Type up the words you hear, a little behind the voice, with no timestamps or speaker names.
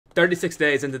36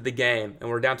 days into the game, and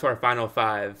we're down to our final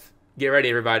 5. Get ready,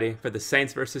 everybody, for the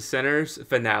Saints versus Sinners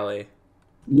finale.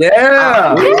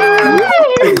 Yeah! Oh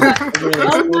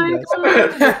my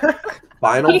god.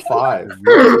 Final 5.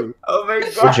 Oh my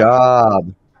god. Good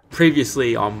job.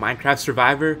 Previously on Minecraft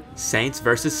Survivor, Saints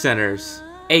versus Sinners.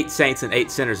 8 Saints and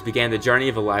 8 Sinners began the journey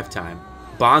of a lifetime.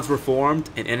 Bonds were formed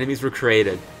and enemies were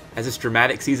created as this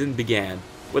dramatic season began.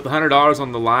 With $100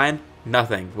 on the line,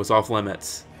 nothing was off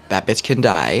limits. That bitch can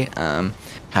die.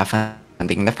 Have fun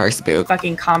being the first boot.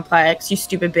 Fucking complex, you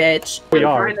stupid bitch. What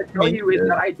I'm trying to tell you is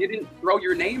that I didn't throw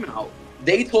your name out.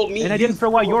 They told me. And I didn't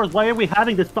throw out yours. Why are we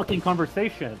having this fucking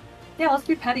conversation? Yeah, let's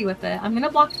be petty with it. I'm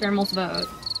gonna block Thermal's vote.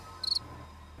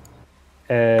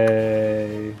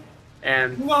 Hey.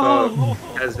 And Phoque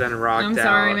has been rocked out. I'm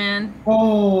sorry, man.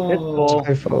 Oh.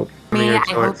 Hi, folks. Me, I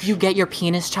hope you get your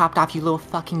penis chopped off, you little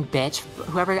fucking bitch.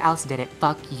 Whoever else did it,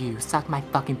 fuck you. Suck my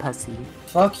fucking pussy.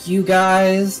 Fuck you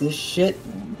guys. This shit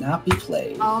will not be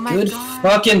played. Oh my Good God.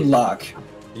 fucking luck.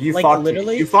 You Like, fucked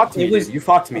literally, me. You fucked me. it was- Dude. You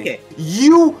fucked me. Okay.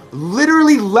 You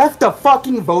literally left the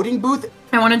fucking voting booth.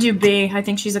 I want to do B. I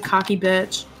think she's a cocky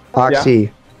bitch.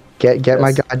 Foxy, get my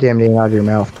Yes. goddamn name out of your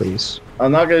mouth, please.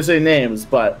 I'm not gonna say names,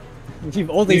 but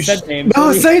You've only said names.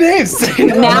 no, say names. Say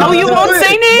names. Now you won't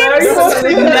say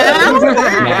names?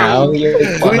 Now you're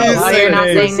Oh, you're not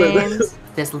saying Listen. names.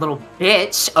 This little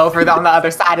bitch over on the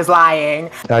other side is lying.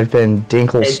 I've been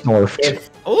dinkle snorfed.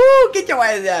 Ooh, get your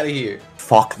ass out of here.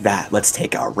 Fuck that. Let's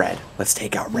take out red. Let's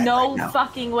take out red No right now.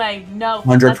 fucking way. No.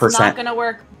 100%. That's not gonna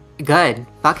work. Good.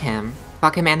 Fuck him.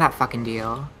 Fuck him and that fucking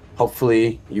deal.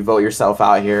 Hopefully, you vote yourself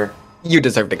out here. You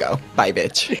deserve to go. Bye,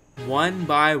 bitch. One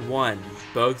by one,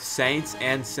 both Saints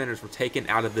and Sinners were taken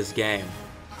out of this game,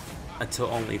 until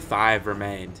only 5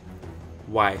 remained.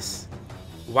 Weiss.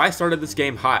 Weiss started this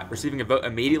game hot, receiving a vote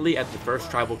immediately at the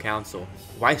first tribal council.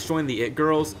 Weiss joined the It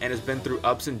Girls and has been through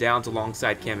ups and downs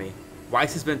alongside Kimmi.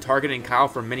 Weiss has been targeting Kyle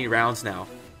for many rounds now.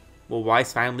 Will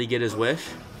Weiss finally get his wish?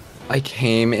 I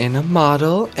came in a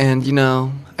model, and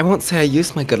I won't say I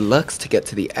used my good looks to get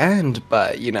to the end,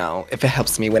 but if it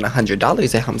helps me win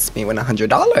 $100, it helps me win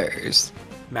 $100.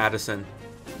 Madison.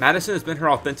 Madison has been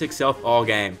her authentic self all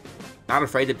game, not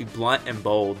afraid to be blunt and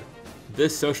bold.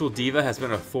 This social diva has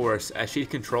been a force as she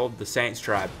controlled the Saints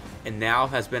tribe, and now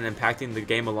has been impacting the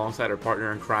game alongside her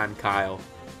partner in crime, Kyle.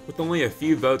 With only a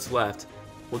few votes left,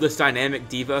 will this dynamic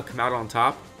diva come out on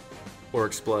top, or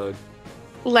explode?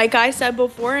 Like I said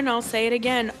before, and I'll say it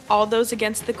again, all those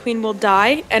against the queen will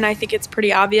die, and I think it's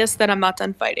pretty obvious that I'm not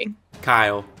done fighting.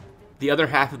 Kyle, the other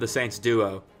half of the Saints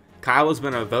duo. Kyle has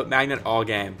been a vote magnet all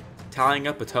game, tallying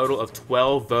up a total of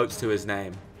 12 votes to his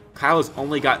name. Kyle has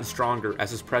only gotten stronger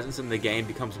as his presence in the game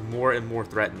becomes more and more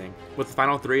threatening. With the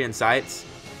final 3 in sights,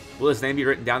 will his name be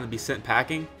written down to be sent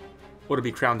packing, or to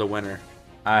be crowned a winner?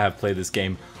 I have played this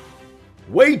game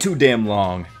way too damn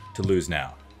long to lose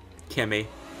now. Kimmi.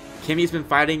 Kimmi's been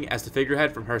fighting as the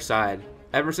figurehead from her side.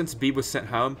 Ever since B was sent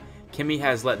home, Kimmi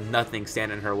has let nothing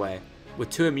stand in her way. With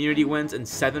 2 immunity wins and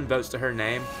 7 votes to her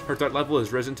name, her threat level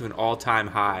has risen to an all-time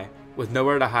high. With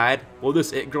nowhere to hide, will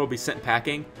this It Girl be sent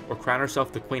packing, or crown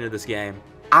herself the queen of this game?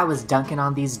 I was dunking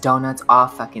on these donuts all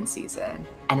fucking season,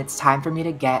 and it's time for me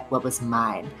to get what was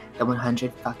mine, the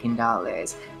 $100 fucking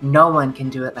dollars. No one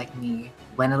can do it like me.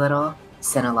 Win a little,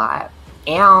 sin a lot.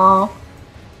 Ew.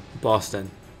 Boston.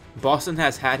 Boston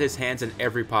has had his hands in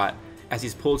every pot, as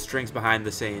he's pulled strings behind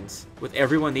the scenes. With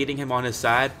everyone needing him on his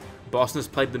side, Boston has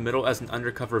played the middle as an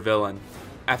undercover villain.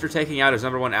 After taking out his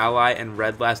 #1 ally in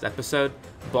Red last episode,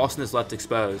 Boston is left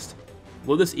exposed.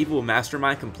 Will this evil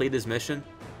mastermind complete his mission,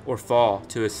 or fall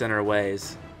to his sinner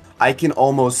ways? I can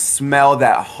almost smell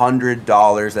that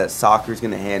 $100 that Soccer's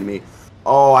gonna hand me.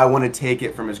 Oh, I want to take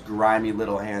it from his grimy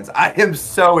little hands. I am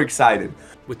so excited.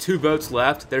 With 2 votes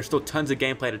left, there's still tons of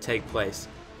gameplay to take place.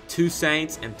 2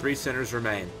 Saints and 3 Sinners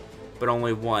remain, but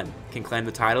only one can claim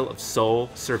the title of sole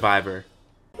survivor.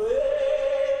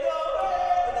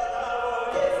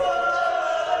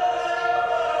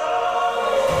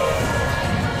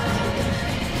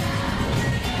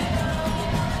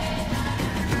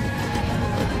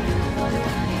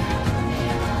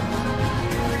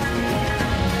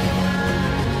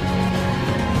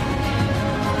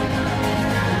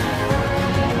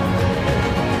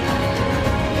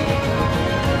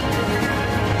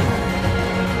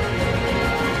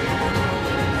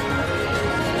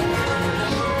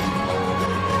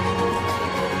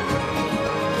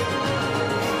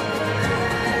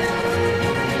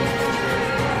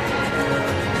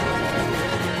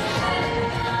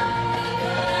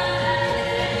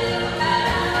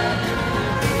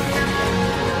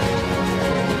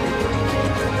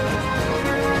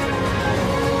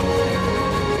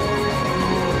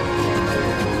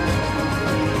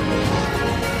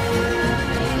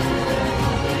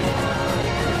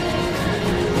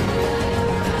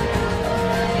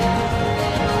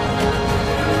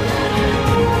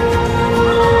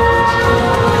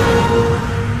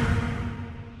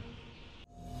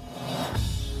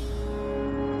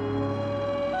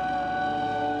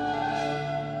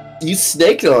 You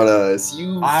snaked on us.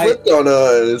 You flipped on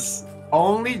us.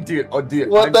 Only, dude. Oh, dude.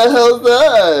 What the hell is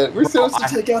that? We're supposed to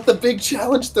take out the big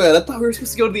challenge thread. I thought we were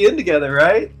supposed to go to the end together,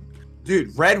 right?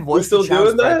 Dude, Red was We're still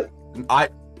doing that?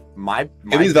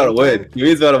 Kimmy's about to win.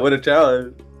 Kimmy's about to win a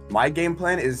challenge. My game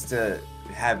plan is to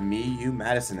have me, you,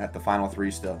 Madison at the final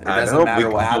 3 still. It I doesn't know. matter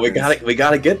what happens. We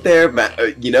gotta get there.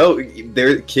 You know,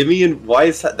 Kimmi and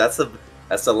Weiss. That's the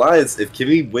alliance. If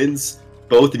Kimmi wins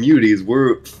both immunities,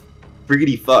 we're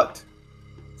friggity fucked.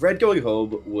 Red going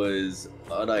home was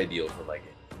unideal for my game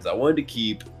because I wanted to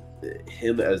keep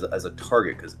him as a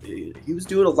target because he was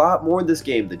doing a lot more in this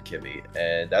game than Kimmi,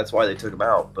 and that's why they took him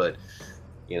out. But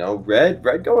you know, Red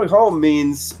going home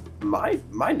means my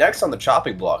next on the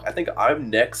chopping block. I think I'm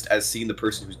next as seeing the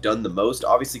person who's done the most.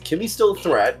 Obviously, Kimmy's still a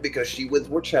threat because she wins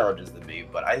more challenges than me,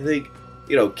 but I think,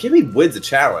 you know, Kimmi wins a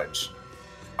challenge.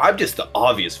 I'm just the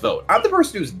obvious vote. I'm the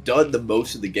person who's done the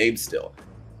most in the game still.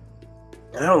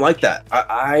 And I don't like that.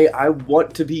 I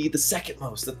want to be the second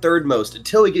most, the third most,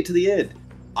 until we get to the end.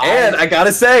 And I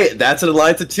gotta say, that's an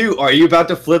alliance of 2. Are you about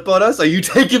to flip on us? Are you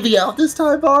taking me out this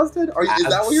time, Boston? Is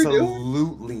that what you're doing?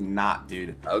 Absolutely not,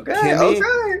 dude. Okay, Kimmi,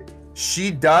 okay. She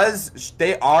does.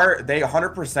 They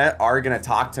 100% are gonna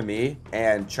talk to me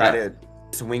and try to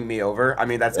swing me over. I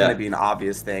mean, that's gonna be an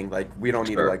obvious thing. Like, we don't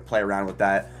need to like play around with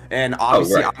that. And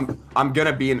obviously, I'm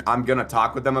gonna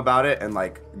talk with them about it and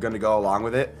like gonna go along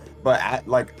with it. But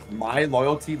my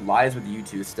loyalty lies with you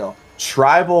two still.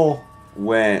 Tribal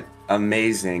went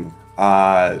amazing.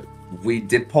 We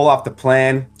did pull off the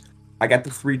plan. I got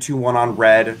the 3-2-1 on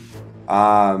Red.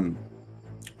 I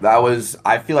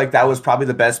feel like that was probably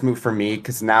the best move for me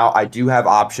because now I do have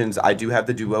options. I do have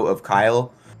the duo of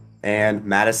Kyle and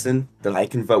Madison that I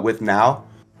can vote with now.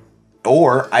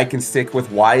 Or I can stick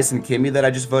with Weiss and Kimmi that I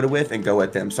just voted with and go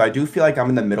with them. So I do feel like I'm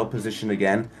in the middle position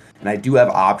again, and I do have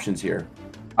options here.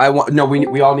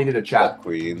 We all needed a chat.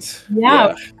 Queens.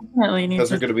 Yeah, definitely need because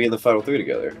to. we're gonna be in the final 3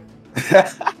 together.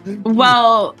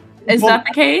 Well, is that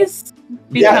the case?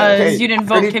 Because you didn't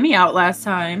vote Kimmi out last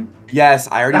time. Yes,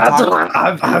 I already talked.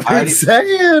 I've been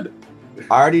saying.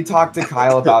 I already talked to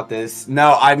Kyle about this.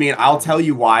 No, I mean, I'll tell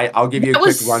you why. I'll give you a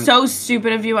quick run. That was so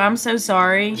stupid of you. I'm so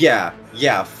sorry. Yeah,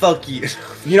 fuck you.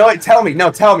 You know what? Tell me.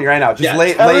 No, tell me right now. Just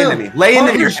lay into me. Lay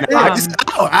into me.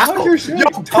 Talk your shit. Yo,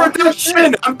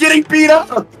 production! I'm getting beat up!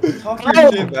 Talk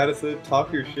your shit, Madison.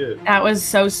 Talk your shit. That was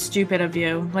so stupid of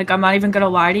you. Like, I'm not even gonna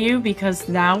lie to you because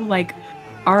now, like,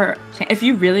 if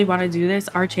you really want to do this,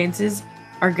 our chances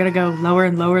are gonna go lower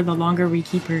and lower the longer we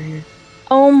keep her here.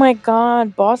 Oh my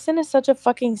god, Boston is such a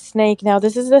fucking snake. Now,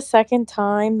 this is the second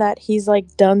time that he's,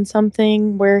 like, done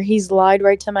something where he's lied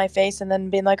right to my face and then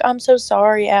been like, I'm so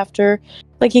sorry after.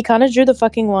 Like, he kind of drew the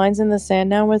fucking lines in the sand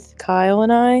now with Kyle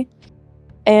and I.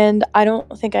 And I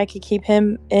don't think I could keep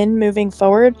him in moving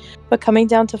forward. But coming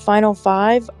down to Final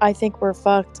 5, I think we're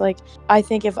fucked. Like, I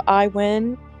think if I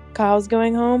win, Kyle's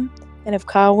going home. And if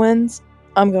Kyle wins,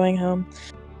 I'm going home.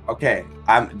 Okay.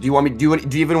 Do you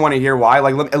even want to hear why?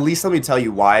 Like, at least let me tell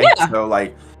you why. Yeah. So,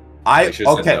 like, I should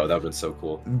have said no. That would have been so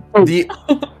cool.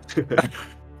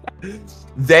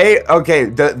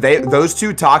 Those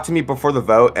two talked to me before the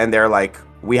vote, and they're like,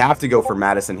 we have to go for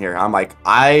Madison here. I'm like,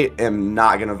 I am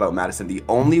not gonna vote Madison. The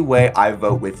only way I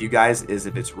vote with you guys is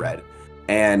if it's Red,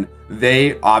 and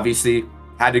they obviously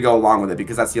had to go along with it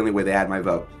because that's the only way they had my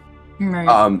vote.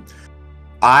 Right.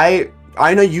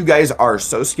 I know you guys are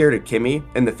so scared of Kimmi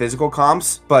in the physical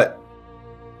comps, but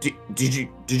did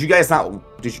you guys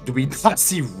not? Did we not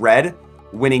see Red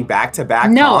winning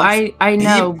back-to-back? No, comps? I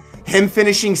know. Him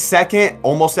finishing second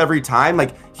almost every time.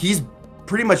 Like, he's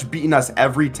pretty much beaten us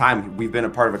every time we've been a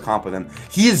part of a comp with him.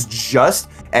 He is just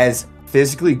as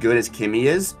physically good as Kimmi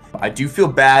is. I do feel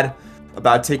bad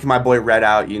about taking my boy Red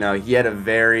out. You know, he had a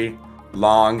very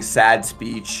long, sad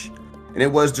speech, and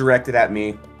it was directed at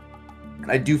me.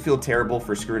 I do feel terrible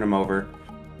for screwing him over.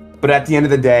 But at the end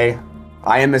of the day,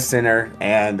 I am a sinner,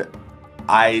 and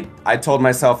I told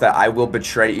myself that I will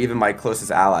betray even my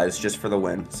closest allies just for the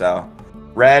win. So,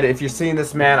 Red, if you're seeing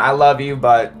this, man, I love you,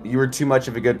 but you were too much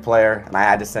of a good player, and I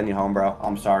had to send you home, bro.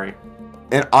 I'm sorry.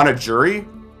 And on a jury,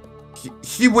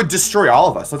 he would destroy all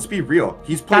of us. Let's be real.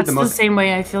 He's played the most. That's the same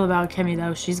way I feel about Kimmi,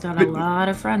 though. She's got a lot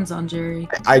of friends on jury.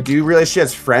 I do realize she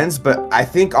has friends, but I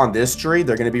think on this jury,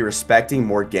 they're going to be respecting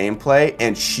more gameplay,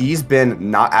 and she's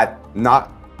been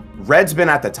Red's been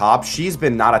at the top. She's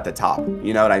been not at the top.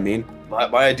 You know what I mean? My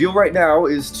ideal right now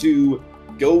is to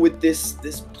go with this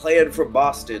plan from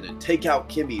Boston and take out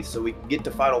Kimmi so we can get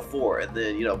to Final 4, and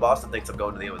then, you know, Boston thinks I'm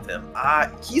going to the end with him.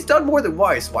 He's done more than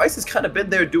Weiss. Weiss has kind of been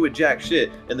there doing jack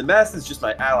shit, and the Madison's just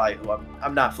my ally who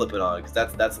I'm not flipping on because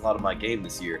that's a lot of my game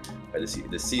this year or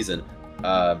this season.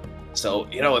 So,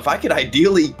 you know, if I could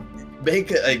ideally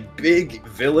make a big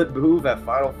villain move at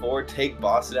Final 4, take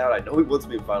Boston out. I know he wants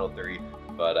me in Final 3,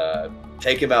 but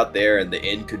take him out there, and the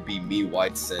end could be me,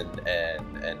 Weiss,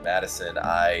 and Madison.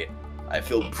 I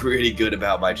feel pretty good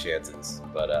about my chances,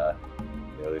 but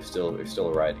you know, there's still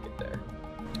a ride to get there.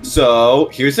 So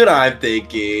here's what I'm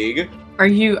thinking. Are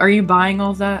you buying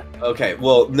all that? Okay,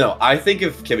 well, no. I think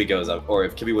if Kimmi goes up, or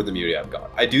if Kimmi wins immunity, I'm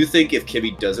gone. I do think if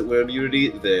Kimmi doesn't win immunity,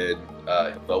 then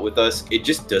vote with us. It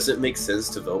just doesn't make sense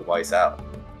to vote Weiss out.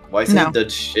 Weiss hasn't done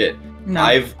shit. No.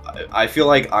 I feel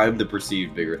like I'm the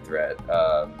perceived bigger threat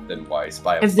than Weiss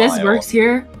by a If this mile. works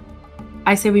here,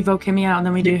 I say we vote Kimmi out and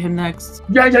then we do him next.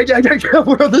 Yeah.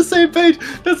 We're on the same page.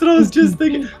 That's what I was just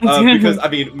thinking. Because I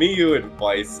mean, me, you, and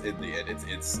Weiss. In the end,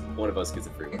 it's one of us gets a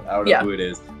free one. I don't know who it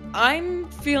is. I'm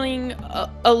feeling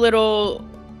a little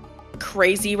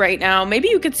crazy right now. Maybe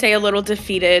you could say a little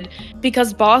defeated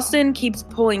because Boston keeps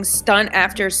pulling stunt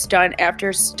after stunt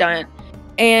after stunt.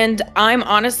 And I'm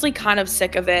honestly kind of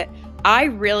sick of it. I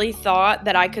really thought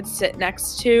that I could sit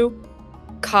next to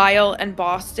Kyle and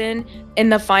Boston in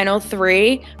the final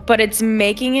 3, but it's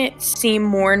making it seem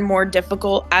more and more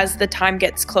difficult as the time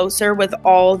gets closer with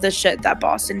all the shit that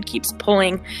Boston keeps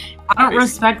pulling. I don't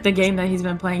respect the game that he's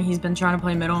been playing. He's been trying to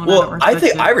play middle. And Well,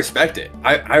 I respect it.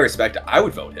 I respect it. I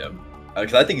would vote him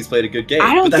because I think he's played a good game.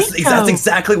 I don't but that's think so. That's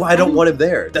exactly why I don't want him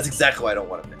there. That's exactly why I don't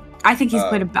want him there. I think he's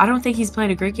played. I don't think he's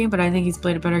played a great game, but I think he's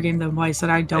played a better game than Weiss,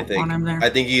 and I don't want him there. I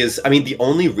think he is. I mean, the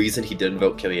only reason he didn't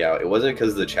vote Kimmi out, it wasn't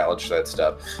because of the challenge set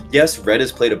stuff. Yes, Red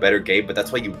has played a better game, but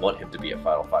that's why you want him to be at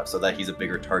Final 5 so that he's a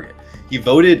bigger target. He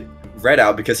voted Red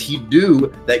out because he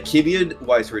knew that Kimmi and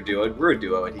Weiss were a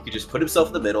duo, and he could just put himself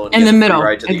in the middle and in the middle,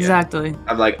 right to the exactly. End.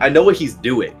 I'm like, I know what he's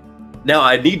doing.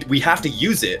 Now we have to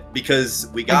use it because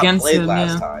we got played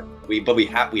last time. We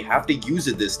have to use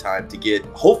it this time to get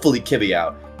hopefully Kimmi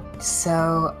out.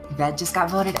 So Red just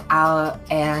got voted out,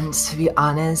 and to be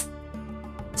honest,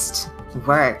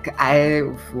 work. I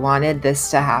wanted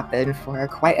this to happen for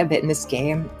quite a bit in this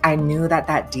game. I knew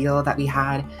that deal that we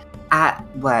had at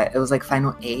it was like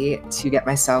Final 8 to get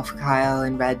myself, Kyle,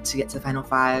 and Red to get to Final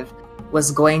 5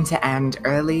 was going to end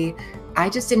early. I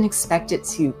just didn't expect it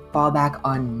to fall back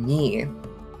on me.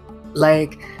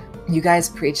 Like, you guys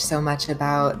preach so much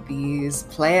about these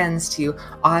plans to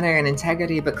honor and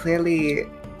integrity, but clearly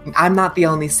I'm not the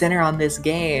only sinner on this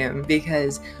game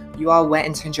because you all went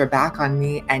and turned your back on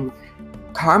me and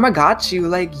karma got you.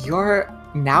 Like, you're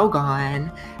now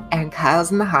gone and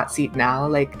Kyle's in the hot seat now.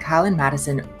 Like, Kyle and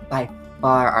Madison by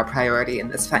far our priority in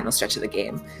this final stretch of the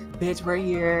game. Bitch, we're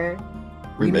here.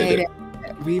 We made it.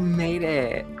 We made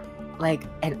it. Like,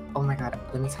 and oh my god,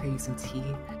 let me tell you some tea.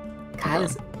 Kyle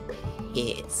is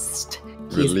pissed.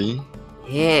 Really?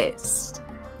 He's pissed.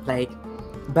 Like,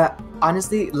 but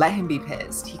honestly, let him be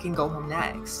pissed. He can go home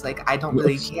next. Like, I don't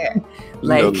really care.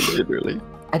 Like, No, literally.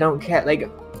 I don't care. Like,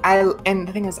 and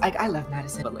the thing is, like, I love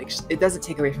Madison, but like, it doesn't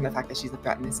take away from the fact that she's a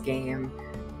threat in this game.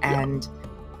 And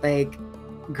like,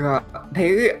 girl,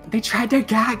 they tried to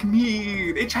gag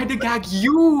me. They tried to gag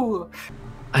you.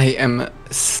 I am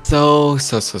so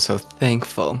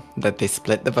thankful that they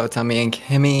split the votes on me and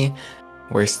Kimmi.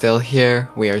 We're still here.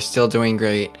 We are still doing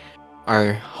great.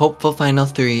 Our hopeful final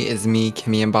 3 is me,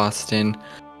 Kimmi, and Boston.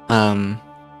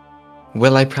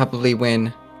 Will I probably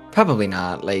win? Probably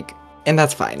not. Like, and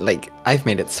that's fine. Like, I've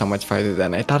made it so much farther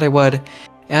than I thought I would,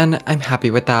 and I'm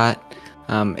happy with that.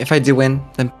 If I do win,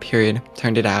 then period,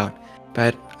 turned it out.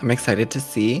 But I'm excited to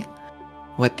see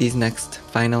what these next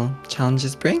final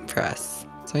challenges bring for us.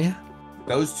 So yeah.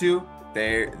 Those two,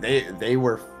 they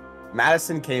were.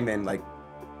 Madison came in like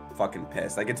fucking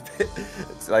pissed. Like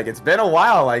it's been a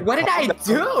while. Like, what did I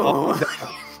do?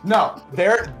 No,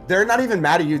 they're not even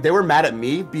mad at you. They were mad at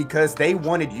me because they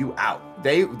wanted you out.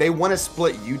 They want to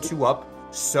split you two up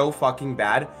so fucking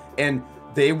bad, and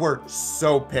they were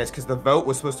so pissed because the vote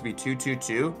was supposed to be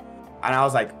 2-2-2, and I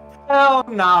was like, hell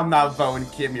nah, I'm not voting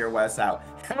Kimmi or Weiss out.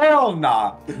 Hell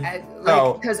nah.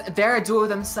 Like, because they're a duo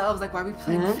themselves. Like, why are we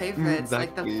playing favorites?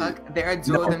 Exactly. Like, the fuck? They're a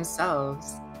duo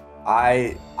themselves.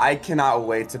 I cannot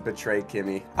wait to betray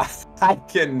Kimmi. I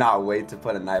cannot wait to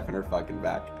put a knife in her fucking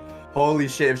back. Holy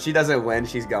shit, if she doesn't win,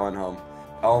 she's going home.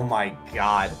 Oh my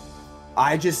god.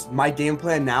 My game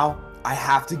plan now, I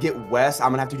have to get Weiss.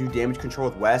 I'm gonna have to do damage control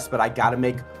with Weiss, but I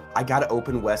gotta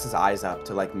open Wes's eyes up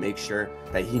to like make sure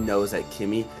that he knows that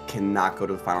Kimmi cannot go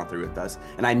to the final 3 with us.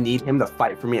 And I need him to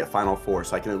fight for me at final 4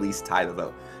 so I can at least tie the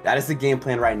vote. That is the game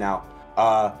plan right now.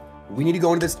 We need to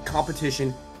go into this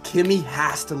competition. Kimmi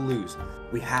has to lose.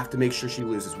 We have to make sure she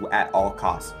loses at all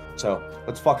costs. So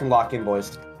let's fucking lock in,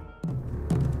 boys.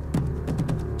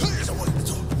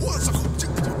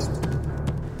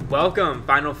 Welcome,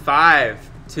 Final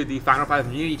 5, to the Final 5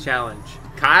 Immunity Challenge.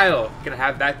 Kyle, gonna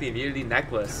have back the immunity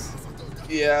necklace.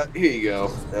 Yeah, here you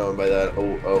go. Oh, by that.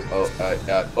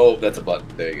 Oh, that's a button.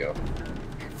 There you go.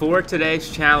 For today's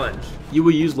challenge, you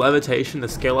will use levitation to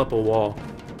scale up a wall.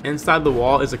 Inside the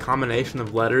wall is a combination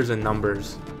of letters and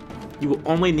numbers. You will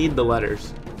only need the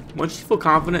letters. Once you feel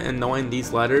confident in knowing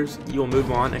these letters, you will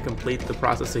move on and complete the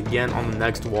process again on the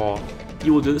next wall.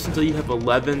 You will do this until you have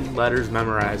 11 letters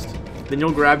memorized. Then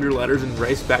you'll grab your letters and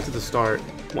race back to the start.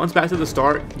 Once back to the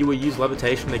start, you will use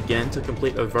levitation again to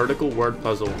complete a vertical word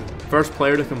puzzle. First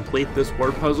player to complete this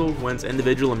word puzzle wins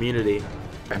individual immunity.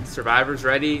 Survivors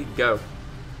ready? Go.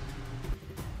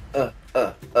 Oh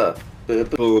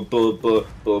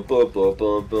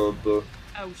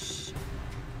shit.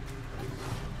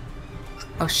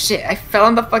 Oh shit, I fell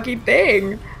on the fucking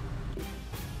thing.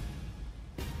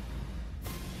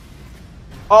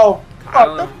 Oh,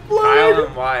 Kyle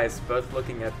and Weiss both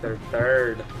looking at their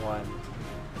third one.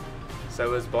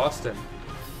 So is Boston.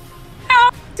 How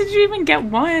did you even get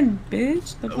one,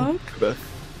 bitch? The fuck?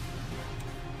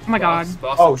 Oh my god.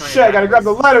 Oh shit, I gotta grab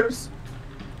the letters.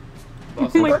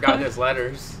 Boston forgot his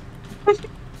letters.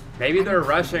 Maybe they're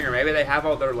rushing or maybe they have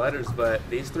all their letters, but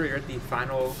these three are at the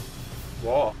final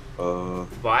wall.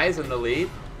 Weiss in the lead.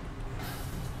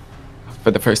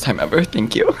 For the first time ever,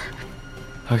 thank you.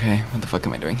 Okay, what the fuck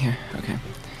am I doing here? Okay.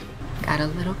 Got a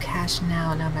little cash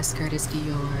now my skirt is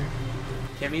Dior.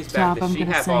 Kimmi's back. Does she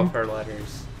have all of her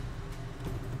letters?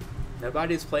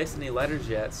 Nobody's placed any letters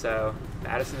yet, so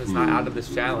Madison is not out of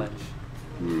this challenge.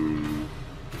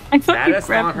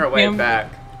 Madison on her way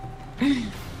back.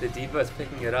 The diva is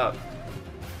picking it up.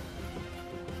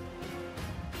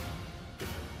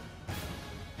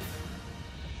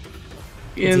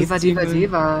 Yes,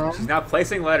 diva. She's not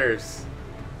placing letters.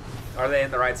 Are they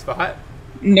in the right spot?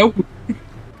 Nope.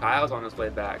 Kyle's on his way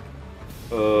back.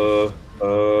 Now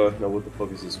what the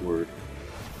fuck is this word?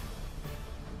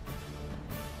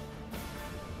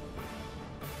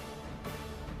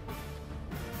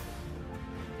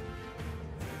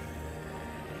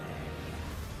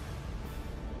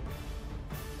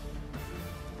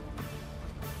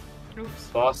 Oops.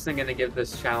 Boston gonna give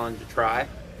this challenge a try.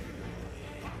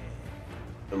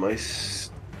 Am I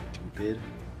stupid?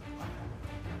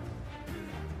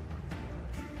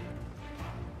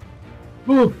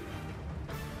 Ooh.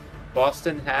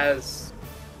 Boston has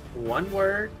one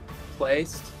word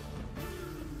placed.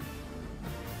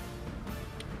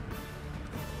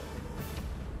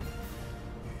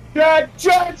 And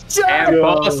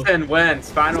Boston wins.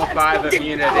 Final 5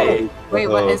 immunity. Wait,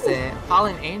 what is it?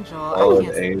 Fallen Angel.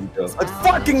 Fallen Angel. Let's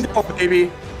fucking go,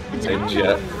 baby.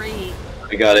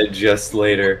 I got it just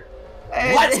later.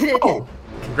 Let's go.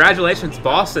 Congratulations,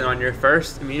 Boston, on your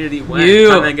first immunity win. You.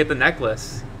 Come and get the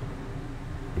necklace.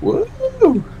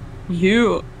 Woo!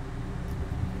 You.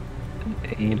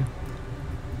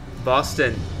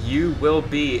 Boston, you will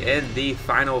be in the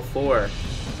final 4.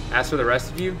 As for the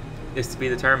rest of you, it's to be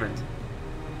determined.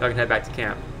 Y'all can head back to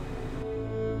camp.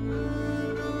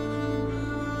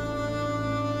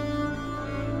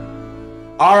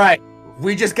 All right,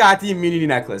 we just got the immunity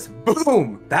necklace.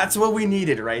 Boom! That's what we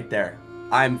needed right there.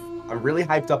 I'm really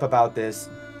hyped up about this.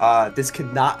 This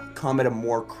could not come at a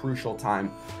more crucial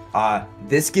time.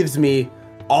 This gives me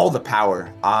all the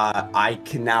power. I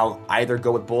can now either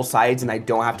go with both sides and I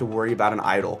don't have to worry about an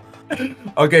idol.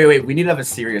 Okay, wait, we need to have a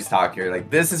serious talk here. Like,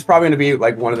 this is probably gonna be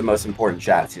like one of the most important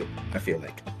chats here, I feel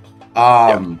like.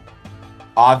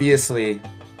 Obviously,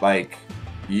 like,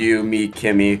 you, me,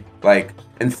 Kimmi, like,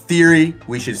 in theory,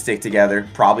 we should stick together.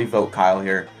 Probably vote Kyle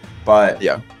here. But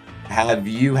yeah, have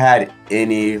you had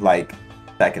any, like,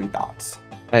 second thoughts?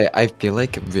 I feel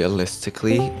like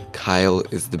realistically, Kyle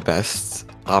is the best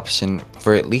option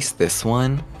for at least this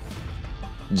one.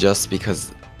 Just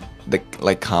because,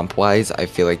 comp wise, I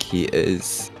feel like he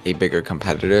is a bigger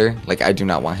competitor. Like, I do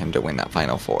not want him to win that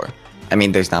final 4. I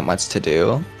mean, there's not much to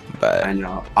do, but I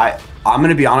know. I'm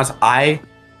gonna be honest. I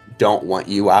don't want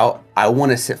you out. I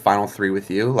want to sit final 3 with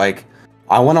you. Like,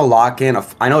 I want to lock in.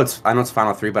 I know it's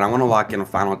final 3, but I want to lock in a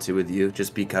final 2 with you,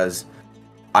 just because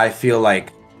I feel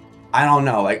like, I don't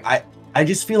know. Like, I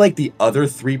just feel like the other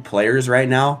 3 players right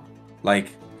now, like,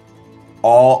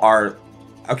 all are.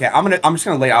 Okay, I'm just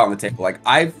gonna lay it out on the table. Like,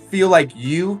 I feel like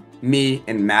you, me,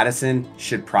 and Madison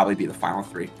should probably be the final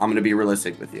 3. I'm gonna be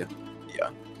realistic with you. Yeah,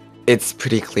 it's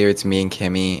pretty clear it's me and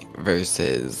Kimmi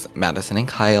versus Madison and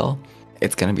Kyle.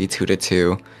 It's gonna be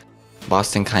 2-2.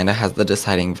 Boston kind of has the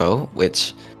deciding vote,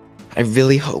 which I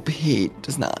really hope he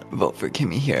does not vote for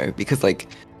Kimmi here, because I'm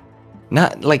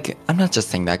not just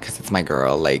saying that because it's my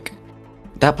girl. Like,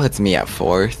 that puts me at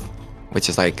 4th, which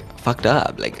is like fucked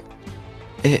up. Like,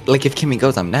 like if Kimmi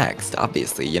goes, I'm next.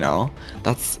 Obviously, you know.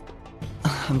 That's.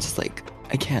 I'm just like,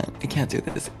 I can't do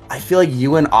this. I feel like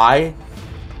you and I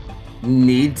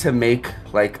need to make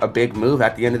like a big move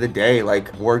at the end of the day.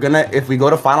 Like we're gonna, if we go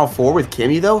to Final Four with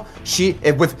Kimmi though,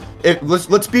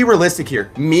 let's be realistic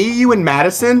here. Me, you, and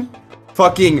Madison,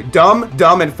 fucking dumb,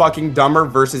 and fucking dumber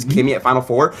versus Kimmi at Final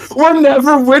Four. We're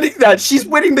never winning that. She's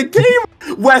winning the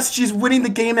game. Wes, she's winning the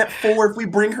game at 4 if we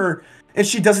bring her, and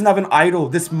she doesn't have an idol.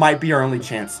 This might be our only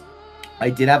chance. I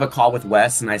did have a call with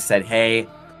Wes, and I said, hey,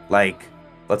 like,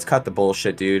 let's cut the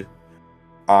bullshit, dude.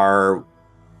 Are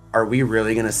we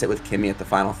really gonna sit with Kimmi at the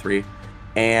Final 3?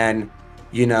 And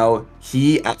you know,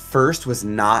 he at first was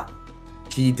not,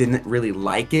 he didn't really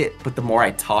like it, but the more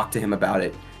I talked to him about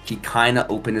it, he kind of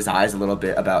opened his eyes a little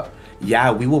bit about,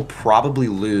 yeah, we will probably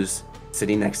lose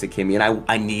sitting next to Kimmi, and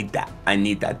I need that. I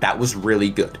need that. That was really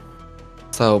good.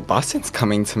 So Boston's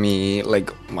coming to me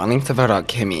like wanting to vote out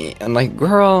Kimmi, and like,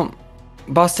 girl,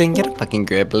 Boston, get a fucking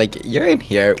grip. Like, you're in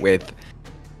here with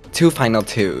 2 Final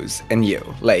 2s, and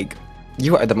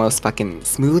you are the most fucking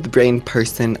smooth-brained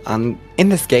person in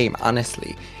this game,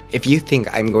 honestly. If you think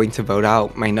I'm going to vote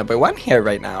out my #1 here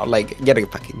right now, like, get a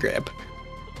fucking grip.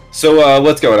 So,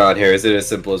 what's going on here? Is it as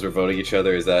simple as we're voting each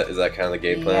other? Is that kind of the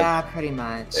game plan? Yeah, pretty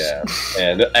much. Yeah,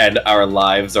 and our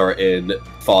lives are in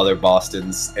Father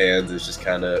Boston's hands. It's just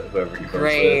kind of whoever he votes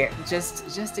Great, with. just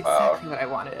exactly what I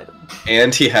wanted.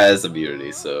 And he has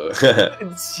immunity, so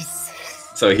It's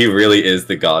just... so he really is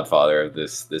the godfather of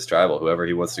this tribal. Whoever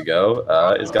he wants to go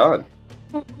is gone.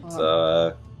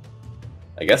 So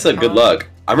I guess good luck.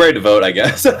 I'm ready to vote, I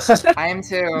guess. I am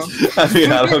too. I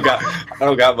mean, I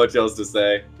don't got much else to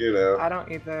say, you know. I don't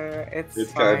either.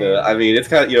 It's kind of. I mean, it's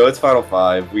kind of, you know, it's Final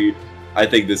 5. I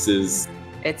think this is.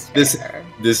 It's fair.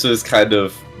 This was kind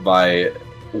of my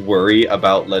worry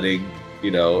about letting,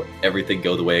 you know, everything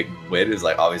go the way it went. Is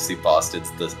like obviously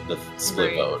Boston's the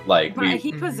split vote. Like but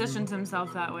he positioned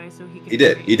himself that way so he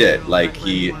could. He did. Like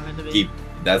he.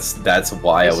 That's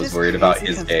why I was worried about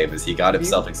his game, is he got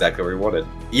himself exactly where he wanted.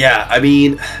 Yeah, I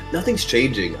mean, nothing's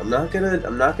changing. I'm not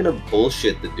gonna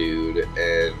bullshit the dude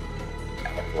and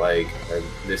act like I'm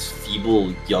this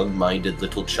feeble, young-minded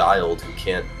little child who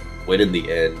can't win in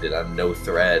the end, and I'm no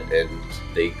threat, and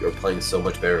they are playing so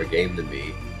much better a game than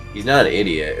me. He's not an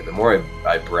idiot, and the more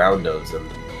I brown nose him,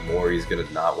 the more he's gonna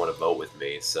not want to vote with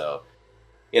me. So,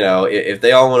 you know, if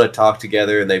they all want to talk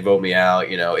together and they vote me out,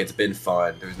 you know, it's been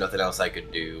fun. There's nothing else I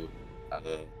could do.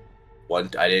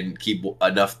 I didn't keep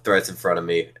enough threats in front of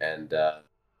me, and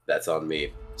that's on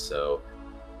me. So,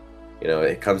 you know,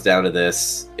 it comes down to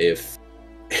this. If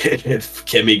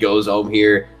Kimmi goes home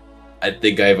here, I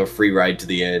think I have a free ride to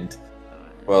the end.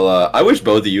 Well, I wish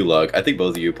both of you luck. I think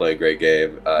both of you play a great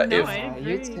game. If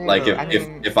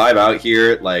I'm out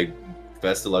here, like,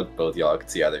 best of luck, both y'all. I can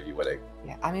see either of you winning.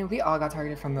 Yeah, I mean, we all got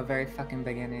targeted from the very fucking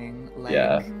beginning. Like,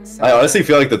 yeah, so... I honestly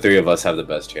feel like the 3 of us have the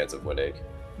best chance of winning.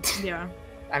 Yeah.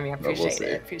 I mean, I appreciate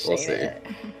it. Appreciate it.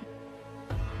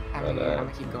 I mean, I'm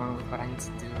gonna keep going with what I need to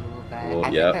do. But Well, I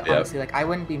yeah, think that honestly, like, I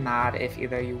wouldn't be mad if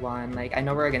either of you won. Like, I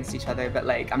know we're against each other, but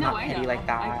like, I'm not petty like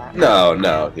that.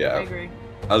 No, yeah. I agree.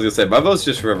 I was gonna say, my vote's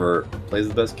just whoever plays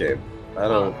the best game.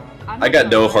 I got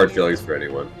no hard feelings for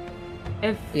anyone.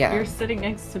 If you're sitting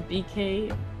next to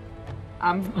BK,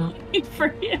 I'm voting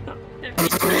for you.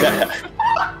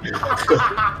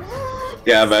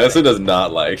 Yeah, Madison does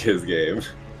not like his game.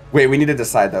 Wait, we need to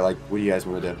decide that. Like, what do you guys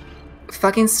want to do?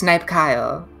 Fucking snipe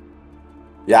Kyle.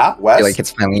 Yeah, Wes? I feel like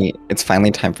it's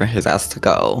finally time for his ass to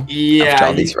go. Yeah, after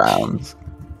all these rounds.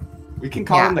 We can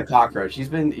call him the cockroach. He's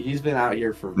been out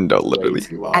here for literally.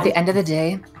 too long. At the end of the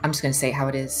day, I'm just gonna say how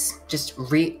it is. Just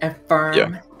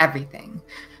reaffirm everything.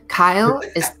 Kyle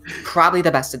is probably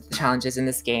the best of the challenges in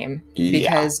this game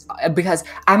because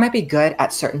I might be good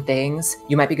at certain things,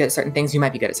 you might be good at certain things, you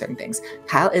might be good at certain things.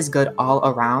 Kyle is good all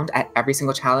around at every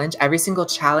single challenge. Every single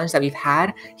challenge that we've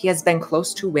had, he has been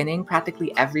close to winning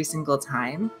practically every single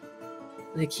time.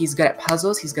 Like, he's good at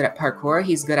puzzles, he's good at parkour,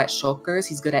 he's good at shulkers,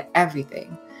 he's good at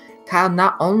everything. Kyle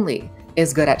not only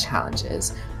is good at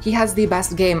challenges, he has the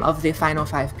best game of the Final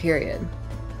 5 period.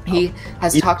 He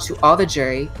has talked to all the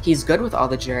jury. He's good with all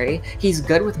the jury. He's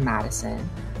good with Madison.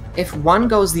 If one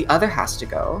goes, the other has to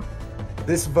go.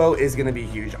 This vote is going to be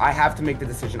huge. I have to make the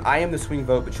decision. I am the swing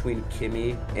vote between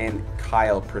Kimmi and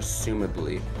Kyle,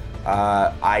 presumably.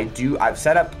 I've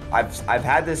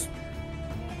had this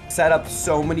set up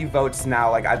so many votes now.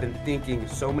 Like, I've been thinking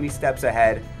so many steps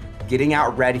ahead. Getting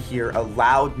out red here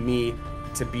allowed me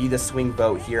to be the swing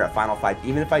vote here at Final 5.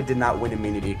 Even if I did not win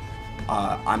immunity,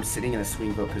 I'm sitting in a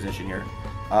swing vote position here.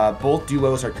 Both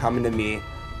duos are coming to me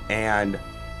and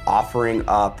offering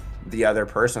up the other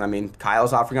person. I mean,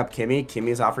 Kyle's offering up Kimmi.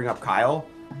 Kimmy's offering up Kyle.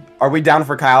 Are we down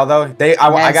for Kyle though?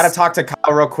 I gotta talk to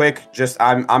Kyle real quick.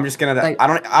 I'm just gonna like,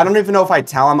 I don't even know if I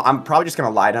tell him. I'm probably just gonna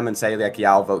lie to him and say like,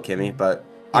 yeah, I'll vote Kimmi, but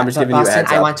I'm just giving you a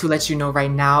heads up. I want to let you know right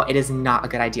now, it is not a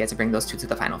good idea to bring those two to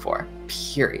the final four.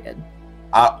 Period.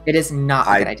 It is not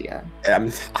a good idea.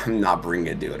 I'm not bringing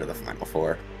a duo to the final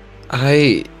four.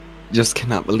 I just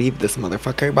cannot believe this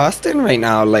motherfucker Boston right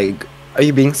now. Like, are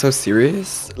you being so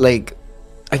serious? Like,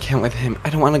 I can't with him. I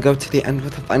don't want to go to the end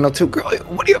with the final two. Girl,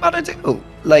 what are you about to do?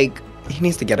 Like, he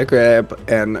needs to get a grip,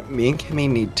 and me and Kimmi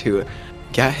need to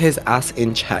get his ass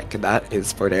in check. That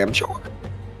is for damn sure.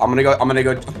 I'm gonna go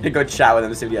chat with him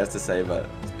and see what he has to say, but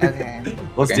okay.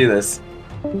 Let's do this.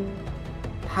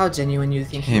 How genuine you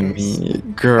think Kimmi, he is?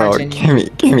 girl,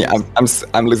 Kimmi,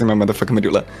 I'm losing my motherfucking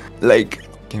medulla. Like,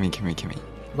 Kimmi.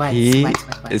 He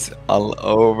is all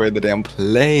over the damn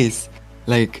place.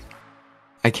 Like,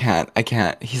 I can't.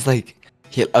 He's like,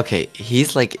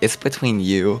 he's like, it's between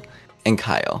you and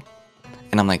Kyle.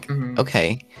 And I'm like,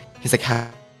 okay. He's like, how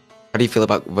do you feel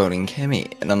about voting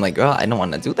Kimmi? And I'm like, girl, I don't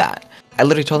want to do that. I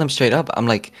literally told him straight up, I'm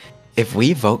like, if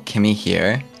we vote Kimmi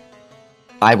here,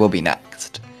 I will be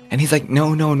next. And he's like,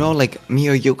 no, like, me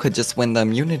or you could just win the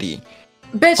immunity.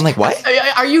 Bitch, I'm like, what?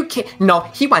 Are you kidding? No,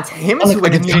 he wants him to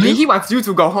win immunity. He wants you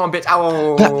to go home, bitch.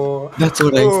 Oh. That's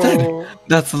what I said.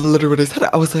 That's literally what I said.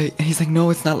 I was like, and he's like, no,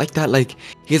 it's not like that. Like,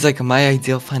 he's like, my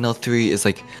ideal final three is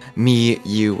like me,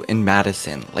 you, and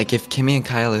Madison. Like, if Kimmi and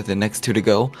Kyle are the next two to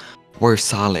go, we're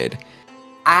solid.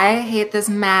 I hate this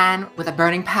man with a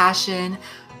burning passion.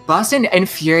 Boston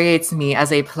infuriates me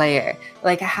as a player.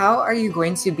 Like, how are you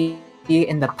going to be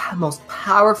in the most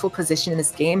powerful position in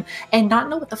this game and not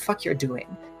know what the fuck you're doing?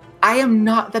 I am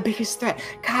not the biggest threat.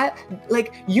 Kyle,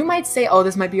 like, you might say, oh,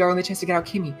 this might be our only chance to get out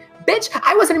Kimmi. Bitch,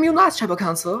 I wasn't immune last Tribal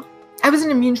Council. I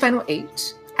wasn't immune final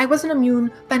 8. I wasn't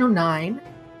immune final 9.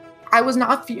 I was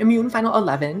not immune final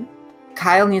 11.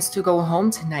 Kyle needs to go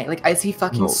home tonight. Like, is he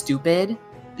fucking stupid?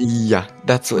 Yeah,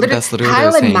 that's literally Kyle what I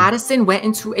was saying. and Madison went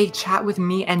into a chat with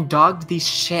me and dogged the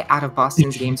shit out of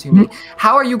Boston's game to me.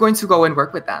 How are you going to go and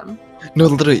work with them? No,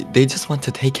 literally, they just want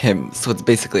to take him, so it's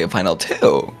basically a final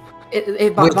two.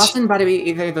 Boston about to be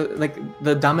either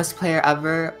the dumbest player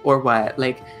ever or what?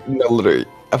 Like, no, literally.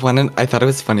 I thought it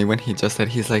was funny when he just said,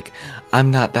 he's like,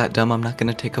 I'm not that dumb, I'm not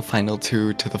gonna take a final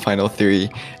two to the final three,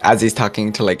 as he's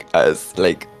talking to like us,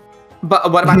 like.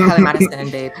 But what about Kyle and Madison,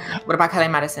 babe? What about Kyle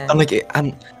and Madison? I'm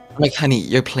like, honey,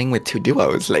 you're playing with two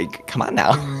duos. Like, come on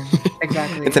now.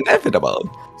 Exactly. It's inevitable.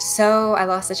 So I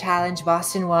lost the challenge.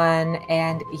 Boston won,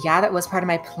 and yeah, that was part of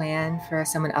my plan for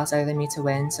someone else other than me to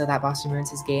win, so that Boston ruins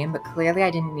his game. But clearly,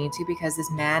 I didn't need to because this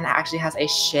man actually has a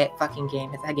shit fucking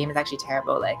game. That game is actually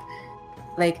terrible.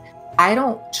 Like I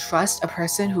don't trust a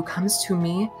person who comes to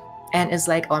me and is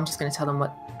like, oh, I'm just gonna tell them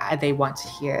what they want to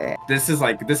hear. This is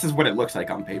what it looks like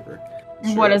on paper.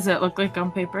 Sure. What does it look like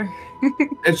on paper?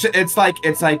 it's like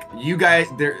you guys,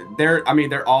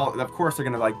 they're all, of course they're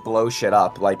gonna like blow shit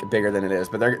up like bigger than it is,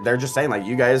 but they're just saying like,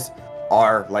 you guys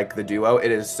are like the duo.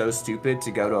 It is so stupid to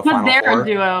go to a final four. But they're a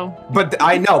duo. But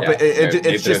I know, but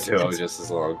it's just just as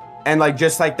long. And like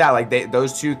just like that, like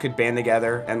those two could band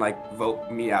together and like vote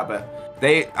me out. But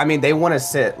they want to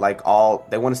sit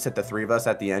the three of us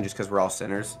at the end just because we're all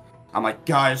sinners. I'm like,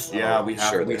 guys, yeah, we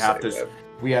have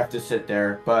to sit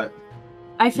there, but.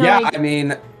 I feel like I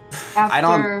mean,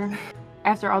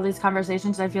 after all these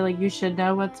conversations, I feel like you should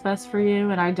know what's best for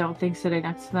you, and I don't think sitting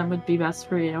next to them would be best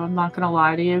for you. I'm not gonna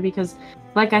lie to you because,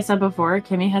 like I said before,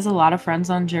 Kimmi has a lot of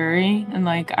friends on jury, and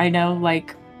like I know,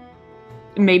 like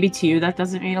maybe to you that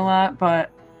doesn't mean a lot, but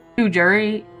to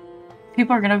jury,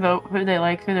 people are gonna vote who they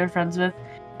like, who they're friends with,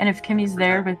 and if Kimmi's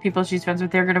there with people she's friends with,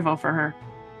 they're gonna vote for her.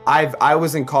 I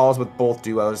was in calls with both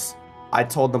duos. I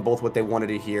told them both what they wanted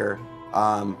to hear.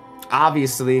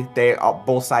 Obviously,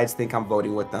 both sides think I'm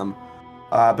voting with them,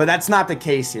 but that's not the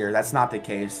case here. That's not the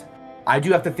case. I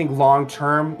do have to think long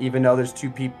term, even though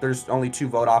there's only 2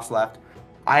 vote offs left.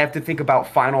 I have to think about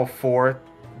final 4.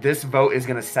 This vote is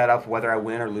gonna set up whether I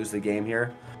win or lose the game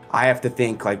here. I have to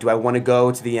think like, do I want to go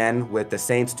to the end with the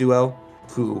Saints duo,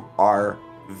 who are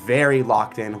very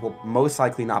locked in, will most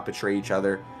likely not betray each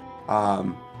other,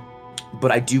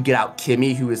 but I do get out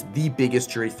Kimmi, who is the biggest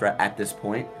jury threat at this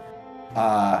point.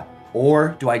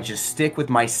 Or do I just stick with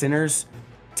my sinners,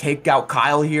 take out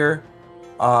Kyle here,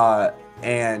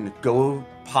 and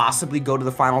possibly go to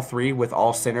the final 3 with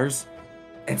all sinners?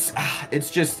 It's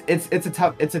a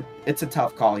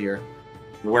tough call here.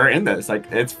 We're in this,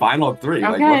 like, it's final 3. Okay.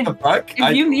 Like, what the fuck?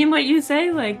 If you mean what you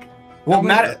say, like. Well,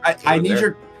 Matt, I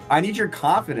need your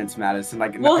confidence, Madison.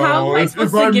 Like, well, how am I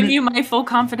supposed to give you my full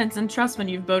confidence and trust when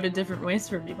you've voted different ways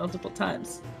for me multiple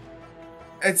times?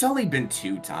 It's only been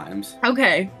 2 times.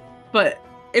 Okay, but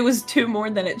it was 2 more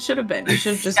than it should have been. You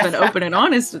should have just been open and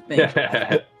honest with me.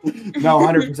 No,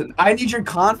 100%. I need your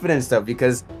confidence though,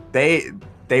 because they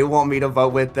want me to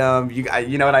vote with them.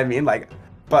 You know what I mean? Like,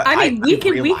 but I mean, we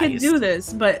could realized- do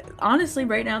this, but honestly,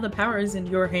 right now the power is in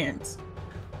your hands.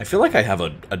 I feel like I have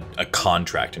a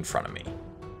contract in front of me.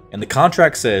 And the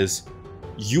contract says,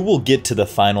 you will get to the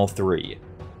final 3.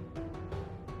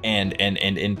 And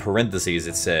in parentheses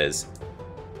it says,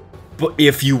 but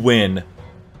if you win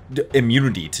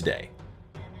immunity today.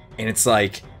 And it's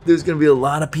like, there's going to be a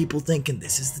lot of people thinking,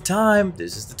 this is the time.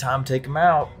 This is the time to take them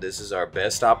out. This is our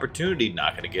best opportunity.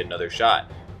 Not going to get another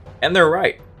shot. And they're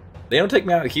right. They don't take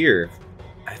me out here.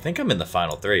 I think I'm in the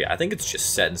final 3. I think it's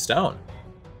just set in stone.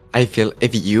 I feel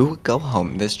if you go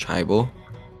home this tribal,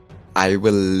 I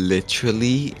will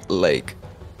literally, like,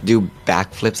 do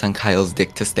backflips on Kyle's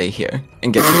dick to stay here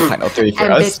and get to the final 3 for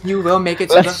And us. bitch, you will make it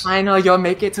to the final. You'll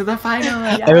make it to the final.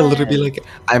 I will literally be like,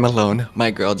 I'm alone. My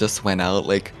girl just went out.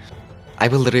 Like, I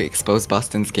will literally expose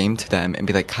Boston's game to them and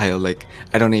be like, Kyle, like,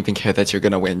 I don't even care that you're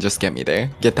gonna win. Just get me there.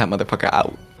 Get that motherfucker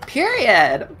out.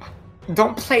 Period.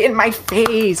 Don't play in my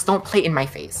face. Don't play in my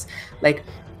face. Like,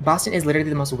 Boston is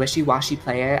literally the most wishy-washy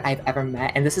player I've ever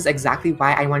met, and this is exactly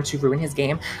why I want to ruin his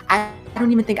game. I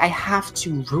don't even think I have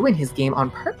to ruin his game on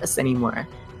purpose anymore.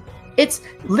 It's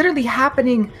literally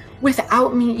happening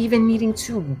without me even needing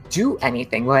to do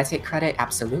anything. Will I take credit?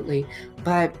 Absolutely.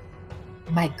 But,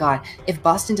 my God, if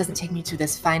Boston doesn't take me to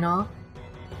this final,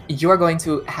 you're going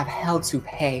to have hell to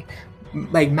pay.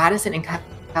 Like, Madison and Kyle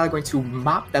are going to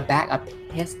mop the bag of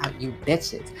piss out you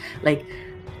bitches. Like,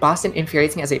 Boston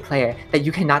infuriates me as a player that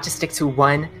you cannot just stick to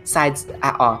one side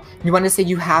at all. You want to say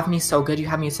you have me so good,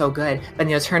 then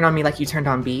you'll turn on me like you turned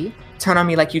on B, turn on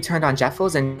me like you turned on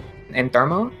Jeffles and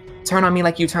Thermo, turn on me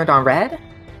like you turned on Red.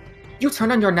 You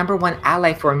turned on your #1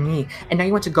 ally for me, and now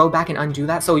you want to go back and undo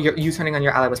that, so you turning on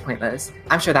your ally was pointless.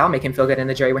 I'm sure that'll make him feel good in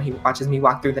the jury when he watches me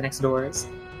walk through the next doors.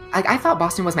 I thought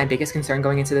Boston was my biggest concern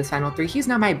going into this final 3. He's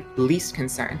not my least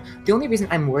concern. The only reason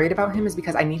I'm worried about him is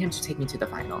because I need him to take me to the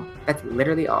final. That's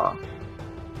literally all.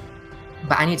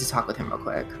 But I need to talk with him real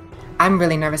quick. I'm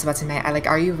really nervous about tonight.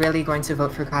 Are you really going to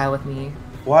vote for Kyle with me?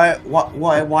 Why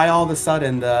all of a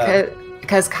sudden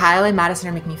Because Kyle and Madison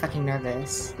are making me fucking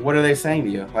nervous. What are they saying to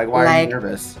you? Like, why are you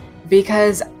nervous?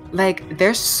 Because, like,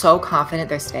 they're so confident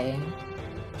they're staying.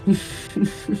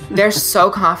 They're so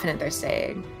confident they're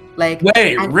staying. Like,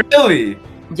 wait, really?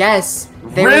 Yes.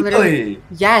 They were literally,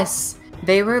 yes.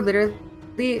 They were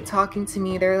literally talking to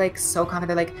me. They're like so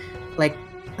confident.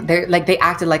 They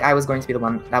acted like I was going to be the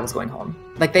one that was going home.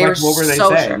 Like they were so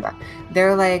sure about it.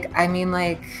 They're like, I mean,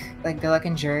 like they're like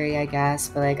in jury, I guess.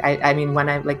 But like, I mean, when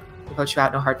I like vote you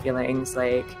out, no hard feelings,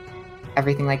 like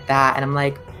everything like that. And I'm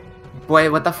like, boy,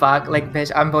 what the fuck? Like,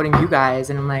 bitch, I'm voting you guys.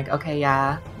 And I'm like, okay,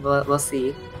 yeah, we'll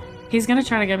see. He's gonna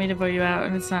try to get me to vote you out,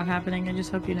 and it's not happening. I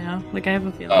just hope you know. Like, I have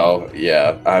a feeling. Oh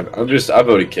yeah, I'm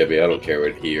voting Kimmi. I don't care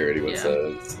what he or anyone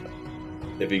says.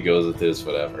 If he goes with this,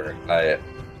 whatever. I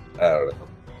don't know.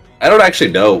 I don't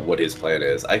actually know what his plan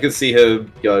is. I could see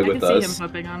him going with us. I could see him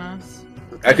flipping on us.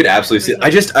 I could absolutely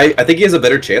see. I think he has a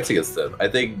better chance against them. I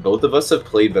think both of us have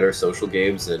played better social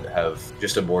games and have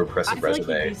just a more impressive resume.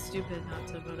 Like he'd be stupid not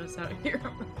to vote us out here.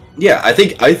 Yeah, I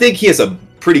think he has a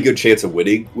pretty good chance of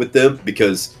winning with them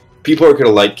because people are gonna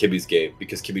like Kimmi's game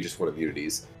because Kimmi just won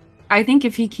immunities. I think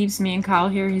if he keeps me and Kyle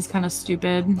here, he's kind of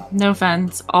stupid. No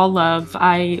offense, all love.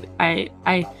 I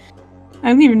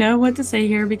don't even know what to say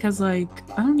here because like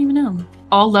I don't even know.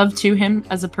 All love to him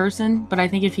as a person, but I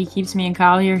think if he keeps me and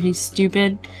Kyle here, he's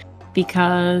stupid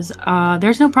because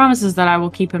there's no promises that I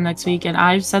will keep him next week, and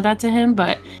I've said that to him,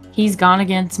 but he's gone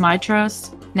against my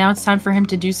trust. Now it's time for him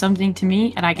to do something to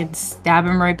me, and I can stab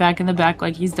him right back in the back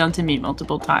like he's done to me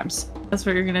multiple times. That's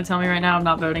what you're gonna tell me right now. I'm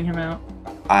not voting him out.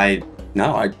 I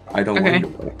don't want you to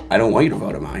vote. I don't want you to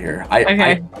vote him out here.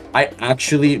 I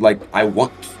actually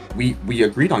we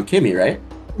agreed on Kimmi, right?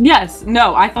 Yes.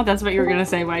 No, I thought that's what you were gonna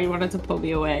say. Why you wanted to pull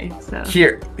me away. So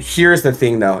here's the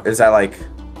thing though, is that like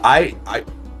I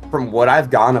from what I've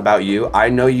gotten about you, I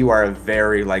know you are a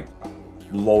very like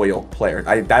loyal player.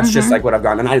 That's just like what I've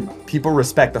gotten, and people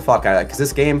respect the fuck out of that because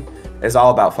this game is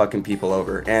all about fucking people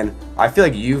over, and I feel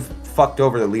like you've fucked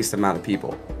over the least amount of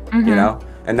people, you know,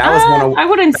 and that was one of I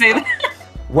wouldn't say that.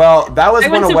 Well, that was I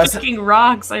one went of to Wes. fucking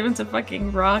rocks. I went to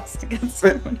fucking rocks to get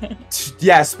someone else.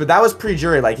 Yes, but that was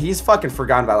pre-jury. Like, he's fucking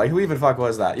forgotten about. Like, who even fuck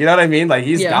was that? You know what I mean? Like,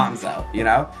 he's Yeah. gonzo. You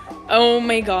know? Oh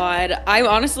my god. I'm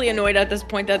honestly annoyed at this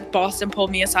point that Boston pulled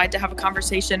me aside to have a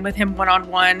conversation with him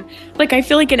one-on-one. Like, I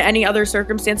feel like in any other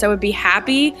circumstance I would be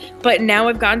happy, but now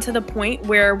I've gotten to the point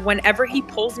where whenever he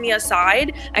pulls me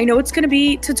aside, I know it's gonna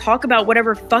be to talk about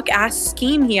whatever fuck-ass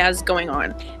scheme he has going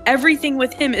on. Everything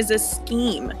with him is a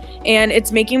scheme, and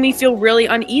it's making me feel really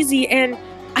uneasy, and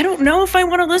I don't know if I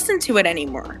want to listen to it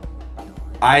anymore.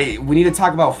 We need to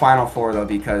talk about Final Four, though,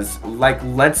 because, like,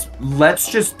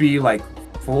 let's just be, like,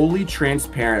 fully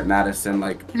transparent, Madison.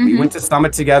 Like, we went to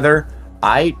Summit together.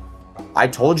 I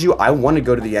told you I want to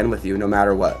go to the end with you no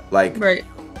matter what. Like, right.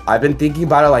 I've been thinking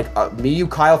about it, like, me, you,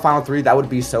 Kyle, Final 3, that would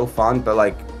be so fun, but,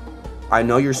 like, I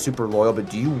know you're super loyal,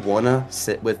 but do you want to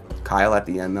sit with Kyle at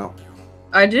the end, though?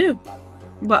 I do.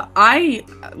 But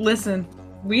listen,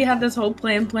 we had this whole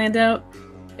plan planned out.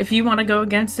 If you want to go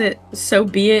against it, so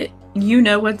be it. You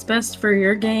know what's best for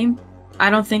your game. I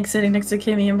don't think sitting next to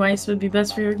Kimmi and Weiss would be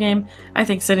best for your game. I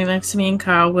think sitting next to me and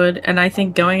Kyle would, and I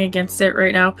think going against it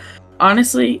right now,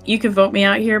 honestly, you can vote me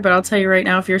out here, but I'll tell you right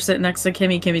now, if you're sitting next to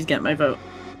Kimmi, Kimmy's getting my vote.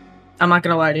 I'm not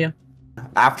gonna lie to you.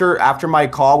 After my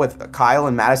call with Kyle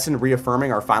and Madison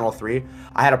reaffirming our Final 3,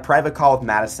 I had a private call with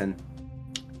Madison,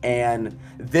 and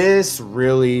this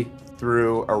really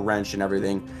threw a wrench in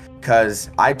everything, because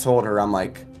I told her,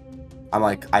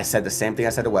 I said the same thing I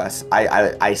said to Wes.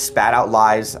 I spat out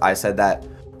lies. I said that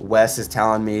Wes is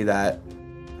telling me that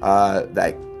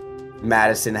that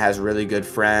Madison has really good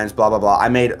friends, blah blah blah. I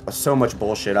made so much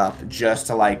bullshit up just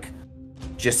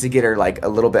to get her like a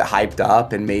little bit hyped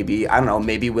up and maybe, I don't know,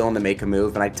 maybe willing to make a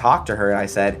move. And I talked to her and I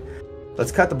said,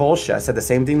 let's cut the bullshit. I said the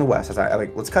same thing to Wes. I was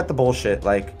like, let's cut the bullshit.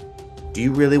 Like, do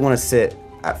you really want to sit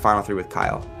at Final 3 with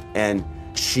Kyle? And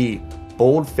she,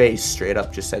 bold-faced, straight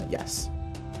up just said yes.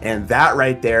 And that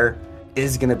right there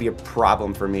is going to be a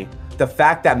problem for me. The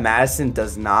fact that Madison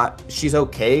does not, she's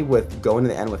okay with going to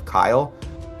the end with Kyle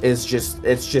is just,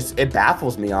 it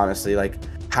baffles me, honestly. Like,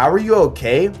 how are you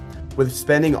okay with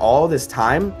spending all this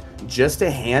time just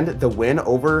to hand the win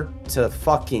over to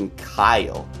fucking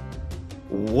Kyle?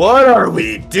 What are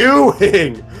we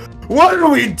doing? What are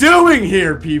we doing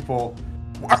here, people?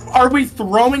 Are we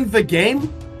throwing the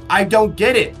game? I don't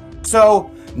get it.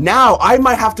 So now I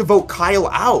might have to vote Kyle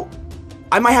out.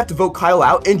 I might have to vote Kyle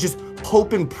out and just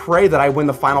hope and pray that I win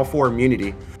the Final Four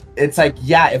immunity. It's like,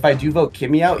 yeah, if I do vote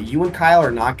Kimmi out, you and Kyle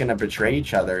are not going to betray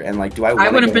each other. And like, do I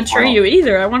wouldn't betray you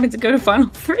either. I wanted to go to Final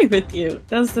 3 with you.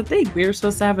 That's the thing. We were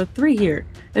supposed to have a 3 here.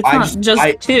 It's not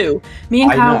just 2. Me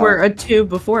and Kyle were a 2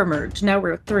 before merge. Now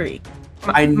we're a 3.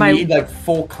 I need like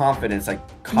full confidence.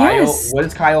 Like Kyle, Yes. what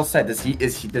has Kyle said? Does he?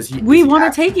 We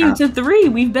want to take you to 3.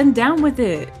 We've been down with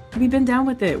it. We've been down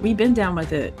with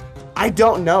it. I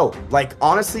don't know. Like,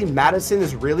 honestly, Madison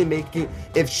is really making,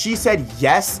 if she said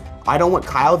yes, I don't want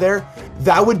Kyle there,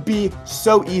 that would be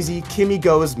so easy. Kimmi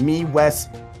goes, me, Wes,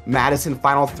 Madison,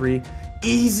 Final 3.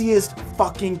 Easiest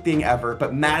fucking thing ever.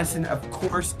 But Madison, of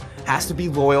course, has to be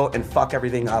loyal and fuck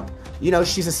everything up. You know,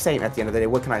 she's a saint at the end of the day.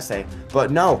 What can I say?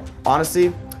 But no,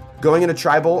 honestly, going into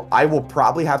Tribal, I will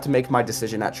probably have to make my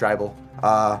decision at Tribal.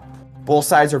 Both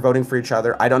sides are voting for each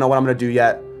other. I don't know what I'm going to do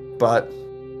yet, but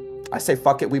I say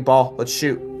fuck it, we ball. Let's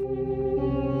shoot.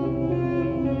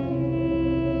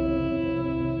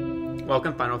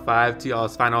 Welcome, Final 5, to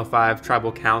y'all's Final 5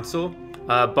 Tribal Council.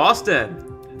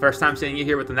 Boston, first time seeing you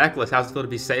here with the necklace. How's it feel to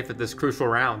be safe at this crucial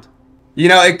round? You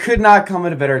know, it could not come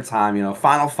at a better time. You know,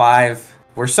 Final 5,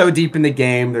 we're so deep in the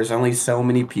game. There's only so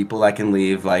many people that can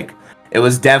leave. Like, it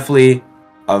was definitely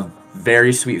a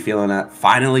very sweet feeling to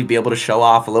finally be able to show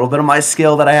off a little bit of my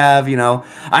skill that I have. You know,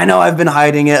 I know I've been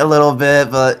hiding it a little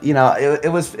bit, but you know, it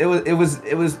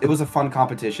was a fun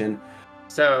competition.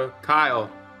 So, Kyle,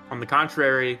 on the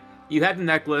contrary, you had the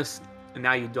necklace and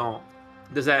now you don't.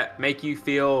 Does that make you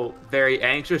feel very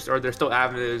anxious, or are there still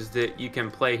avenues that you can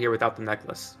play here without the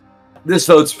necklace? This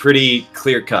vote's pretty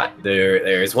clear cut.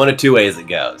 There's one of two ways it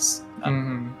goes.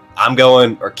 I'm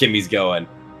going, or Kimmi's going,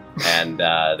 and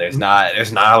there's not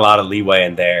a lot of leeway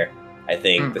in there. I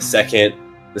think the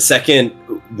second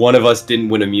one of us didn't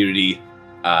win immunity,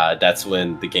 that's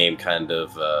when the game kind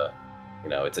of you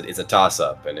know, it's a toss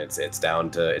up, and it's down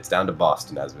to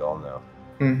Boston, as we all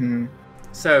know.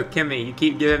 So, Kimmi, you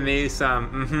keep giving me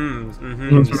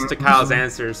some just to Kyle's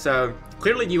answers. So,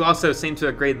 clearly you also seem to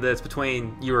agree that it's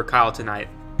between you or Kyle tonight.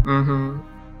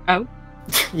 Oh?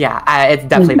 Yeah, it's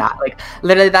definitely that. Like,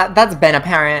 literally, that's been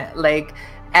apparent. Like,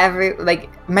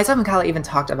 myself and Kyle even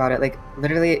talked about it. Like,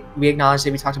 literally, we acknowledged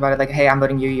it. We talked about it. Like, hey, I'm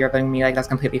voting you, you're voting me. Like, that's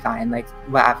completely fine. Like,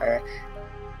 whatever.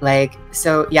 Like,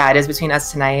 so yeah, it is between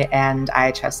us tonight, and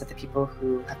I trust that the people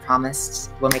who have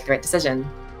promised will make the right decision,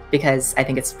 because I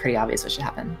think it's pretty obvious what should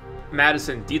happen.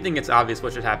 Madison, do you think it's obvious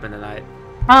what should happen tonight?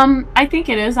 I think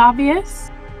it is obvious.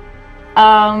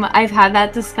 I've had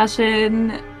that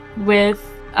discussion with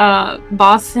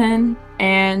Boston,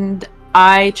 and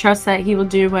I trust that he will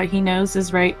do what he knows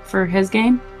is right for his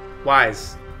game.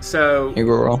 Weiss, so Hey,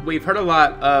 girl. we've heard a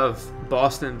lot of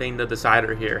Boston being the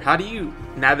decider here. How do you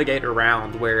navigate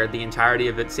around where the entirety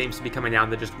of it seems to be coming down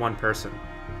to just one person?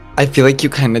 I feel like you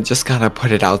kind of just gotta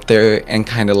put it out there and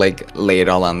kind of like lay it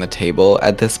all on the table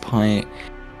at this point,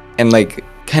 and like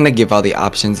kind of give all the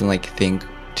options and like think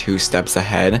 2 steps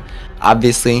ahead.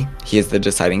 Obviously, he is the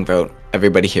deciding vote.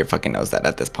 Everybody here fucking knows that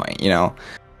at this point, you know?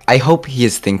 I hope he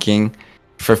is thinking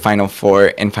for Final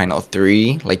 4 and Final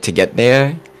 3, like to get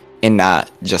there, and not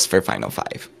just for Final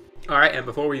 5. Alright, and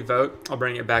before we vote, I'll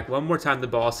bring it back one more time to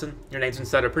Boston. Your name's been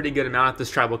said a pretty good amount at this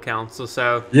tribal council,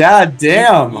 so... Yeah,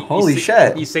 damn! Holy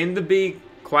shit! You seem to be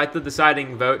quite the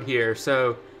deciding vote here,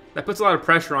 so that puts a lot of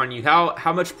pressure on you.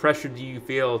 How much pressure do you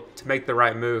feel to make the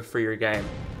right move for your game?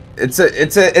 It's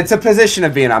a position to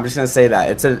be in. I'm just gonna say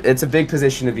that it's a big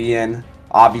position to be in.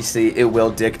 Obviously, it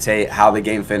will dictate how the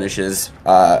game finishes.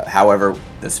 However,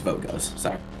 this vote goes.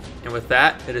 So. And with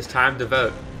that, it is time to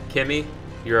vote. Kimmi,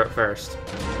 you're up first.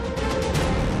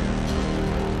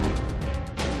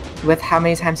 With how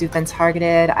many times you've been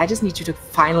targeted, I just need you to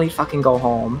finally fucking go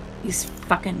home. These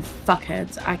fucking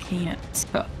fuckheads, I can't.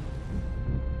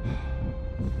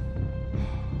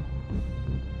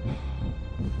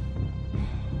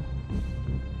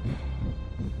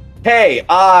 Hey,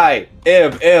 I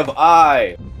am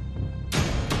I.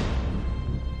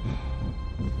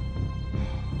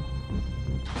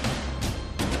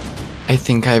 I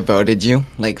think I voted you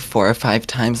like 4 or 5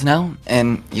 times now,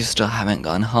 and you still haven't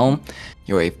gone home.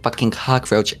 You're a fucking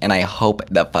cockroach, and I hope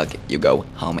the fuck you go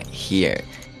home here.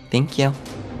 Thank you.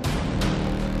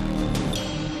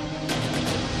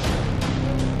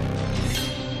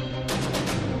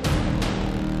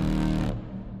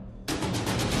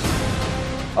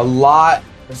 A lot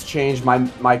has changed.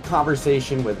 My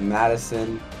conversation with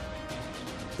Madison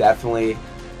definitely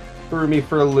threw me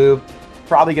for a loop.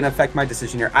 Probably gonna affect my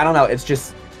decision here. I don't know. It's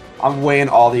just I'm weighing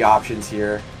all the options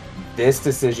here. This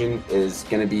decision is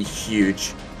gonna be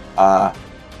huge.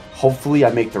 Hopefully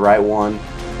I make the right one.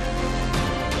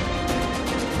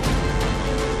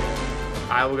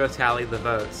 I will go tally the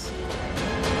votes.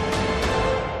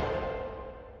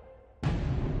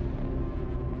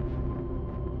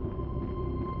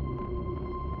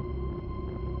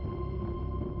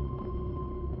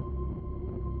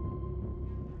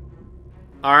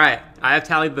 Alright, I have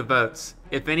tallied the votes.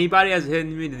 If anybody has a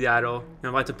hidden immunity idol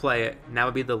and would like to play it, now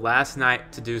would be the last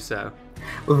night to do so.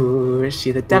 Ooh,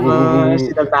 she the devil, she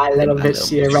the bad little bitch,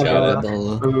 she a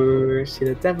rebel. Ooh, she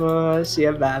the devil, she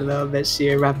a bad little bitch, she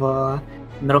a rebel.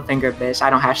 Middle finger, bitch,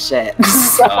 I don't have shit.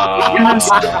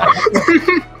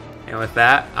 And with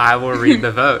that, I will read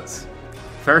the votes.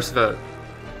 First vote,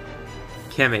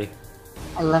 Kimmi.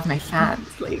 I love my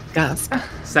fans, like, gasp.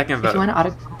 Second vote, If you want to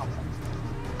autograph.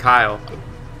 Kyle.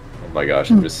 Oh my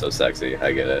gosh, I'm just so sexy.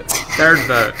 I get it. Third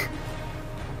vote,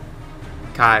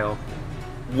 Kyle.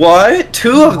 What?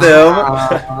 2 of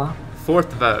them?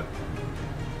 Fourth vote,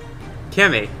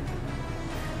 Kimmi.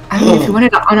 I mean, if you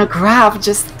wanted to autograph,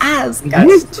 just ask.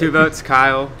 2 votes,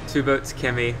 Kyle. 2 votes,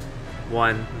 Kimmi.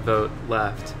 1 vote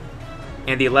left.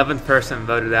 And the 11th person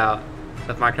voted out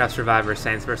of Minecraft Survivor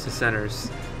Saints vs. Sinners.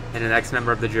 And the next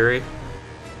member of the jury,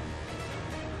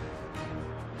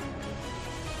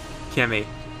 Kimmi.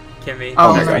 Kimmi,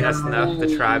 Oh my that's enough.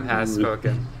 The tribe has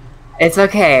spoken. It's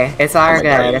okay. It's all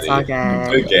good. It's all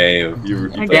good. Good game.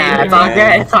 Yeah, it's all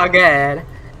good. It's all good.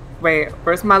 Wait,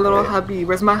 where's my little hubby?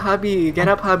 Where's my hubby? Get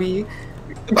up, hubby.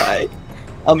 Bye.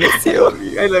 I'll miss you.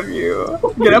 I love you.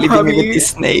 Get up, Leaving hubby. me with these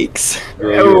snakes.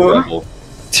 Oh.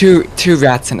 Two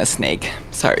rats and a snake.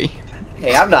 Sorry.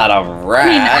 Hey, I'm not a rat. I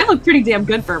mean, I look pretty damn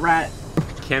good for a rat.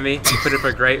 Kimmi, you put up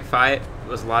a great fight. It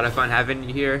was a lot of fun having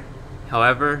you here.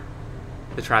 However,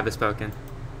 the tribe has spoken.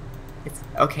 It's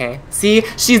okay. See,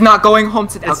 she's not going home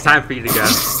today. It's time for you to go.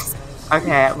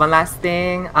 Okay, one last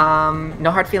thing.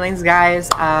 No hard feelings, guys.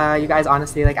 You guys,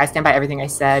 honestly, like, I stand by everything I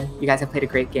said. You guys have played a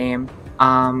great game.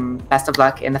 Best of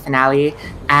luck in the finale.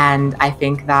 And I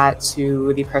think that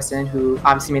to the person who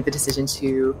obviously made the decision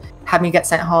to have me get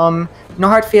sent home, no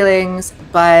hard feelings,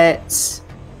 but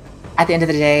at the end of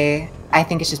the day, I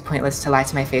think it's just pointless to lie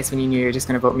to my face when you knew you were just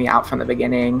going to vote me out from the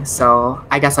beginning. So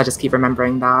I guess I'll just keep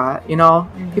remembering that, you know,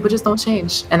 people just don't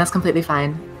change, and that's completely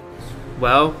fine.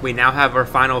 Well, we now have our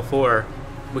final 4.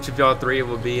 Which of y'all 3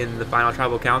 will be in the final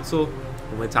tribal council?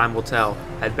 Only time will tell.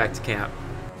 Head back to camp.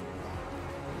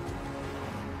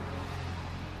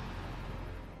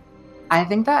 I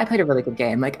think that I played a really good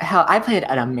game. Like, hell, I played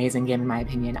an amazing game in my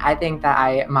opinion. I think that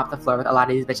I mopped the floor with a lot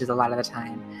of these bitches a lot of the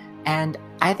time. And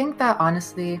I think that,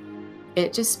 honestly,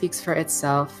 it just speaks for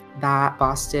itself that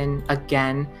Boston,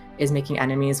 again, is making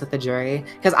enemies with the jury.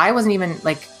 Because I wasn't even,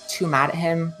 like, too mad at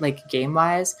him, like,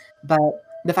 game-wise. But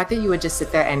the fact that you would just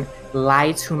sit there and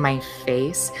lie to my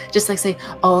face, just, like, say,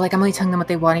 oh, like, I'm only telling them what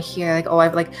they want to hear. Like, oh,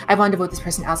 I've wanted to vote this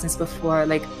person out since before.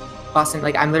 Like, Boston,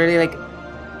 like, I'm literally, like,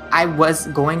 I was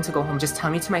going to go home. Just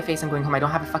tell me to my face I'm going home. I don't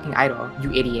have a fucking idol,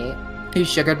 you idiot. You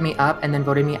sugared me up and then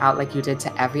voted me out like you did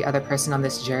to every other person on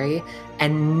this jury,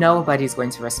 and nobody's going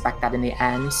to respect that in the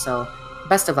end, so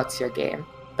best of luck to your game.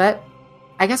 But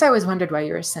I guess I always wondered why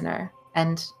you were a sinner,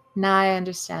 and now I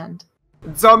understand.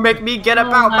 Don't make me get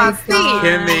up out my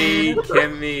seat!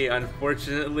 Kimmi,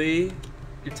 unfortunately,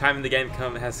 your time in the game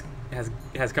has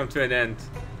come to an end.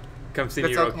 Come see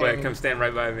me real quick. Come stand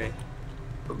right by me.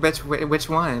 Which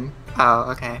one?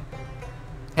 Oh, okay.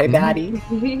 Hey, baddie.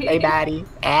 Hey, baddie.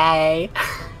 Hey.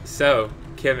 So,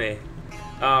 Kimmi,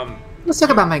 let's talk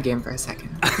about my game for a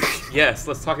second. Yes,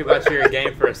 let's talk about your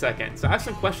game for a second. So I have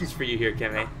some questions for you here,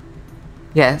 Kimmi.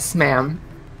 Yes, ma'am.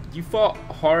 You fought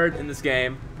hard in this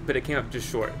game, but it came up just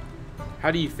short.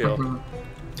 How do you feel?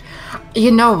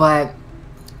 You know what?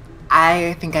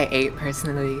 I think I ate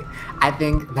personally. I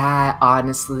think that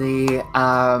honestly,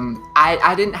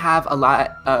 I didn't have a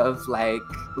lot of like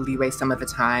leeway some of the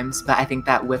times, but I think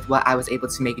that with what I was able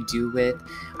to make do with,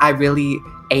 I really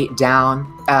ate down.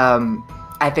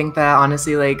 I think that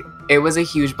honestly, like, it was a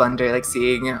huge blunder, like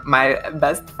seeing my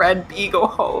best friend B go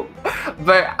home.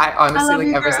 But I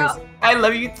honestly, like, ever since I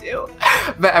love you too.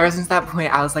 But ever since that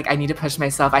point, I was like, I need to push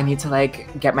myself. I need to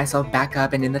like get myself back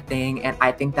up and in the thing. And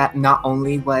I think that not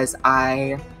only was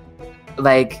I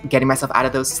like getting myself out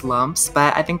of those slumps,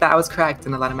 but I think that I was correct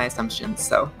in a lot of my assumptions.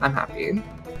 So I'm happy.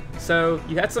 So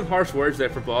you had some harsh words there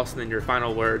for Boston in your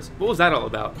final words. What was that all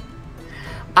about?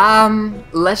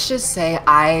 Let's just say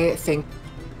I think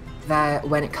that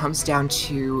when it comes down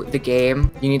to the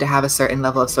game, you need to have a certain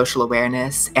level of social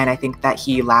awareness, and I think that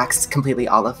he lacks completely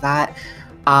all of that.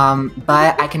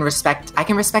 But I can respect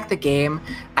the game.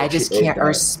 I just can't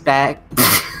respect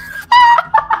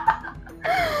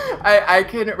I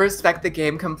can respect the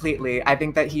game completely. I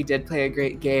think that he did play a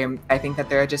great game. I think that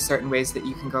there are just certain ways that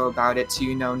you can go about it to,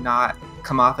 you know, not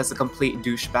come off as a complete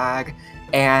douchebag.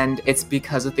 And it's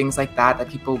because of things like that that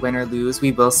people win or lose.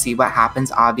 We will see what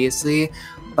happens, obviously.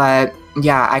 But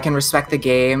yeah, I can respect the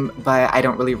game, but I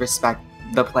don't really respect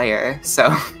the player.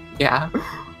 So yeah.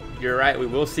 You're right. We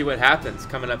will see what happens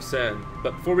coming up soon.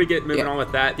 But before we get moving on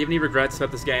with that, do you have any regrets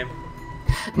about this game?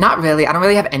 Not really. I don't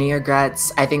really have any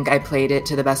regrets. I think I played it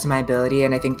to the best of my ability,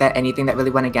 and I think that anything that really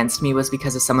went against me was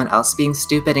because of someone else being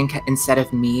stupid instead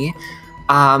of me.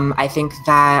 I think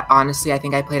that, honestly, I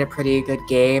think I played a pretty good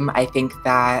game. I think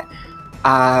that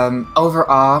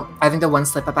overall, I think the one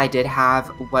slip up I did have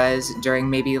was during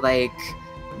maybe like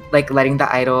letting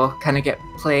the idol kind of get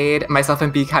played. Myself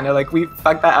and B kind of like, we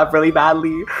fucked that up really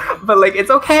badly. But like, it's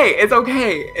okay. It's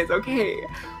okay. It's okay.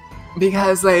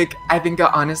 Because like, I think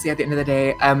honestly, at the end of the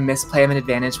day, a misplay of an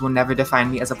advantage will never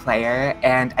define me as a player.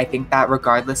 And I think that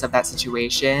regardless of that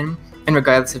situation, and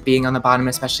regardless of being on the bottom,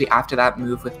 especially after that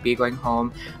move with B going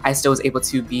home, I still was able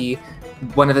to be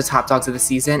one of the top dogs of the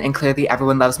season. And clearly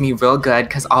everyone loves me real good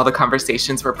because all the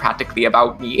conversations were practically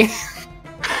about me.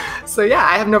 So yeah,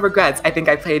 I have no regrets. I think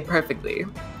I played perfectly.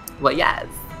 Well, yes.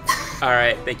 All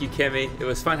right, thank you, Kimmi. It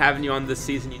was fun having you on this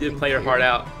season. You did play your heart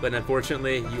out, but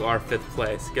unfortunately, you are 5th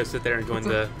place. Go sit there and join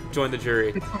the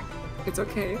jury. It's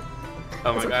okay.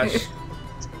 Oh my gosh.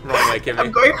 Wrong way, Kimmi.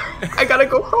 I gotta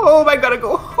go home. I gotta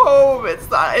go home. It's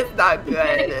not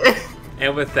good.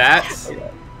 And with that,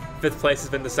 5th place has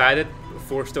been decided.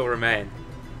 4 still remain.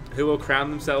 Who will crown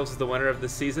themselves as the winner of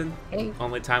this season? Hey.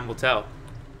 Only time will tell.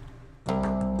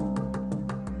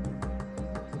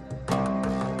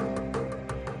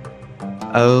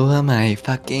 Oh my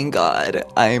fucking god.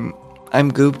 I'm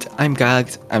gooped, I'm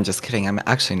gagged. I'm just kidding, I'm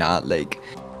actually not. Like,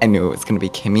 I knew it was gonna be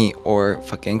Kimmi or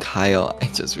fucking Kyle. I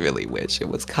just really wish it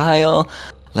was Kyle.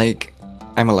 Like,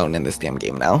 I'm alone in this damn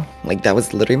game now. Like, that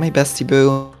was literally my bestie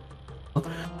boo.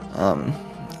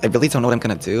 I really don't know what I'm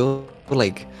gonna do.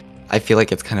 Like, I feel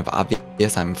like it's kind of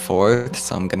obvious I'm 4th,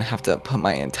 so I'm gonna have to put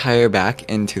my entire back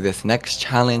into this next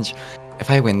challenge. If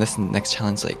I win this next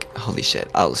challenge, like, holy shit,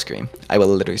 I'll scream. I will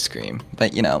literally scream.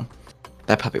 But, you know,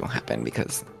 that probably won't happen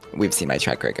because we've seen my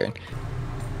track record.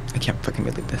 I can't fucking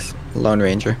believe this. Lone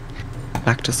Ranger.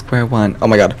 Back to square one. Oh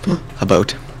my god. A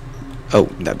boat. Oh,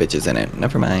 that bitch is in it.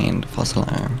 Never mind. False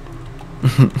alarm.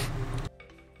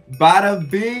 Bada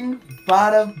bing,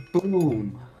 bada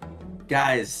boom.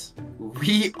 Guys,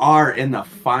 we are in the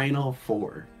final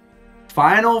four.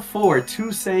 Final four.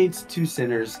 2 Saints, 2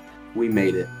 Sinners. We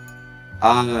made it.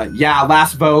 Yeah,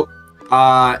 last vote.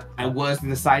 I was the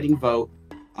deciding vote.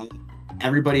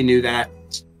 Everybody knew that.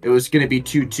 It was going to be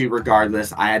 2-2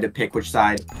 regardless. I had to pick which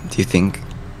side. Do you think,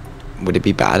 would it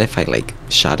be bad if I like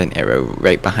shot an arrow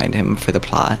right behind him for the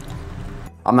plot?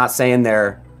 I'm not saying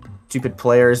they're stupid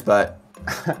players, but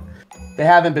they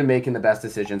haven't been making the best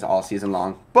decisions all season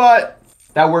long. But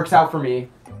that works out for me.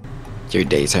 Your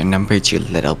days are numbered, you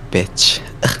little bitch.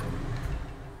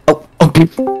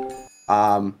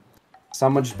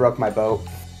 Someone just broke my boat.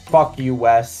 Fuck you,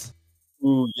 Wes.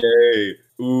 Ooh, yay.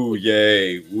 Ooh,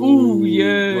 yay. Ooh,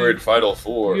 yay. We're in Final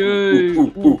Four. Yay. Ooh,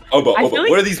 ooh, ooh. Oba, I Oba. feel like-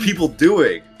 What are these people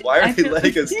doing? Why are I they feel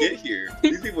letting like- us get here?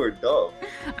 These people are dumb.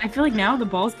 I feel like now the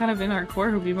ball's kind of in our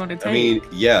court who we want to take. I mean,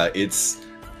 yeah, it's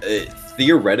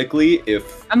theoretically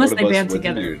if Unless one they of us band wins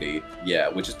together. immunity, yeah,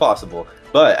 which is possible.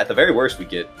 But at the very worst, we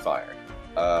get fire.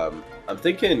 I'm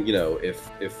thinking, you know, if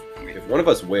one of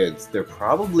us wins, they're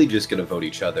probably just gonna vote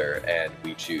each other and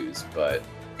we choose. But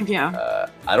yeah,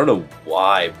 I don't know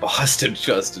why Boston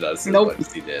trusted us as Nope. much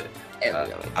as he did.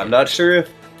 I'm not sure if.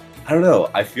 I don't know.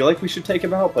 I feel like we should take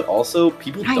him out, but also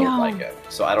people I don't know. like him.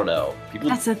 So I don't know. People.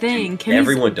 That's the thing. Kimmy's-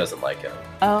 Everyone doesn't like him.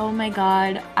 Oh my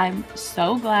god, I'm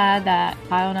so glad that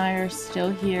Kyle and I are still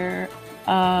here.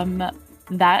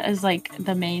 That is like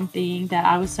the main thing that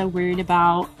I was so worried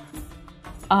about.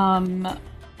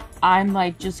 I'm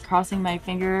like just crossing my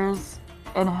fingers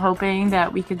and hoping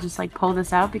that we could just like pull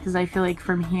this out, because I feel like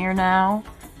from here now,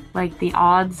 like the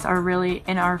odds are really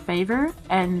in our favor,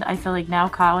 and I feel like now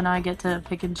Kyle and I get to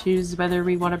pick and choose whether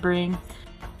we want to bring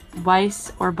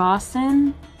Weiss or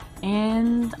Boston.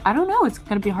 And I don't know, it's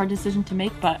gonna be a hard decision to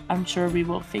make, but I'm sure we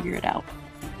will figure it out.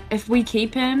 If we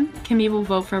keep him, Kimmi will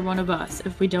vote for one of us.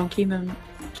 If we don't keep him,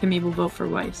 Kimmi will vote for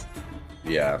Weiss.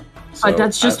 Yeah. But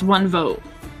that's just one vote.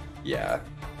 Yeah.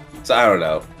 So I don't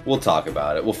know. We'll talk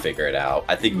about it. We'll figure it out.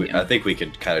 I think we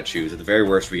could kind of choose. At the very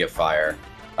worst, we get fire.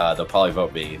 They'll probably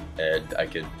vote me, and I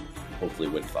can hopefully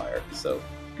win fire. So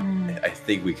I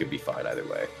think we could be fine either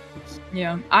way.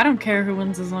 Yeah, I don't care who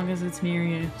wins as long as it's me or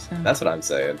you. So. That's what I'm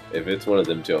saying. If it's one of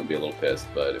them two, I'll be a little pissed.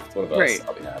 But if it's one of us, Right.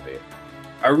 I'll be happy.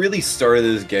 I really started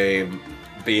this game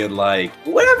being like,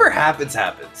 whatever happens,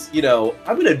 happens. You know,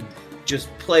 I'm going to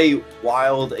just play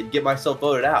wild and get myself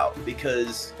voted out,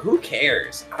 because who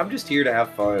cares? I'm just here to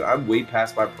have fun. I'm way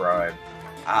past my prime.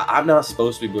 I'm not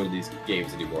supposed to be winning these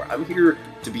games anymore. I'm here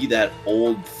to be that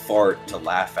old fart to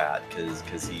laugh at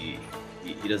because he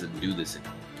doesn't do this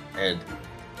anymore. And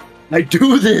I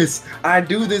do this,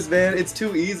 man. It's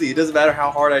too easy. It doesn't matter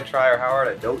how hard I try or how hard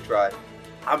I don't try.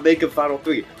 I'm making Final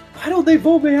 3. Why don't they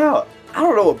vote me out? I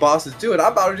don't know what Boss is doing.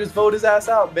 I'm about to just vote his ass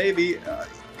out, maybe.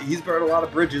 He's burned a lot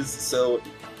of bridges, so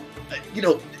you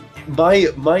know, my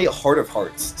heart of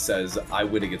hearts says I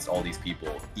win against all these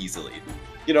people easily.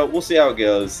 You know, we'll see how it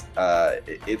goes.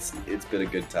 It's been a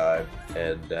good time,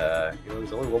 and you know,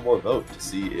 there's only one more vote to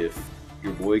see if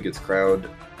your boy gets crowned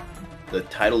the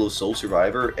title of sole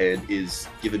survivor and is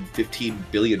given $15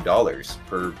 billion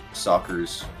per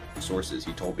Soccer's sources.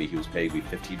 He told me he was paying me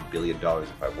 $15 billion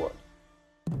if I won.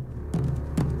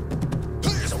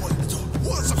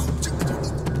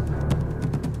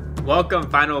 Welcome,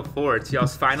 Final Four, to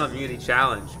y'all's final immunity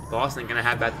challenge. Boston gonna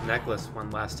have that necklace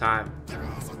one last time.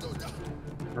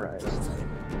 Right.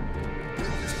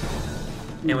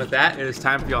 And with that, it is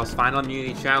time for y'all's final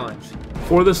immunity challenge.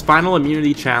 For this final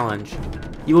immunity challenge,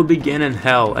 you will begin in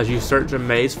hell as you search a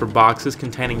maze for boxes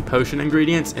containing potion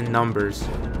ingredients and numbers.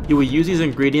 You will use these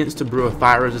ingredients to brew a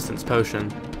fire resistance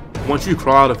potion. Once you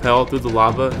crawl out of hell through the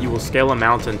lava, you will scale a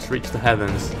mountain to reach the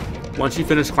heavens. Once you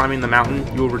finish climbing the mountain,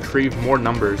 you will retrieve more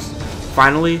numbers.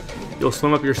 Finally, you'll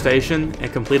swim up your station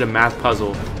and complete a math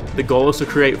puzzle. The goal is to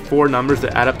create 4 numbers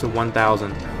that add up to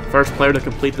 1,000. First player to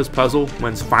complete this puzzle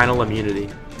wins final immunity.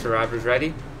 Survivors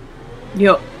ready?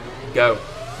 Yup. Go.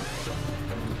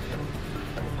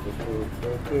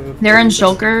 They're in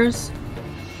shulkers.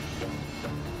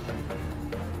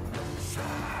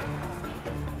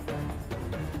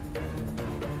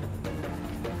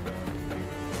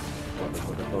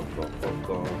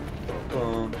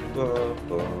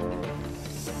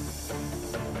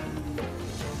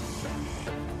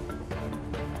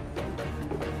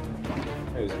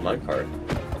 Here's my card.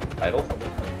 Title?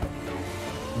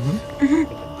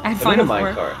 I I find need a a mine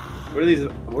 4. card.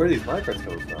 Where are these mine cards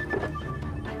coming from?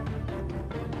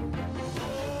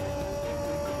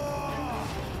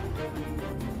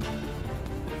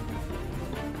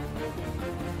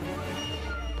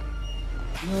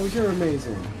 No, you're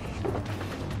amazing.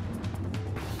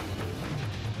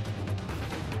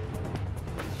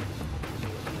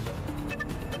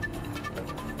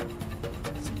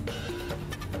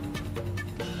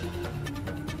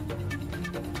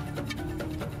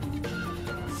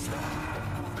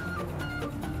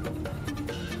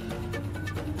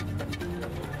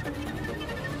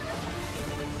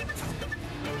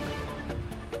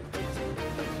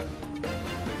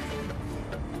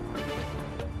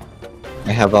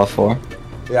 I have all 4.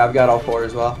 Yeah, I've got all 4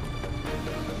 as well.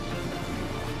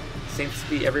 Seems to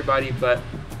be everybody but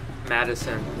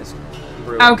Madison is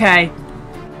brewing. Okay.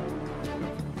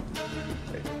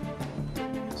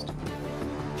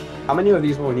 How many of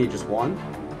these will we need? Just one?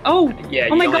 Oh. Yeah.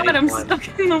 Oh my you only god, need I'm one.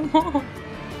 stuck in the wall.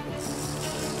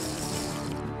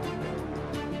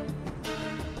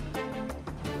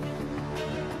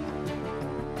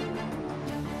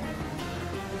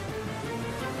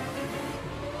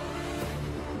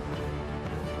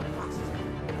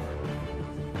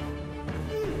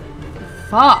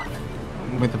 Fuck.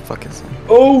 Where the fuck is it?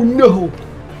 Oh no!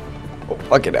 Oh,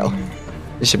 fuck it out.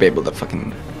 You should be able to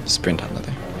fucking sprint under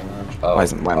there. Oh, Why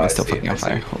am I still see, fucking on see.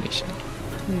 fire? Holy shit.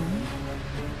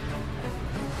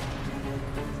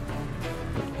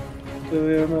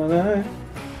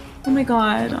 Oh my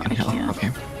god, I Hell, can't.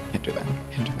 okay. Can't do that.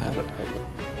 Can't do that.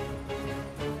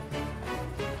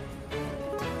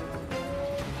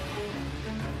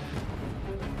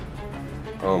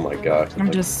 Oh my god.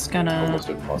 I'm just gonna Almost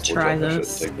impossible try jump. I should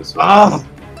this. take this one. Ah!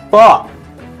 Fuck!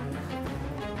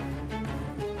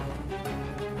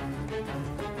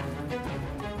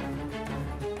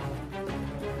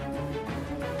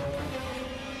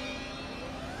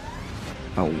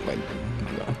 Oh my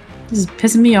god. This is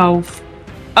pissing me off.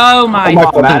 Oh my, Oh my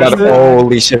fucking god. Madison.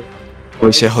 Holy shit.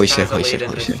 Holy shit, holy shit, Sounds holy a shit, lead in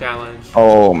holy this shit. challenge.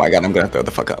 Oh my god, I'm gonna throw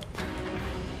the fuck up.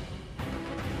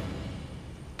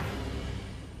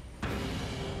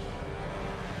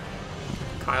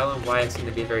 Kyle and Wyatt seem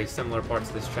to be very similar parts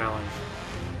of this challenge.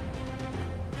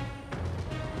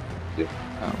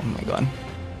 Oh my god.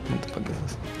 What the fuck is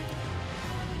this?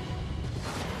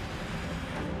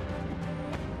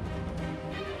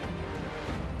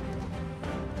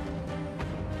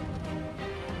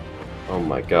 Oh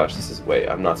my gosh, this is way.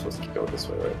 I'm not supposed to keep going this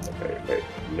way, right? Okay, wait.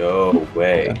 No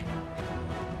way. Okay.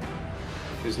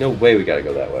 There's no way we gotta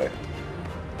go that way.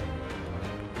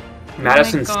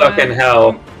 Madison's Oh my stuck God. in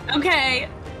hell. Okay.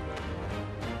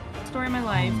 Story of my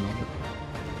life.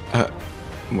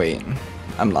 Wait.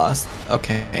 I'm lost.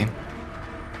 Okay.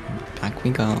 Back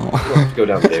we go. We don't have to go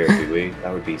down there, do we?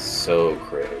 That would be so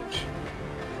cringe.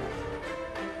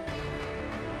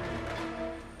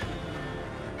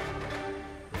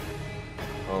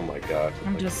 Oh my god.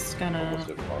 I'm just gonna Almost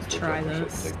impossible try jump. I should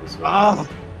this. take this one. Ah!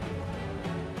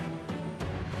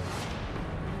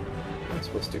 I'm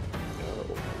supposed to go.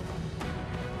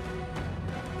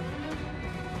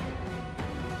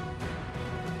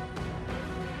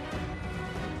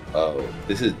 Oh,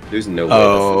 this is. There's no way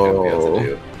that's the jump we have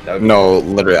to do. That would be- No,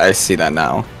 literally, I see that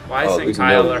now. Wyatt Oh, and there's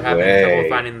Kyle no are having way. trouble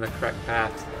finding the correct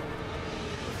path.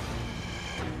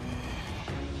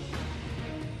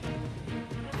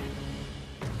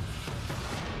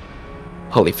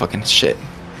 Holy fucking shit.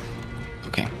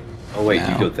 Okay. Oh wait,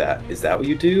 Now. you go that. Is that what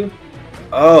you do?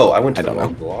 Oh, I went to I the don't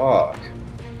wrong know. block.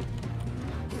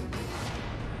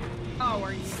 Oh,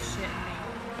 are you shitting me?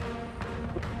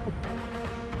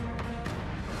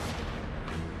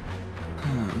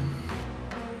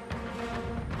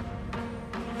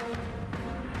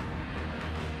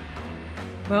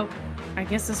 Well, I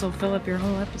guess this will fill up your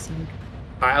whole episode.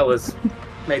 Kyle has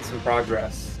made some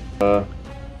progress. Wait,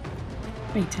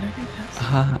 did I get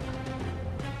past?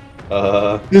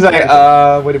 He's like,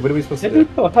 what are we supposed to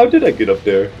do? How did I get up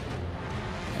there?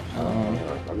 Um,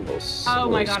 I'm Oh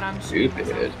my god, I'm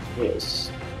stupid.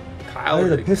 Yes. Kyle, Where's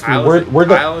the piston? Kyle, Where'd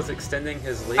the- Kyle is extending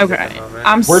his lead Okay, at the moment.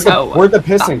 I'm Where'd the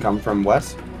piston come from,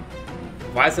 Wes?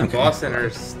 Weiss and Okay. Boston are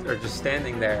just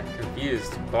standing there,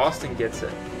 confused. Boston gets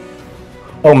it.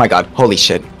 Oh my god, holy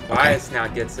shit. Okay. Weiss now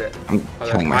gets it. I'm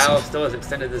Although killing Kyle myself. still has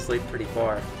extended his lead pretty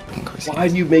far. Why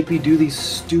do you make me do these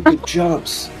stupid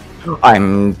jumps?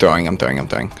 I'm throwing.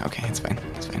 Okay, it's fine.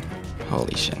 It's fine.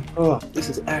 Holy shit. Oh, this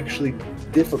is actually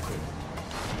difficult.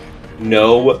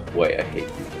 No way, I hate you.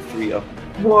 3 up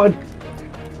 1.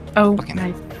 Oh Fucking-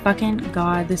 my fucking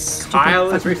god, this stupid Kyle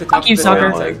has fucking- reached the top Fuck you, of the sucker. Oh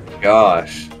my mountain.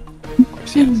 gosh. Of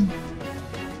course, yes.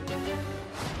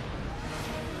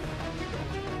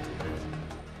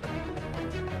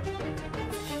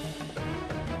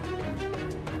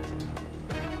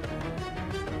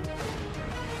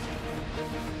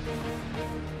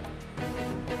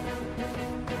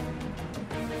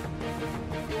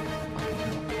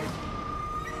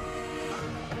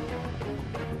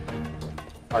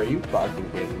 Are you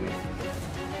fucking kidding me?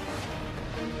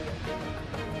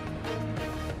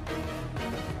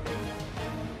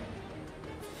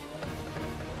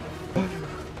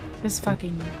 This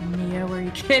fucking Neo, are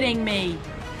you kidding me?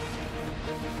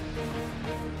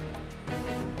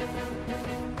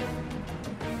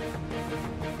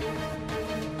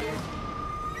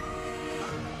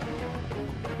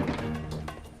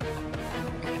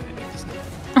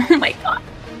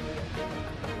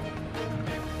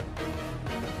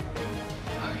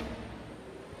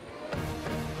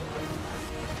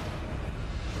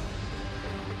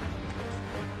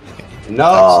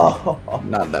 No.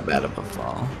 Not that bad of a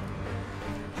fall.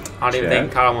 I don't even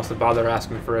think Kyle wants to bother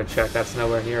asking for a check. That's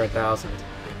nowhere near 1,000.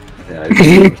 Yeah,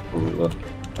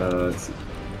 let's see.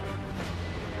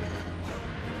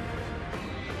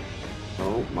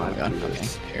 Oh my god.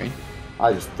 Okay,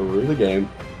 I just threw the game.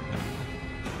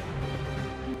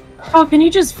 Oh, can you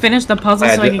just finish the puzzle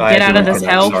so I can get out of this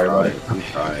hell? I'm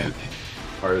trying.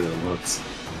 Harder than it looks.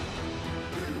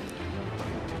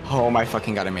 Oh my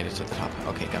fucking god, I made it to the top.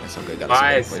 Okay, got it so good.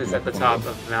 Weiss is at the top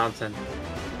of the mountain.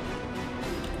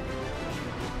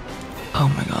 Oh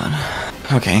my god.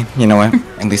 Okay, you know what?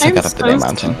 At least I got up the damn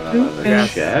mountain.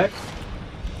 Yes.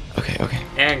 Okay.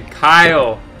 And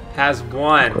Kyle has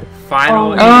won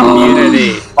final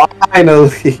immunity.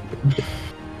 Finally.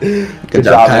 Good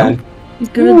job, Kyle. man.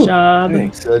 Good job.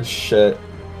 Thanks. Good shit.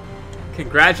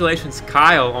 Congratulations,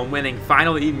 Kyle, on winning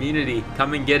final immunity.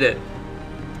 Come and get it.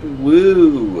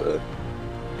 Woo!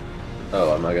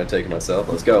 Oh, I'm not gonna take it myself.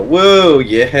 Let's go. Woo!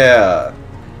 Yeah!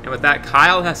 And with that,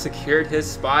 Kyle has secured his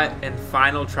spot in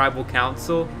final tribal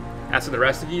council. As for the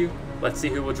rest of you, let's see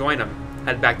who will join him.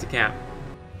 Head back to camp.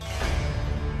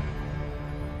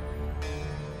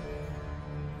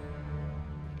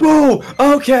 Whoa!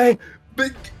 Okay!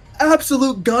 Big,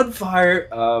 absolute gunfire!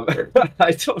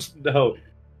 I don't know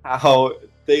how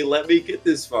they let me get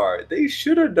this far. They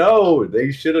should have known.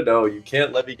 They should have known. You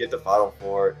can't let me get to Final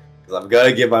 4 because I'm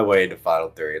gonna get my way into Final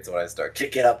 3. It's when I start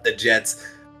kicking up the Jets.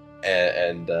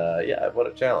 And yeah, what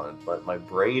a challenge. But my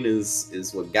brain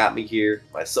is what got me here.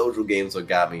 My social game's what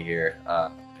got me here.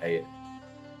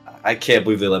 I can't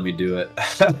believe they let me do it.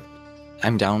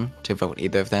 I'm down to vote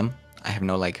either of them. I have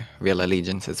no like real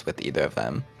allegiances with either of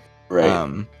them.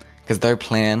 Right. Because their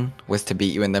plan was to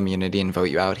beat you in the immunity and vote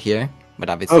you out here, but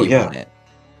obviously you won it.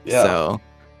 Yeah. So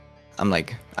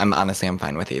I'm honestly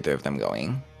fine with either of them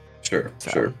going. Sure.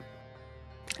 So, Sure.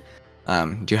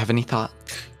 Do you have any thought?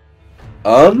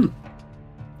 I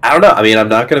don't know. I mean, I'm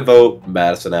not gonna vote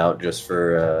Madison out just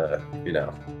for you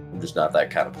know, I'm just not that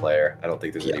kind of player. I don't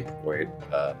think there's any point.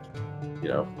 You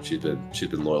know, she's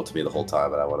been loyal to me the whole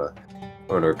time, and I want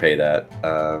to repay that.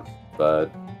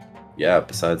 But yeah,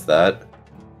 besides that,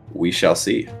 we shall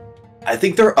see. I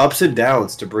think there are ups and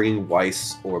downs to bringing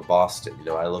Weiss or Boston. You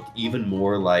know, I look even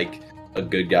more like a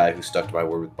good guy who stuck to my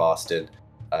word with Boston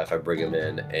if I bring him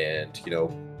in, and you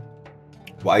know,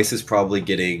 Weiss is probably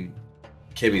getting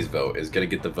Kimmi's vote, is going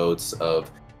to get the votes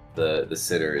of the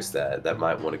sinners that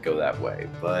might want to go that way.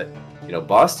 But you know,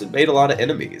 Boston made a lot of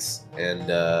enemies,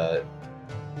 and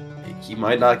he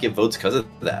might not get votes because of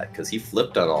that, because he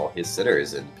flipped on all his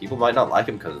sinners, and people might not like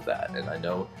him because of that. And I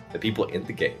know the people in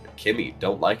the game, Kimmi,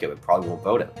 don't like him and probably won't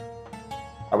vote him.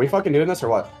 Are we fucking doing this or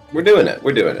what? We're doing it.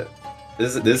 We're doing it.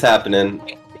 This is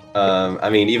happening. I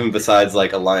mean, even besides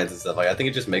like alliance and stuff, like I think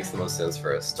it just makes the most sense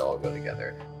for us to all go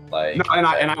together. Like, no,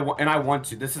 and I want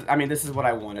to. This is what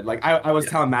I wanted. Like I was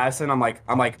telling Madison, I'm like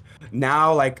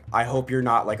now, like I hope you're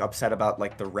not like upset about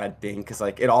like the red thing, because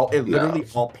like it literally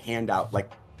all panned out like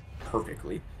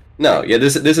perfectly. No, yeah,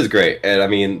 this is great. And I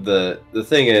mean, the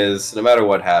thing is, no matter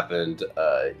what happened,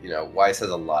 you know, Weiss has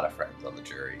a lot of friends on the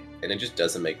jury, and it just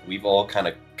doesn't make. We've all kind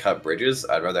of cut bridges.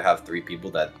 I'd rather have 3 people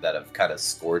that have kind of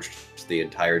scorched the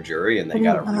entire jury, and they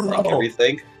got to rethink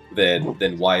everything,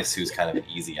 than Weiss, who's kind of an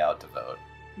easy out to vote.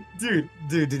 Dude.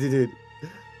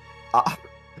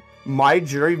 My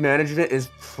jury management is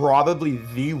probably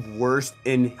the worst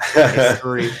in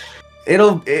history.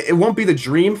 It won't be the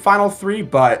dream final 3,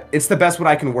 but it's the best what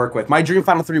I can work with. My dream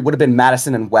final 3 would have been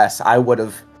Madison and Weiss. I would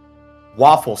have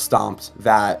waffle stomped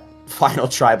that final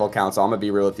tribal council. I'm gonna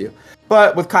be real with you.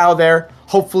 But with Kyle there,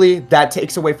 hopefully that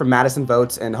takes away from Madison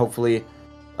votes, and hopefully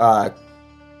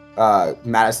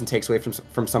Madison takes away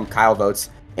from some Kyle votes,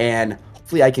 and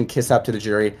hopefully I can kiss up to the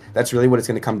jury. That's really what it's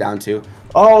gonna come down to.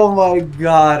 Oh my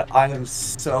god, I am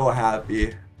so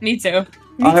happy. Me too.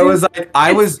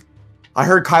 I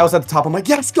heard Kyle's at the top. I'm like,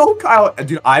 yes, go Kyle. And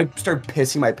dude, I started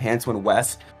pissing my pants when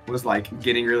Weiss was like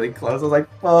getting really close. I was like,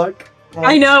 fuck.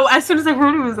 I know. As soon as I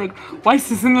heard it, was like,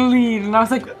 Weiss is in the lead, and I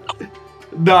was like,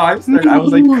 no, I was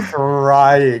like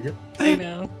crying. I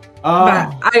know.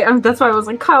 Oh. But that's why I was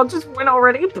like, Kyle, just win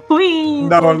already, please.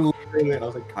 No, literally, I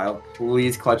was like, Kyle,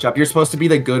 please clutch up. You're supposed to be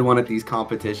the good one at these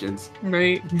competitions.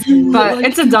 Right. But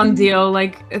it's a done deal.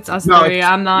 Like, it's us 3.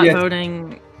 I'm not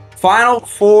voting. Final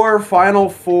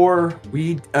four.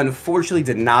 We unfortunately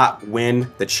did not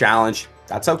win the challenge.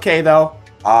 That's okay though.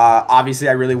 Obviously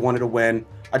I really wanted to win.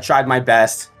 I tried my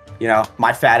best. You know,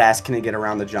 my fat ass couldn't get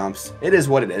around the jumps. It is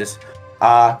what it is.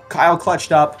 Kyle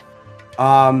clutched up.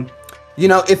 You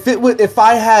know, if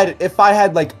I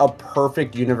had like a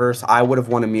perfect universe, I would have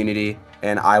won immunity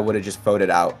and I would have just voted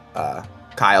out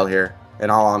Kyle here. in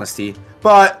all honesty.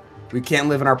 But we can't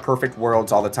live in our perfect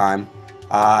worlds all the time.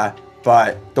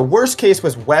 But the worst case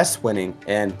was Wes winning,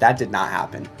 and that did not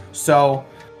happen. So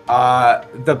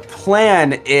the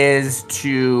plan is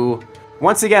to,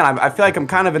 once again, I feel like I'm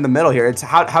kind of in the middle here. It's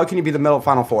how can you be the middle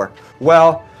Final Four?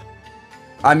 Well,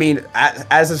 I mean,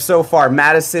 as of so far,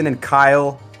 Madison and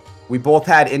Kyle, we both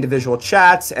had individual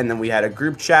chats, and then we had a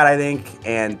group chat, I think,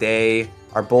 and they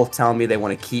are both telling me they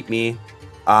want to keep me.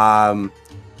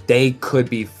 They could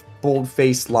be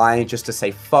bold-faced lying just to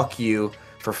say fuck you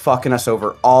for fucking us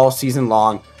over all season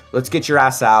long. Let's get your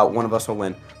ass out. One of us will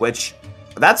win. Which,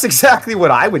 that's exactly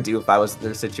what I would do if I was in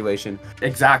their situation.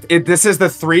 Exactly. This is the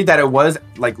 3 that it was,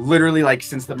 like, literally, like,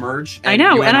 since the merge. I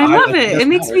know, and I love it. It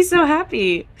makes me so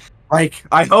happy. Like,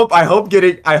 I hope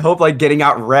getting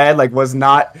out red, like,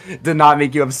 did not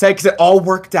make you upset, because it all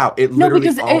worked out. It literally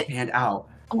all panned out.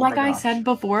 Like I said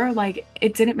before, like,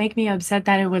 it didn't make me upset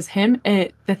that it was him.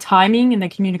 The timing and the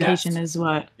communication is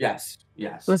what. Yes.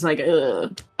 Was like,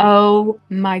 ugh. Oh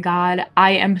my god,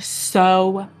 I am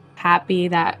so happy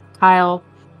that Kyle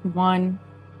won.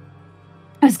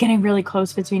 I was getting really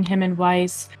close between him and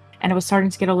Weiss, and I was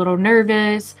starting to get a little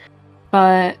nervous.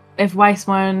 But if Weiss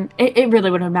won, it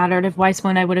really wouldn't have mattered. If Weiss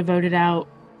won, I would have voted out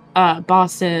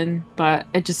Boston, but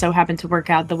it just so happened to work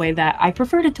out the way that I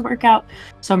preferred it to work out.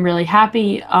 So I'm really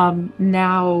happy.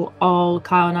 Now all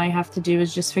Kyle and I have to do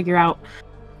is just figure out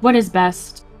what is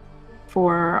best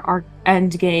for our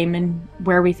end game and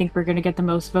where we think we're going to get the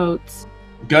most votes.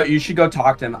 You should go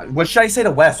talk to him. What should I say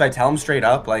to Wes? Should I tell him straight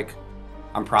up, like,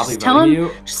 I'm probably voting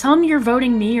you? Just tell him you're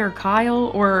voting me or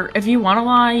Kyle, or if you want to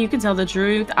lie, you can tell the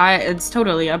truth. It's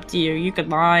totally up to you. You could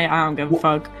lie. I don't give a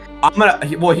fuck.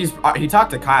 He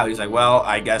talked to Kyle. He's like, well,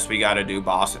 I guess we got to do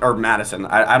Boston or Madison.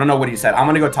 I don't know what he said. I'm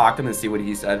going to go talk to him and see what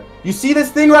he said. You see this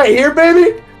thing right here,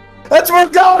 baby? That's what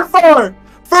we're going for.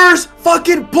 First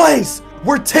fucking place.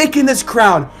 We're taking this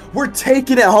crown. We're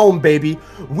taking it home, baby.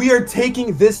 We are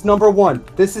taking this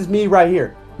 #1. This is me right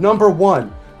here.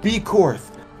 #1. B. Korth.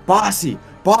 Bossy.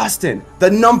 Boston. The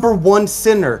 #1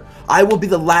 sinner. I will be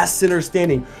the last sinner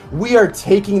standing. We are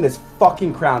taking this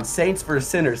fucking crown. Saints vs.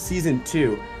 Sinners, Season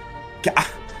 2.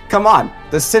 Come on.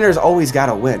 The sinners always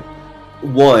gotta win.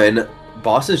 One,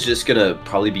 Boston's just gonna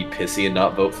probably be pissy and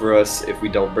not vote for us if we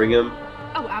don't bring him.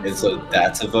 Oh, absolutely. And so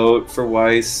that's a vote for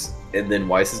Weiss. And then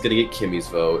Weiss is gonna get Kimmi's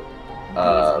vote.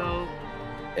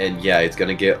 And yeah, it's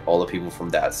gonna get all the people from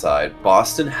that side.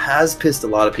 Boston has pissed a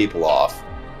lot of people off.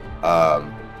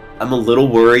 I'm a little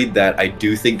worried that I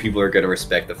do think people are gonna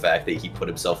respect the fact that he put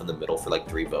himself in the middle for like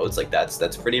 3 votes. Like that's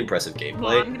pretty impressive gameplay.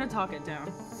 Well, I'm gonna talk it down.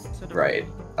 So right.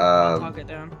 talk it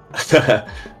down.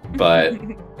 But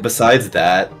besides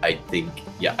that, I think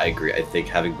I agree. I think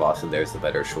having Boston there is the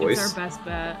better choice. It's our best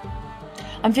bet.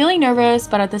 I'm feeling nervous,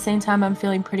 but at the same time, I'm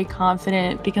feeling pretty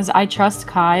confident because I trust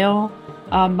Kyle.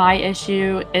 My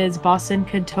issue is Boston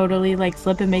could totally like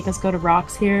flip and make us go to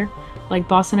rocks here. Like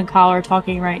Boston and Kyle are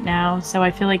talking right now, so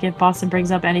I feel like if Boston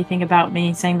brings up anything about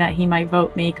me, saying that he might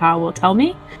vote me, Kyle will tell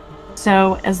me.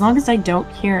 So as long as I don't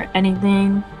hear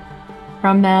anything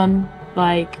from them,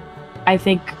 like I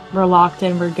think we're locked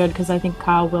in, we're good because I think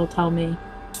Kyle will tell me.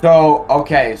 So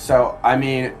okay, so I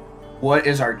mean, what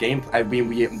is our game? I mean,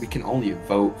 we can only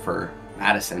vote for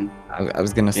Madison. I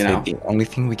was gonna say the only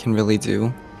thing we can really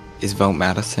do is vote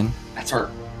Madison. That's her.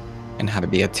 And have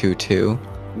it be a 2-2.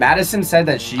 Madison said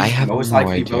that she's most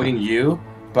likely voting you,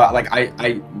 but like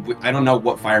I don't know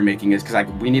what fire making is because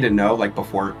like we need to know like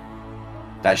before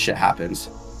that shit happens.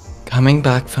 Coming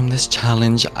back from this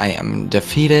challenge, I am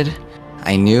defeated.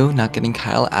 I knew not getting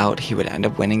Kyle out, he would end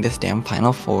up winning this damn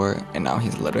Final Four, and now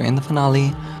he's literally in the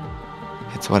finale.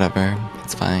 It's whatever.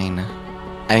 It's fine.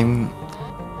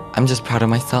 I'm just proud of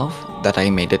myself that I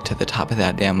made it to the top of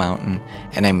that damn mountain,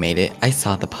 and I made it. I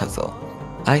saw the puzzle.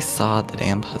 I saw the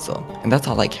damn puzzle, and that's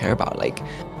all I care about. Like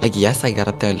yes, I got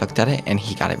up there, looked at it, and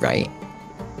he got it right,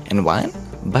 and won.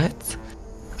 But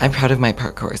I'm proud of my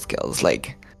parkour skills.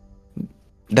 Like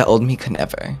the old me could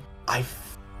never.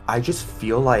 I just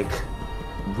feel like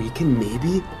we can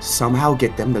maybe somehow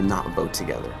get them to not vote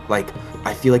together. Like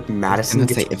I feel like Madison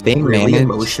gets if they really manage...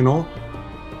 emotional.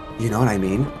 You know what I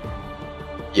mean?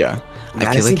 Yeah.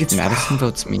 I feel like if Madison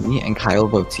votes me and Kyle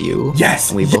votes you,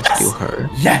 and we both do her.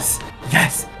 Yes,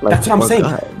 that's what I'm saying.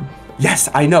 Yes,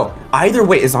 I know. Either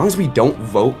way, as long as we don't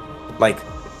vote, like,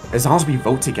 as long as we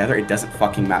vote together, it doesn't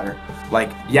fucking matter.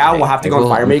 Like, yeah, we'll have to go on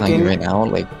fire making. Right now,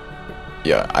 like,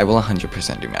 yeah, I will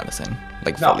 100% do Madison,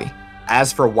 like, fully.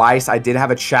 As for Weiss, I did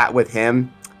have a chat with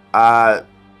him.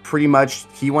 Pretty much,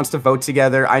 he wants to vote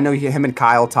together. I know him and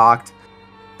Kyle talked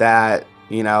that,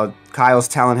 you know, Kyle's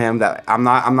telling him that I'm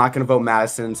not gonna vote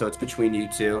Madison, so it's between you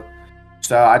two.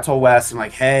 So I told Wes, I'm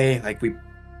like, hey, like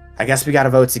I guess we gotta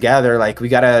vote together. Like we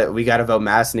gotta vote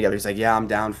Madison together. He's like, yeah, I'm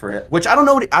down for it. Which I don't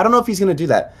know. I don't know if he's gonna do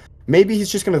that. Maybe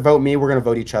he's just gonna vote me. We're gonna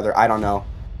vote each other. I don't know.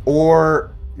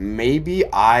 Or maybe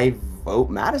I vote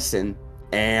Madison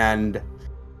and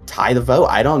tie the vote.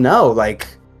 I don't know. Like,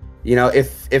 you know,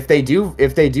 if they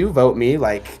do vote me,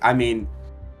 like, I mean,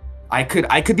 I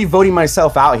could be voting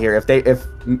myself out here if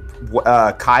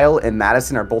Kyle and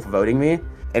Madison are both voting me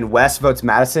and Wes votes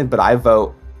Madison, but I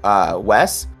vote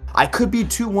Wes. I could be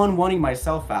 2-1-1ing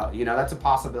myself out. You know, that's a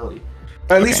possibility.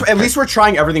 At least we're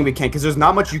trying everything we can because there's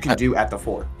not much you can do at the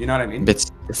 4. You know what I mean?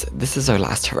 Bitch, this is our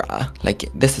last hurrah. Like,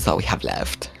 this is all we have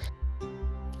left.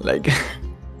 Like,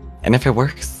 and if it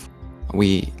works,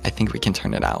 I think we can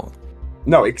turn it out.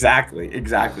 No, exactly.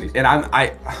 And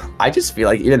I just feel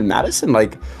like even Madison,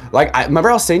 like I remember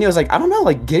I was saying, I was like, I don't know,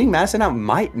 like getting Madison out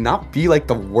might not be like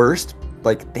the worst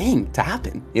like thing to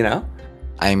happen, you know?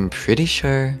 I'm pretty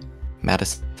sure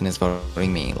Madison is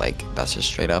voting me. Like, that's just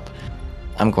straight up.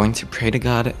 I'm going to pray to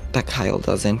God that Kyle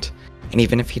doesn't, and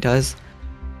even if he does,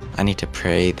 I need to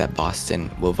pray that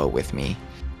Boston will vote with me,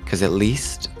 because at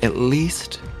least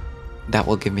that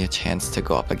will give me a chance to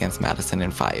go up against Madison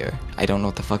in Fire. I don't know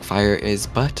what the fuck Fire is,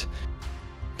 but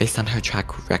based on her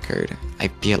track record, I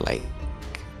feel like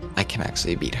I can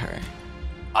actually beat her.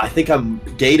 I think I'm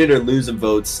gaining or losing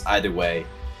votes either way.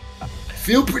 I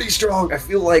feel pretty strong. I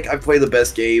feel like I play the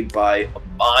best game by a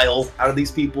mile out of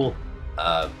these people.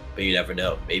 But you never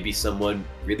know. Maybe someone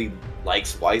really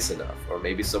likes Weiss enough, or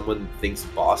maybe someone thinks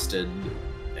Boston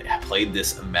played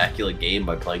this immaculate game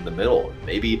by playing the middle.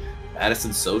 Maybe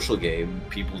Madison's social game,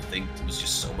 people think it was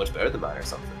just so much better than mine or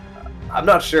something. I'm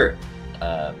not sure,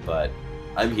 but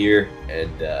I'm here,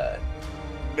 and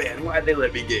man, why'd they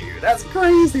let me get here? That's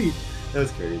crazy.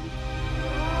 That's crazy.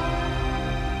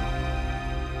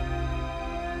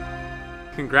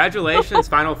 Congratulations,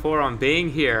 Final Four, on being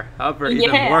here. However,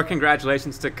 even more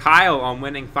congratulations to Kyle on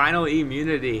winning Final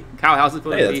Immunity. Kyle, how's it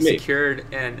feeling to be secured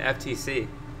in FTC?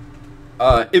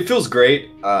 It feels great.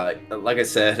 Like I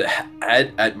said,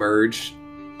 at Merge,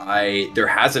 there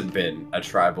hasn't been a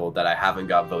tribal that I haven't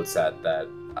got votes at that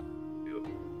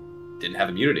didn't have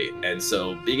immunity, and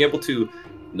so being able to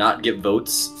not get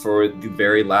votes for the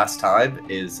very last time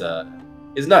is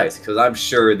nice, because I'm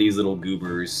sure these little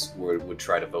goobers would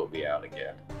try to vote me out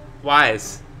again.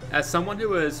 Weiss, as someone who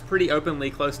was pretty openly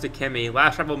close to Kimmi,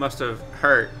 last tribal must have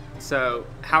hurt. So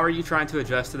how are you trying to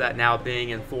adjust to that now, being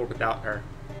in 4 without her?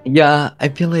 Yeah, I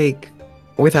feel like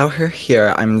without her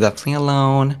here, I'm definitely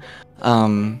alone.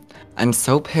 I'm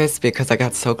so pissed because I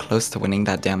got so close to winning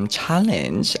that damn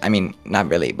challenge. I mean, not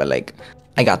really, but like,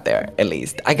 I got there, at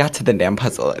least. I got to the damn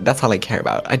puzzle. That's all I care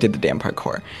about. I did the damn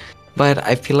parkour. But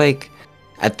I feel like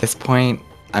at this point,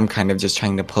 I'm kind of just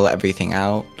trying to pull everything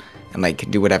out and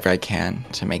like do whatever I can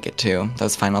to make it to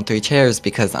those final 3 chairs,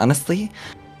 because honestly,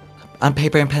 on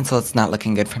paper and pencil, it's not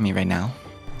looking good for me right now.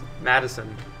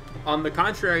 Madison, on the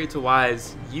contrary to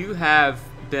Weiss, you have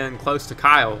been close to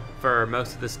Kyle for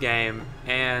most of this game,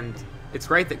 and it's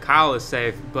great that Kyle is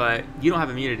safe, but you don't have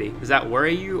immunity. Does that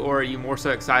worry you, or are you more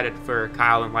so excited for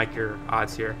Kyle and like your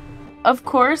odds here? Of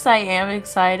course I am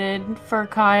excited for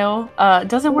Kyle.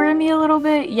 Does it worry me a little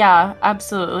bit? Yeah,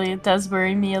 absolutely. It does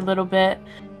worry me a little bit.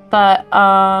 But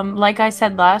like I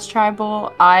said last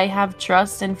tribal, I have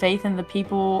trust and faith in the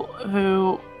people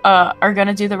who are going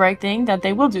to do the right thing, that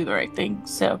they will do the right thing.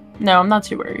 So, no, I'm not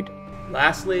too worried.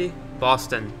 Lastly,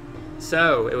 Boston.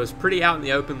 So, it was pretty out in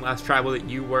the open last tribal that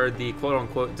you were the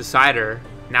quote-unquote decider.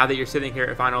 Now that you're sitting here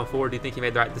at Final Four, do you think you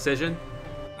made the right decision?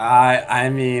 I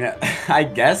mean, I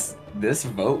guess this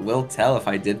vote will tell if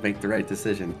I did make the right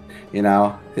decision. You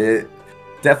know, it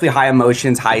definitely high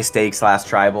emotions, high stakes last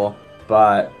tribal,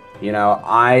 but you know,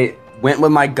 I went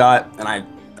with my gut, and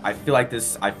I feel like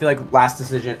last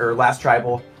decision or last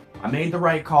tribal, I made the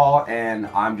right call, and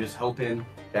I'm just hoping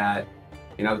that,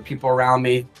 you know, the people around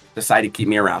me decide to keep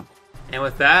me around. And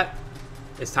with that,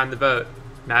 it's time to vote.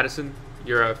 Madison,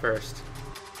 you're up first.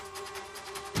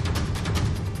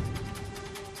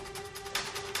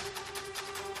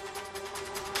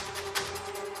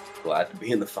 Glad to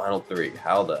be in the final 3.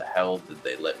 How the hell did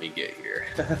they let me get here?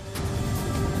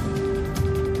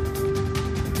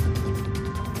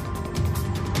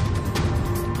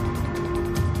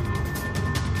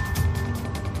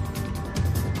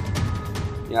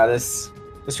 You know, this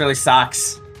really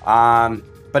sucks,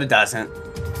 but it doesn't.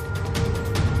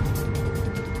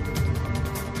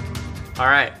 All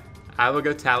right, I will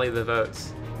go tally the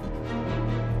votes.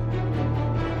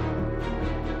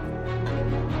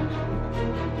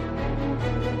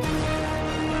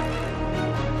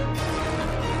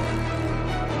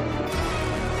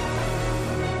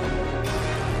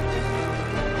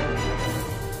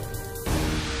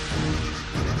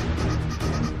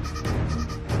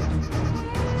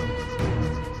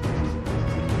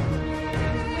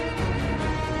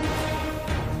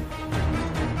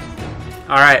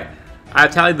 Alright,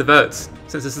 I've tallied the votes.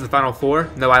 Since this is the final four,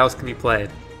 no idols can be played.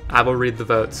 I will read the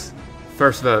votes.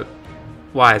 First vote,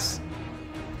 Weiss.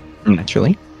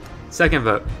 Naturally. Second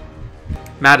vote,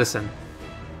 Madison.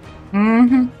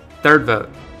 Mm-hmm. Third vote,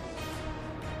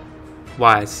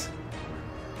 Weiss.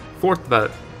 Fourth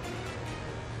vote.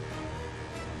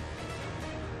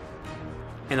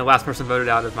 And the last person voted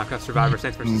out is Minecraft Survivor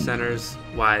Saints vs. Sinners,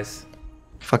 Weiss.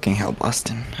 Fucking hell,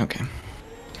 Boston. Okay.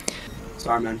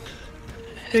 Sorry, man.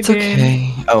 It's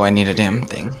okay. Oh, I need a damn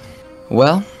thing.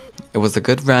 Well, it was a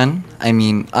good run. I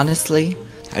mean, honestly,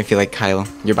 I feel like Kyle,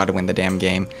 you're about to win the damn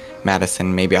game.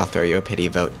 Madison, maybe I'll throw you a pity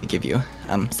vote to give you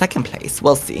second place.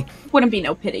 We'll see. Wouldn't be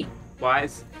no pity.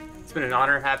 Weiss, it's been an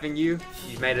honor having you.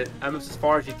 You've made it almost as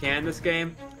far as you can this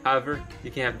game. However,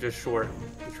 you can't just short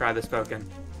to try the spoken.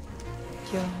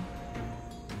 Yeah.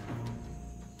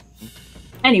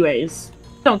 Anyways,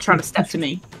 don't try to step to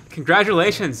me.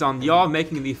 Congratulations on y'all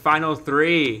making the final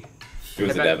three. It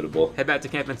was inevitable. Head back to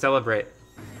camp and celebrate.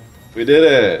 We did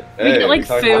it. We get like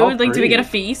food, like do we get a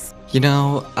feast? You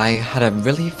know, I had a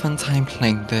really fun time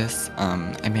playing this.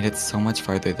 I made it so much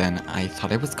farther than I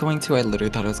thought I was going to. I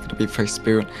literally thought I was gonna be first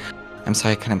boot. I'm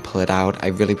sorry I couldn't pull it out. I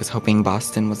really was hoping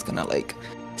Boston was gonna like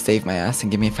save my ass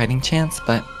and give me a fighting chance,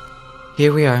 but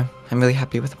here we are. I'm really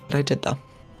happy with what I did though.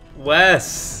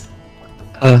 Wes.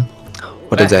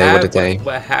 What a day, what a day.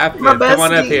 What happened? Come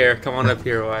on up here. Come on up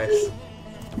here, Weiss.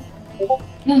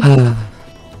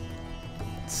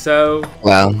 So,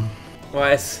 well,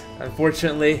 Weiss,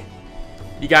 unfortunately,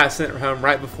 you got sent home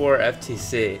right before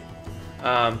FTC.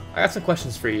 I got some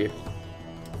questions for you.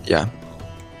 Yeah.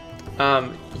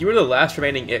 You were the last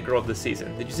remaining It Girl of the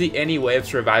season. Did you see any way of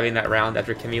surviving that round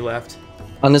after Kimmi left?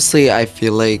 Honestly, I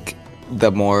feel like the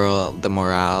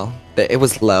morale, it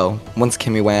was low. Once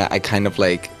Kimmi went, I kind of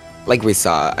like we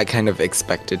saw, I kind of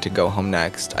expected to go home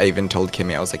next. I even told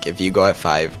Kimmi, I was like, if you go at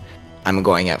 5, I'm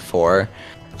going at 4.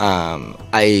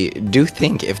 I do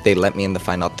think if they let me in the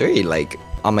final 3, like,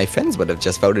 all my friends would have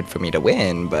just voted for me to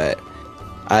win, but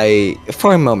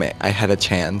for a moment, I had a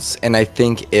chance, and I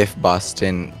think if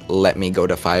Boston let me go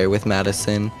to fire with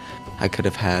Madison, I could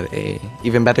have had a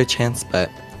even better chance, but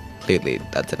clearly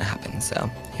that didn't happen, so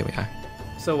here we are.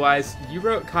 So, Weiss, you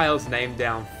wrote Kyle's name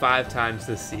down 5 times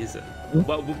this season.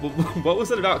 What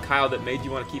was it about Kyle that made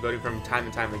you want to keep voting for him time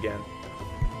and time again?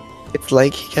 It's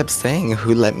like he kept saying,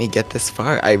 who let me get this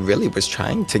far? I really was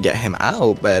trying to get him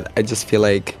out, but I just feel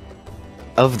like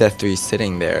of the 3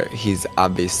 sitting there, he's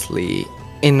obviously,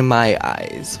 in my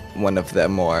eyes, one of the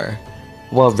more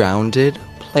well-rounded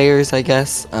players, I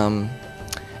guess.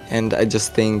 And I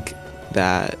just think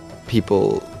that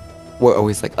people were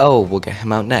always like, oh, we'll get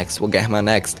him out next, we'll get him out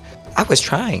next. I was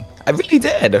trying, I really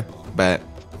did, but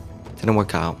it didn't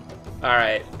work out.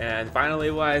 Alright, and finally,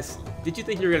 Weiss, did you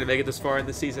think you were going to make it this far in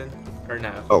the season, or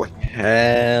no? Oh,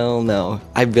 hell no.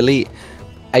 I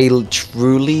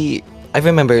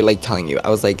remember, like, telling you, I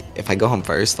was like, if I go home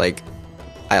first, like,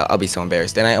 I'll be so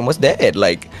embarrassed, and I almost did,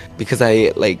 like, because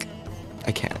I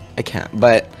can't,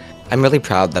 but I'm really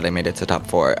proud that I made it to top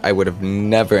 4. I would have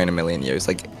never in a million years,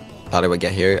 like, thought I would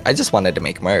get here. I just wanted to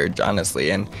make merge,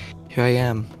 honestly, and here I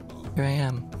am.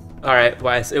 Alright,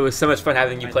 Weiss, it was so much fun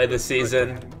having you play this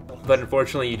season, but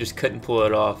unfortunately you just couldn't pull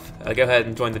it off. Go ahead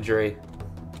and join the jury.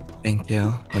 Thank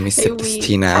you. Let me sip this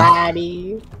tea now.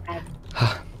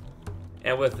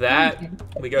 And with that,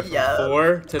 we go from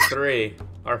 4 to 3,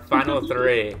 our final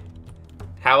 3.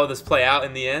 How will this play out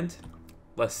in the end?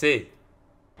 Let's see.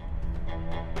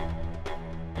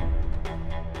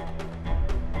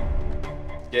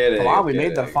 Get it. Come on, we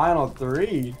made the final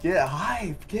 3. Get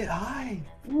hype. Get hype.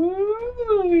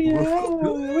 Ooh,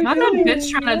 yeah. Not that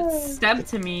bitch trying to step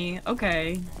to me.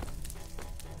 Okay.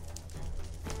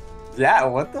 Yeah,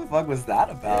 what the fuck was that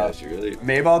about? Yeah, she really...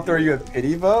 Maybe I'll throw you a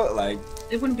pity vote? Like...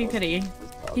 It wouldn't be pity.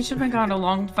 He should have been gone a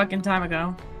long fucking time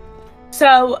ago.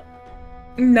 So,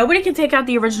 nobody can take out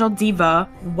the original diva,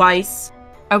 Weiss.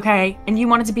 Okay, and you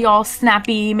wanted to be all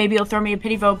snappy, maybe you'll throw me a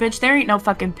pity vote. Bitch, there ain't no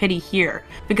fucking pity here.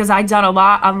 Because I done a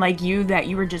lot, unlike you, that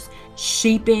you were just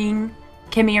sheeping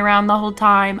Kimmi around the whole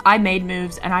time. I made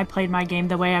moves, and I played my game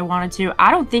the way I wanted to.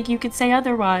 I don't think you could say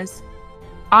otherwise.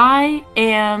 I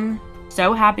am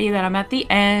so happy that I'm at the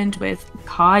end with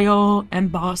Kyle and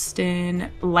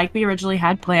Boston, like we originally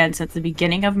had planned since the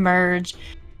beginning of Merge.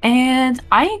 And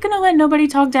I ain't gonna let nobody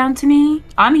talk down to me.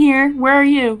 I'm here. Where are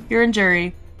you? You're in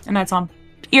jury. And that's on.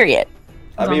 Period.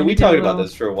 I mean, we talked about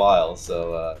this for a while,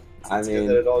 so I mean,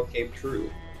 that it all came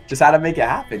true. Just had to make it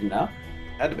happen, you know?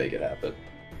 Had to make it happen.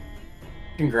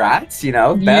 Congrats, you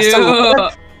know? Best of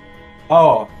luck.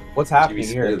 Oh, what's happening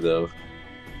here? Though.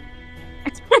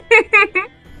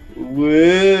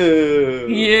 Woo!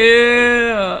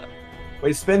 Yeah.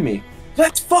 Wait, spin me.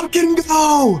 Let's fucking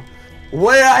go!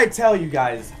 What did I tell you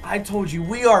guys? I told you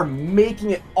we are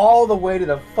making it all the way to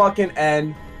the fucking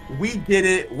end. We did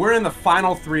it. We're in the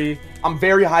final 3. I'm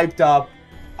very hyped up.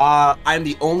 I'm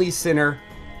the only sinner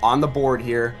on the board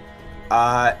here.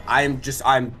 I'm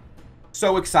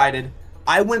so excited.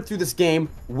 I went through this game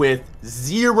with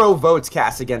 0 votes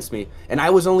cast against me, and I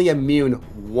was only immune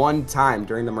 1 time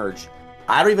during the merge.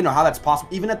 I don't even know how that's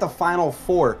possible. Even at the final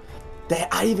 4,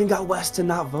 I even got Wes to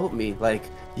not vote me. Like,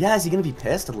 yeah, is he gonna be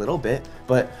pissed a little bit?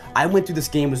 But I went through this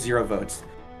game with 0 votes.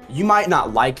 You might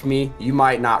not like me, you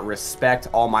might not respect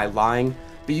all my lying,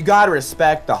 but you gotta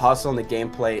respect the hustle and the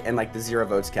gameplay and like the 0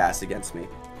 votes cast against me.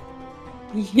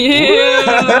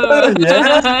 Yeah.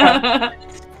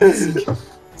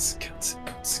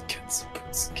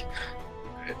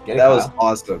 Yeah. That was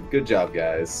awesome. Good job,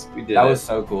 guys. We did. That was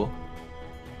so cool.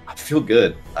 I feel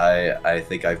good. I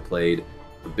think I've played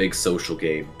a big social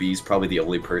game. B's probably the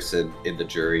only person in the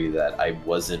jury that I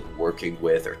wasn't working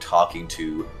with or talking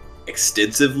to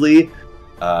extensively.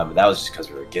 That was just because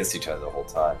we were against each other the whole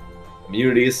time.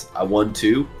 Immunities, I won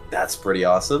 2. That's pretty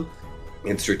awesome.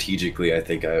 And strategically, I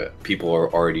think people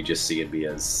are already just seeing me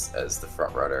as the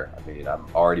front runner. I mean, I'm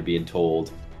already being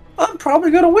told I'm probably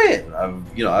gonna win.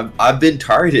 I've been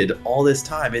targeted all this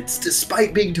time. It's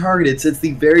despite being targeted since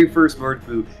the very first merge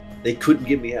move, they couldn't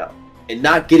get me out. And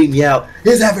not getting me out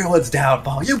is everyone's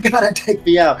downfall. You gotta take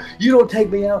me out. You don't take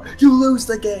me out, you lose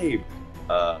the game.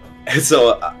 And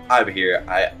so I'm here.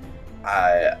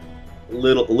 A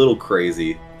little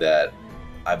crazy that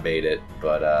I made it,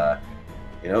 but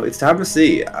it's time to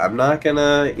see. I'm not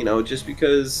gonna, just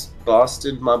because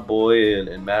Boston, my boy,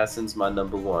 and Madison's my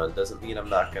 #1 doesn't mean I'm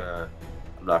not gonna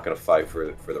fight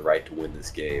for the right to win this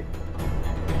game.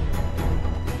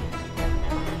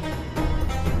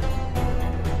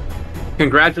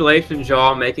 Congratulations,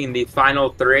 y'all, making the final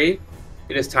 3.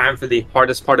 It is time for the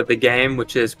hardest part of the game,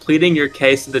 which is pleading your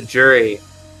case to the jury.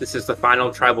 This is the final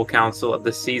tribal council of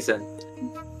the season.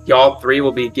 Y'all 3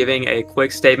 will be giving a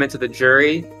quick statement to the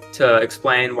jury to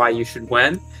explain why you should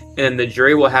win, and then the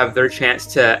jury will have their chance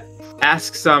to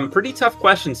ask some pretty tough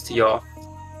questions to y'all.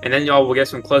 And then y'all will give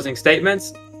some closing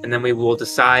statements, and then we will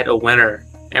decide a winner.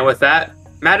 And with that,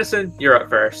 Madison, you're up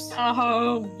first.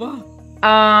 Oh.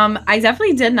 I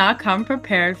definitely did not come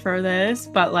prepared for this,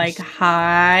 but like,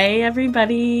 hi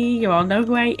everybody. You all know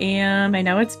who I am. I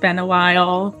know it's been a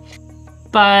while.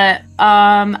 But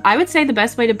I would say the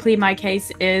best way to plead my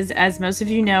case is, as most of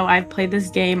you know, I've played this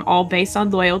game all based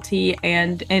on loyalty,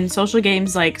 and in social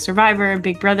games like Survivor and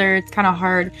Big Brother, it's kind of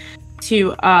hard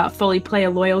to fully play a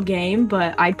loyal game,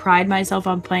 but I pride myself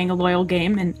on playing a loyal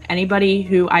game, and anybody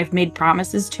who I've made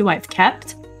promises to, I've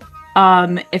kept.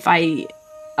 If I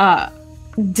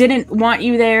didn't want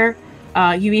you there,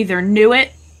 you either knew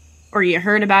it or you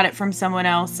heard about it from someone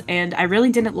else, and I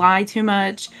really didn't lie too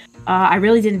much. I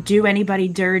really didn't do anybody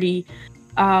dirty.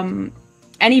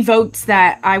 Any votes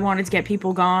that I wanted to get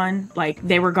people gone, like,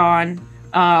 they were gone.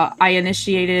 I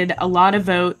initiated a lot of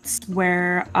votes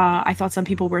where I thought some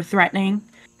people were threatening,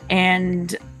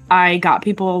 and I got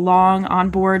people along on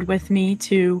board with me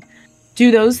to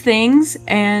do those things,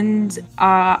 and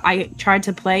I tried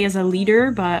to play as a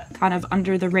leader, but kind of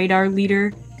under the radar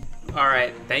leader. All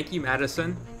right, thank you,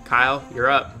 Madison. Kyle, you're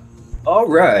up. All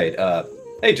right.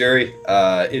 Hey, Jerry.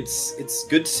 It's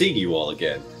good to see you all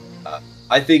again.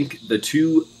 I think the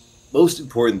 2 most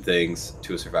important things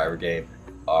to a Survivor game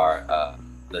are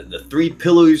the 3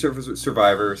 pillars of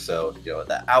Survivor. So,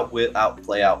 the outwit,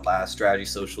 outplay, outlast, strategy,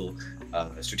 social,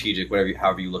 strategic,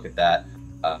 however you look at that,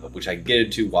 which I get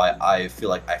into why I feel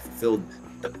like I fulfilled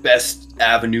the best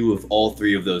avenue of all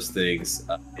 3 of those things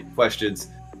in questions.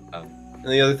 And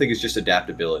the other thing is just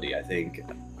adaptability. I think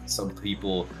some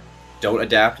people don't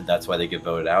adapt, and that's why they get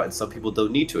voted out, and some people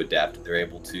don't need to adapt. They're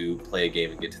able to play a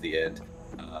game and get to the end.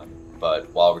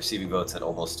 But while receiving votes at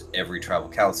almost every tribal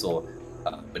council,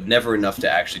 but never enough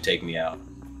to actually take me out,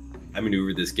 I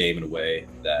maneuvered this game in a way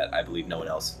that I believe no one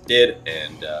else did,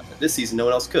 and this season no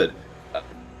one else could,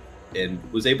 and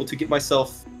was able to get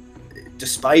myself,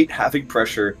 despite having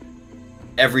pressure,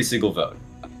 every single vote.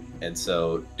 And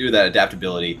so, due to that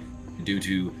adaptability, due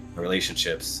to the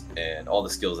relationships and all the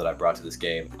skills that I brought to this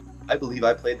game, I believe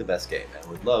I played the best game, and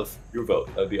would love your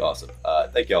vote. That'd be awesome.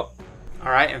 Thank y'all.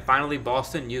 All right, and finally,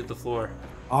 Boston, you have the floor.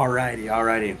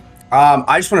 Alrighty.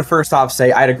 I just want to first off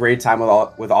say I had a great time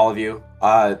with all of you.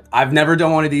 I've never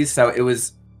done one of these, so it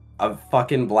was a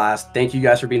fucking blast. Thank you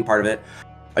guys for being part of it.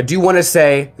 I do want to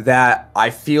say that I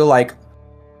feel like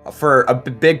for a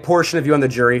big portion of you on the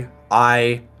jury,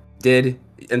 I did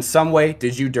in some way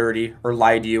did you dirty or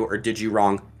lie to you or did you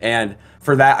wrong. And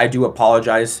for that, I do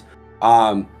apologize.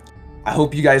 I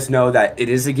hope you guys know that it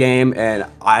is a game and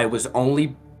I was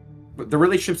only, the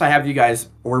relationships I have with you guys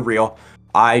were real.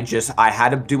 I had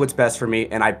to do what's best for me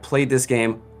and I played this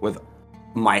game with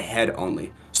my head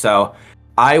only. So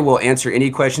I will answer any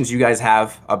questions you guys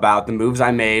have about the moves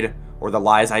I made or the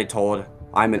lies I told.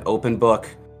 I'm an open book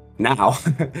now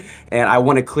and I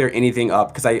want to clear anything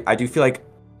up because I do feel like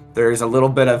there's a little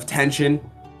bit of tension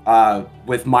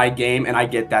with my game, and I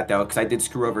get that though because I did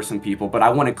screw over some people, but I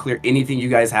want to clear anything you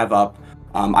guys have up.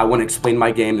 I want to explain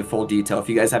my game in full detail. If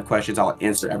you guys have questions, I'll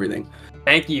answer everything.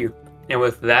 Thank you. And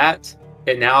with that,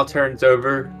 it now turns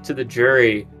over to the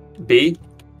jury. B,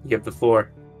 you have the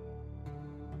floor.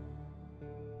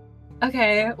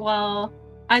 Okay, well,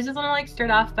 I just want to like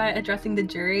start off by addressing the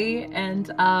jury,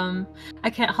 and I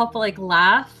can't help but like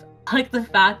laugh, like the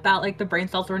fact that like the brain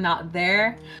cells were not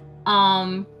there.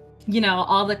 You know,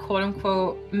 all the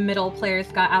quote-unquote middle players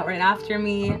got out right after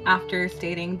me after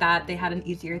stating that they had an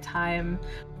easier time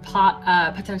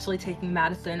potentially taking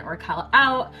Madison or Kyle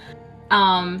out,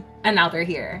 and now they're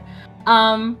here.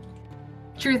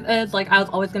 Truth is, like, I was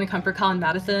always going to come for Kyle and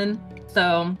Madison,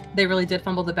 so they really did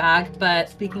fumble the bag. But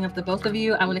speaking of the both of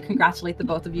you, I want to congratulate the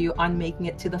both of you on making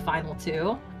it to the final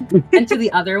two. And to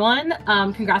the other one,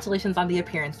 congratulations on the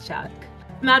appearance check.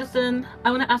 Madison,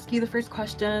 I want to ask you the first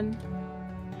question.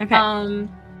 Okay.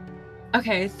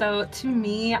 Okay, so to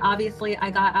me, obviously, I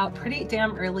got out pretty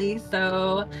damn early,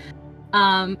 so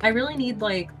I really need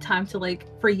like time to like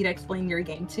for you to explain your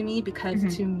game to me,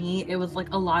 because to me it was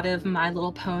like a lot of My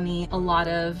Little Pony, a lot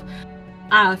of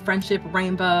friendship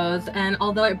rainbows, and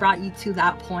although it brought you to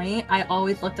that point, I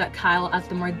always looked at Kyle as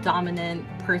the more dominant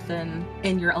person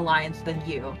in your alliance than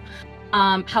you.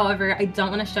 However, I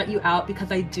don't want to shut you out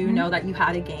because I do know that you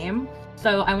had a game.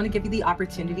 So I want to give you the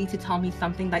opportunity to tell me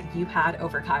something that you had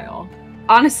over Kyle.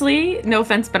 Honestly, no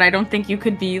offense, but I don't think you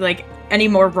could be like any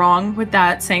more wrong with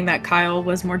that, saying that Kyle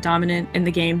was more dominant in the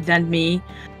game than me.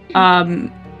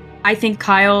 I think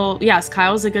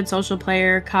Kyle's a good social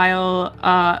player. Kyle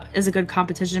is a good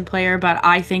competition player, but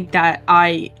I think that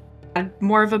I had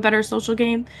more of a better social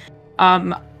game.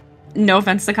 No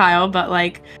offense to Kyle, but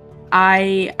like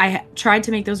I tried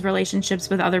to make those relationships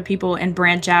with other people and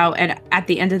branch out, and at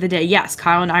the end of the day, yes,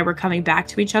 Kyle and I were coming back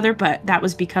to each other, but that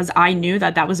was because I knew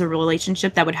that that was a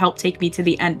relationship that would help take me to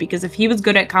the end, because if he was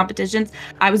good at competitions,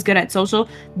 I was good at social,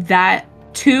 that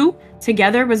two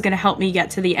together was going to help me get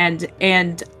to the end.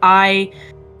 And I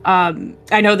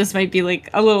know this might be like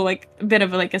a little like a bit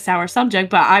of like a sour subject,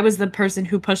 but I was the person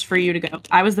who pushed for you to go.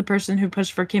 I was the person who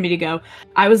pushed for Kimmi to go.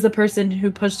 I was the person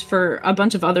who pushed for a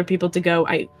bunch of other people to go.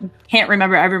 I can't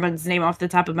remember everyone's name off the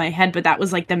top of my head, but that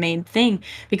was like the main thing,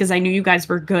 because I knew you guys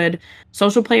were good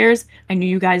social players. I knew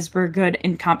you guys were good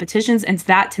in competitions, and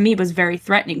that to me was very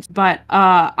threatening. But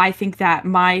I think that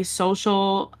my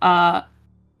social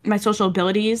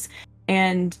abilities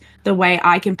and the way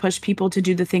I can push people to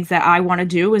do the things that I want to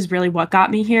do is really what got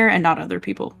me here, and not other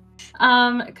people.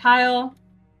 Kyle,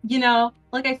 you know,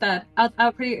 like I said, I was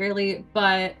out pretty early,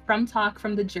 but from talk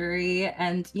from the jury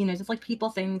and, you know, just like people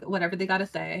saying whatever they gotta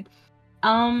say,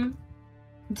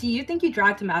 do you think you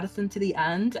dragged Madison to the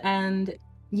end? And,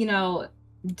 you know,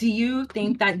 do you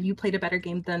think that you played a better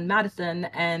game than Madison,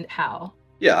 and how?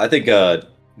 Yeah, I think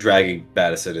dragging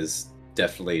Madison is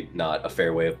definitely not a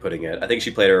fair way of putting it. I think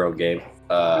she played her own game,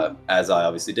 as I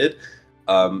obviously did.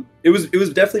 It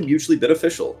was definitely mutually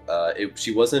beneficial.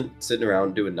 She wasn't sitting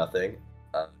around doing nothing.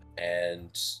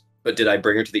 But did I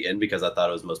bring her to the end because I thought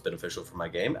it was most beneficial for my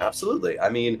game? Absolutely. I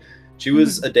mean, she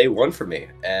was a day one for me,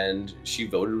 and she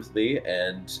voted with me.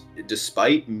 And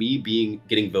despite me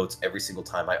getting votes every single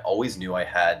time, I always knew I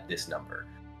had this number.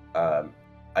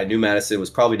 I knew Madison was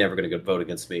probably never going to vote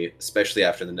against me, especially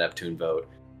after the Neptune vote.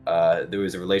 There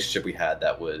was a relationship we had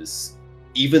that was,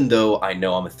 even though I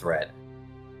know I'm a threat,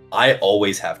 I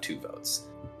always have 2 votes.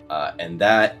 And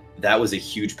that was a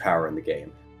huge power in the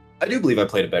game. I do believe I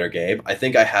played a better game. I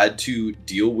think I had to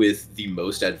deal with the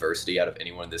most adversity out of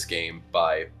anyone in this game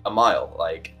by a mile.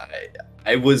 Like,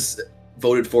 I was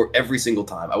voted for every single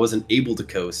time. I wasn't able to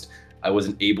coast. I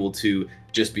wasn't able to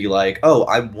just be like, oh,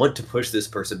 I want to push this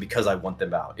person because I want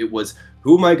them out. It was,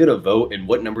 who am I going to vote and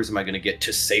what numbers am I going to get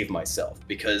to save myself?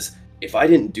 Because if I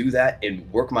didn't do that and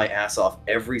work my ass off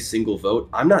every single vote,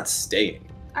 I'm not staying.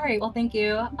 All right, well, thank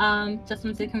you. Just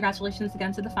want to say congratulations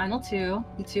again to the final 2.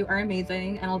 You 2 are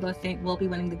amazing, and although Saint will be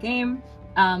winning the game,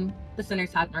 the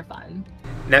Sinners had more fun.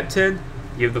 Neptune,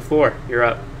 you have the floor. You're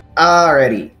up.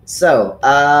 Alrighty. So,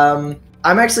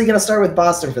 I'm actually going to start with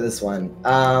Boston for this one.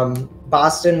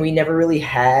 Boston, we never really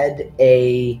had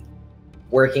a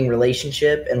working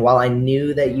relationship, and while I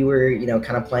knew that you were, you know,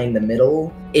 kind of playing the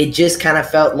middle, it just kind of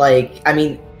felt like, I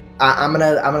mean, I'm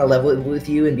gonna level it with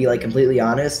you and be like completely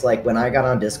honest. Like when I got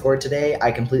on Discord today,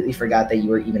 I completely forgot that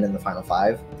you were even in the final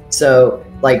 5. So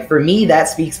like for me, that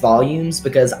speaks volumes,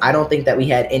 because I don't think that we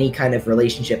had any kind of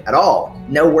relationship at all.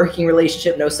 No working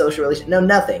relationship, no social relationship, no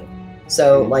nothing.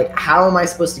 So like, how am I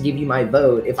supposed to give you my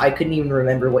vote if I couldn't even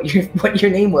remember what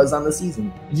your name was on the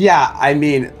season? Yeah, I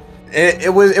mean,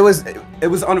 it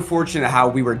was unfortunate how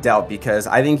we were dealt, because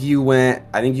I think you went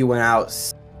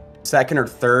out second or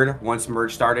third once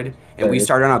merge started, and we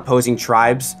started on opposing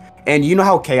tribes. And you know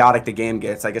how chaotic the game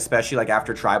gets, like especially like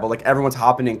after tribal, like everyone's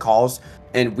hopping in calls,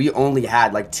 and we only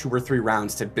had like 2 or 3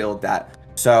 rounds to build that.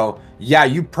 So yeah,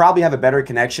 you probably have a better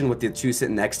connection with the 2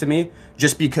 sitting next to me,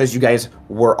 just because you guys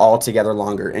were all together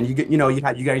longer, and you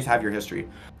guys have your history.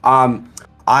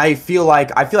 I feel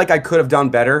like I could have done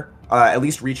better, at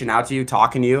least reaching out to you,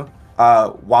 talking to you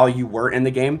while you were in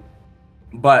the game.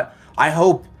 But I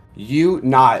hope you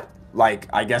not, like,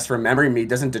 I guess remembering me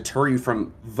doesn't deter you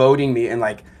from voting me and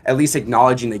like at least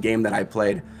acknowledging the game that I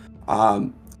played.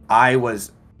 I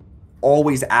was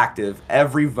always active.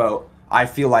 Every vote, I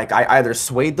feel like I either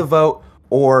swayed the vote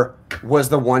or was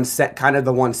the one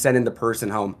sending the person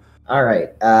home. All right,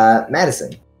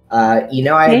 Madison, you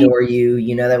know I adore you.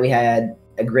 You know that we had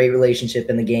a great relationship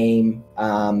in the game.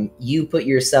 You put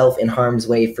yourself in harm's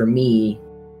way for me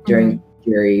during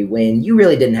jury when you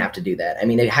really didn't have to do that. I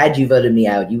mean, had you voted me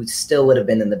out, you still would have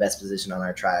been in the best position on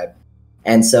our tribe.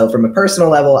 And so from a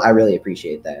personal level, I really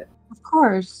appreciate that. Of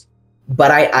course. But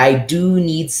I do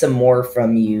need some more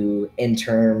from you in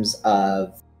terms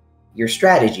of your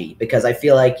strategy, because I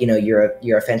feel like, you know,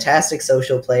 you're a fantastic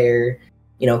social player.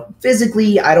 You know,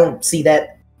 physically, I don't see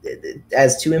that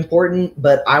as too important,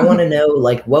 but I want to know,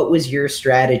 like, what was your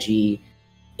strategy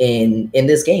in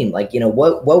this game? Like, you know,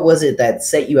 what was it that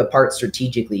set you apart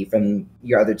strategically from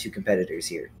your other 2 competitors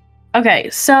here? Okay,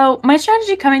 so my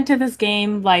strategy coming to this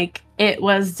game, like, it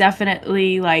was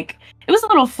definitely, like, it was a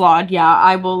little flawed. Yeah,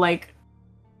 I will, like,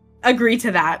 agree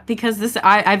to that, because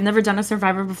I've never done a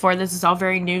Survivor before. This is all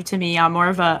very new to me. I'm more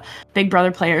of a Big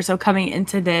Brother player, so coming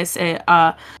into this, it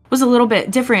was a little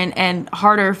bit different and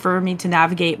harder for me to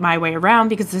navigate my way around,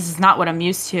 because this is not what I'm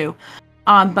used to.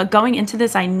 But going into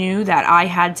this, I knew that I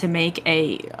had to make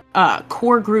a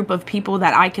core group of people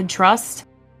that I could trust.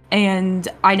 And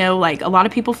I know, like, a lot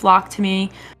of people flocked to me.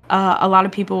 A lot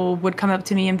of people would come up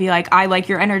to me and be like, I like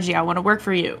your energy. I want to work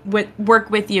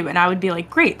with you. And I would be like,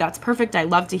 great, that's perfect. I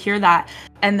love to hear that.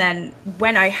 And then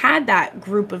when I had that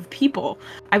group of people,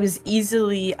 I was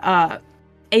easily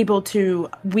able to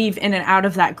weave in and out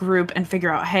of that group and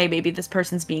figure out, hey, maybe this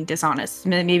person's being dishonest.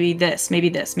 Maybe this, maybe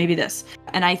this, maybe this.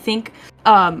 And I think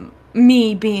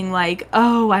me being like,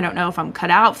 oh, I don't know if I'm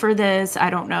cut out for this. I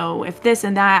don't know if this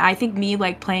and that. I think me,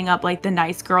 like, playing up, like, the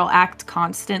nice girl act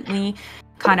constantly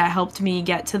kind of helped me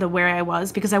get to where I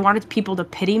was, because I wanted people to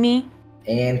pity me.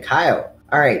 And Kyle.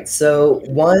 All right, so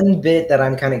one bit that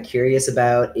I'm kind of curious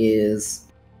about is,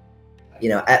 you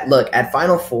know, at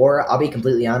Final Four, I'll be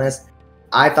completely honest,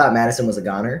 I thought Madison was a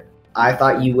goner. I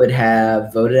thought you would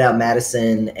have voted out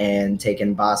Madison and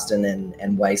taken Boston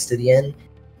and Weiss to the end.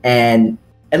 And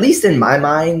at least in my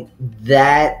mind,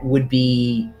 that would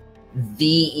be the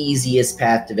easiest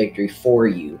path to victory for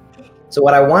you. So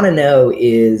what I want to know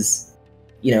is,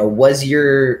 you know, was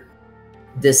your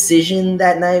decision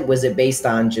that night, was it based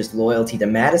on just loyalty to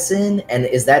Madison? And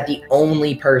is that the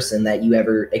only person that you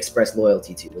ever expressed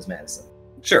loyalty to, was Madison?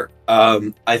 Sure.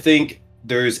 I think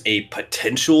there's a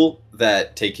potential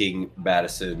that taking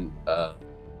Madison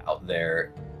out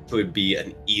there would be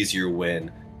an easier win.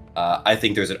 I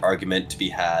think there's an argument to be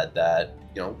had that,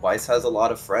 you know, Weiss has a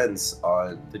lot of friends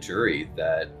on the jury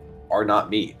that are not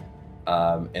me.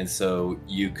 And so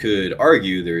you could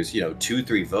argue there's, you know,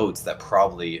 2-3 votes that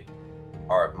probably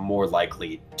are more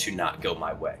likely to not go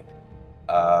my way.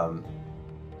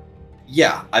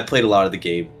 Yeah, I played a lot of the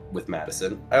game with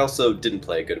Madison. I also didn't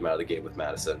play a good amount of the game with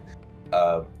Madison.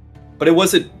 But it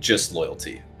wasn't just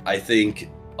loyalty. I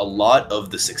think a lot of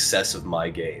the success of my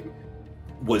game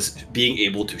was being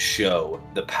able to show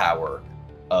the power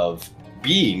of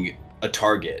being a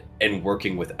target and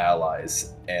working with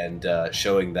allies, and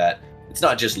showing that it's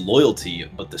not just loyalty,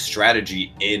 but the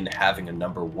strategy in having a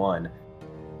number 1.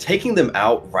 Taking them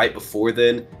out right before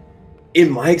then, in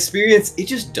my experience, it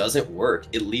just doesn't work.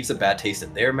 It leaves a bad taste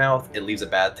in their mouth. It leaves a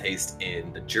bad taste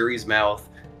in the jury's mouth.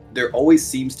 There always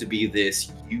seems to be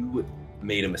this, you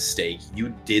made a mistake.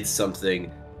 You did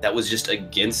something that was just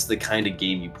against the kind of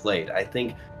game you played. I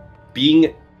think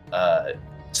being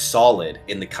solid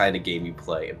in the kind of game you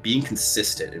play, and being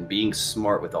consistent and being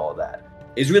smart with all that,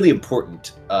 is really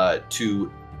important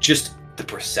to just the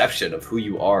perception of who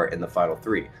you are in the final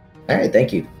three. All right,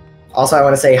 thank you. Also, I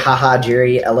want to say, haha,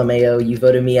 Jerry, LMAO, you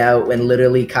voted me out when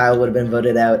literally Kyle would have been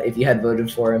voted out if you had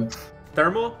voted for him.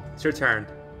 Thermal, it's your turn.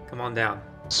 Come on down.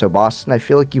 So, Boston, I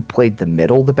feel like you played the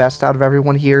middle the best out of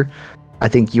everyone here. I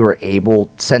think you were able,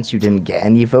 since you didn't get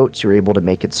any votes, you were able to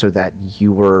make it so that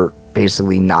you were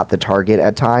basically not the target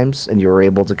at times, and you were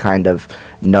able to kind of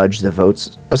nudge the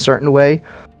votes a certain way.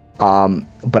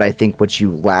 But I think what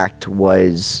you lacked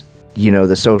was,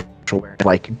 the social,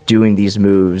 like doing these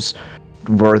moves.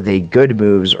 Were they good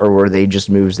moves, or were they just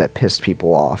moves that pissed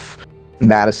people off?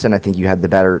 Madison, I think you had the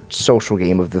better social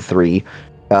game of the three,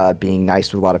 being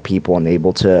nice with a lot of people and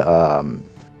able to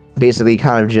basically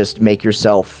kind of just make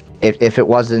yourself, if it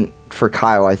wasn't for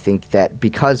Kyle, I think that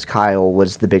because Kyle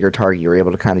was the bigger target, you were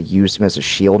able to kind of use him as a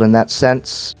shield in that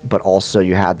sense, but also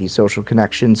you had these social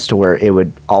connections to where it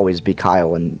would always be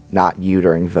Kyle and not you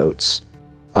during votes.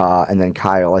 And then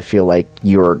Kyle, I feel like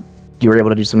you were able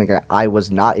to do something that I was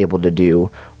not able to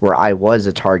do, where I was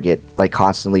a target, like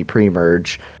constantly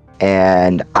pre-merge,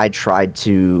 and I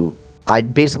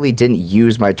basically didn't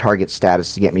use my target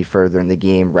status to get me further in the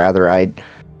game. Rather, I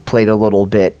played a little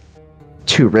bit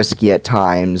too risky at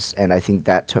times, and I think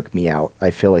that took me out.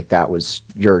 I feel like that was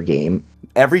your game.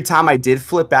 Every time I did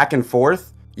flip back and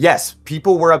forth, yes,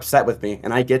 people were upset with me,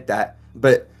 and I get that.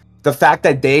 But the fact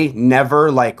that they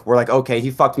never, were like, okay,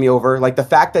 he fucked me over. Like, the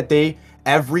fact that they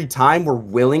every time were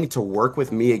willing to work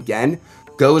with me again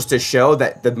goes to show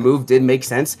that the move did make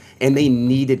sense, and they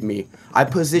needed me. I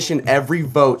positioned every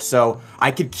vote so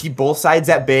I could keep both sides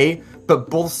at bay, but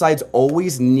both sides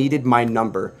always needed my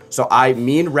number. So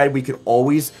me and Red, we could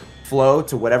always flow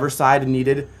to whatever side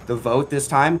needed the vote this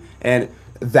time, and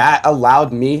that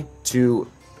allowed me to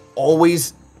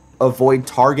always avoid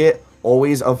target,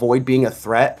 always avoid being a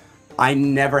threat. I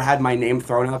never had my name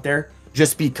thrown out there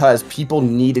just because people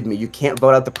needed me. You can't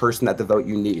vote out the person that the vote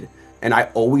you need. And I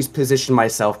always positioned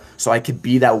myself so I could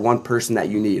be that one person that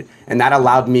you need. And that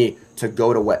allowed me to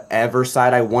go to whatever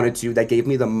side I wanted to. That gave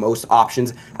me the most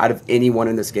options out of anyone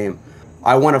in this game.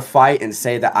 I want to fight and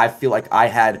say that I feel like I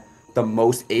had the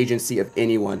most agency of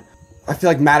anyone. I feel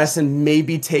like Madison may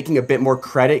be taking a bit more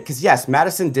credit, because yes,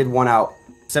 Madison did one out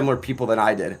similar people than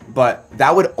I did, but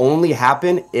that would only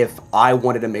happen if I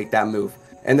wanted to make that move.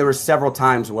 And there were several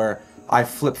times where I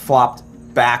flip-flopped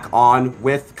back on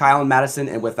with Kyle and Madison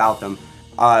and without them.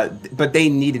 But they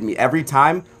needed me. Every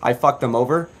time I fucked them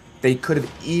over, they could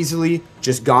have easily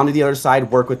just gone to the other side,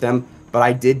 work with them. But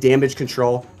I did damage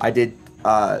control. I did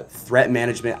threat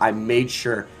management. I made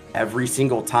sure every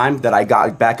single time that I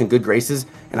got back in good graces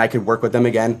and I could work with them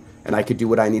again and I could do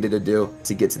what I needed to do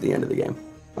to get to the end of the game.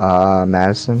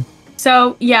 Madison?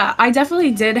 So, yeah, I definitely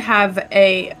did have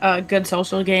a good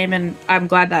social game, and I'm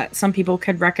glad that some people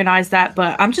could recognize that,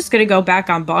 but I'm just going to go back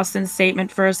on Boston's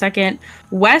statement for a second.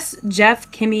 Wes,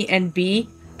 Jeff, Kimmi, and B,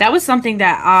 that was something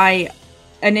that I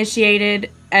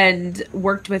initiated and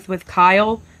worked with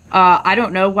Kyle. I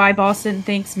don't know why Boston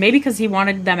thinks, maybe because he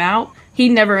wanted them out. He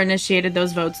never initiated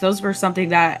those votes. Those were something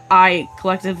that I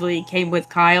collectively came with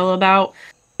Kyle about.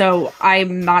 So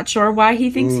I'm not sure why he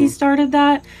thinks he started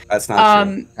that. That's not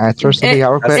true.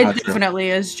 It definitely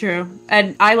is true.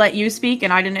 And I let you speak,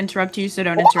 and I didn't interrupt you, so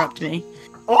don't interrupt me.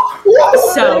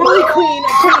 So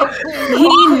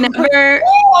he never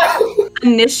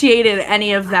initiated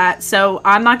any of that. So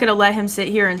I'm not gonna let him sit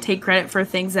here and take credit for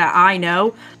things that I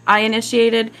know I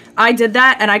initiated. I did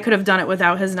that, and I could have done it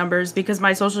without his numbers because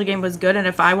my social game was good. And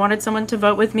if I wanted someone to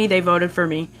vote with me, they voted for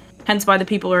me. Hence why the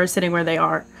people are sitting where they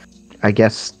are. I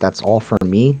guess that's all for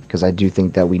me, because I do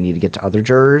think that we need to get to other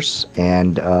jurors,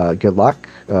 and good luck.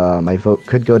 My vote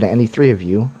could go to any three of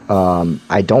you.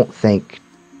 I do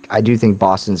think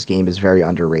Boston's game is very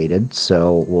underrated,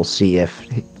 so we'll see if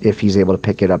he's able to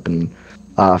pick it up in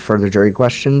further jury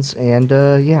questions, and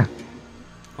yeah.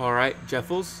 All right,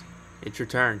 Jeffles, it's your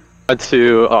turn.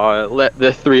 To let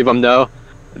the three of them know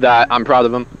that I'm proud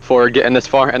of them for getting this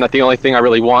far, and that the only thing I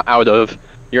really want out of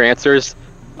your answers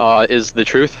is the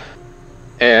truth.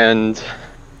 And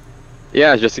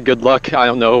yeah, just good luck. I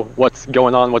don't know what's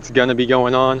going on, what's gonna be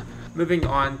going on. Moving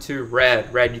on to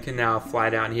Red. Red, you can now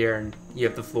fly down here and you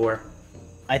have the floor.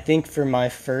 I think for my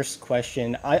first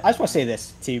question, I just want to say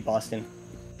this to you, Boston.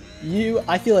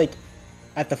 I feel like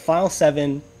at the final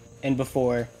 7 and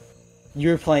before, you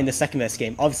were playing the second best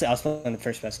game. Obviously, I was playing the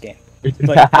first best game.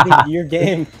 But I think your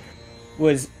game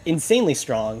was insanely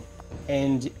strong,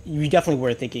 and you definitely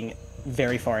were thinking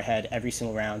very far ahead every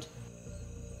single round.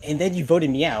 And then you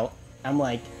voted me out. I'm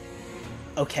like,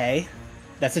 okay,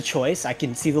 that's a choice. I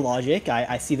can see the logic.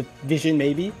 I see the vision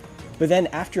maybe. But then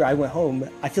after I went home,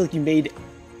 I feel like you made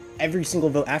every single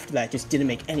vote after that just didn't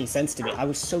make any sense to me. I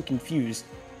was so confused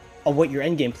on what your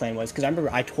endgame plan was, because I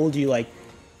remember I told you, like,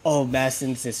 oh,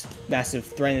 Madison's this massive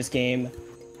threat in this game.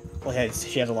 Well,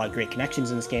 she has a lot of great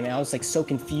connections in this game, and I was, like, so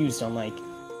confused on, like,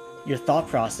 your thought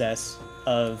process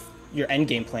of your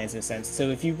endgame plans in a sense.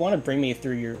 So if you want to bring me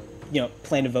through your,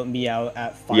 plan to vote me out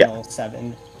at Final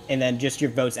 7, and then just your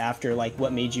votes after, like,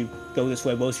 what made you go this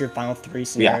way? What was your Final 3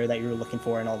 scenario that you were looking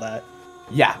for and all that?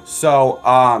 Yeah, so,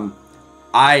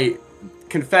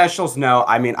 confessionals, no,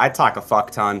 I mean, I talk a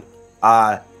fuck ton.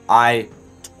 I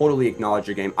totally acknowledge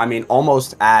your game. I mean,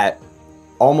 almost right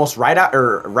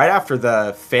after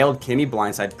the failed Kimmi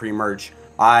blindside pre-merge,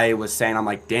 I was saying, I'm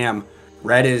like, damn,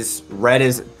 Red is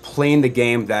playing the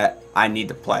game that I need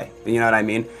to play. You know what I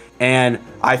mean? And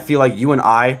I feel like you and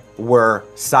I were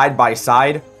side by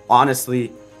side,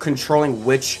 honestly, controlling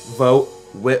which vote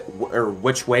or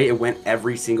which way it went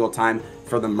every single time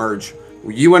for the merge.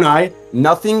 You and I,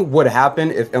 nothing would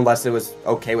happen unless it was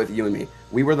okay with you and me.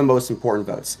 We were the most important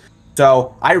votes.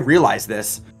 So I realized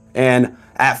this, and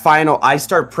at final, I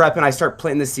start prepping, I start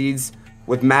planting the seeds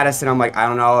with Madison. I'm like, I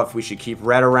don't know if we should keep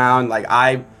Red around. Like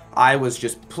I was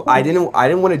just, I didn't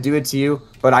want to do it to you,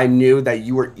 but I knew that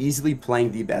you were easily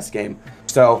playing the best game.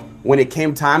 So when it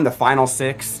came time, the final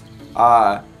 6,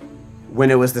 when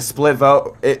it was the split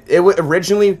vote, it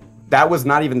originally, that was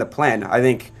not even the plan. I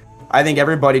think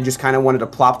everybody just kind of wanted to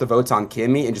plop the votes on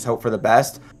Kimmi and just hope for the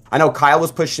best. I know Kyle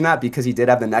was pushing that because he did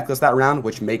have the necklace that round,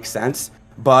 which makes sense.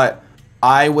 But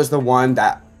I was the one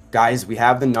that, guys, we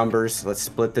have the numbers. Let's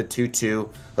split the 2-2.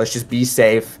 Let's just be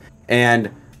safe. And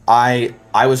I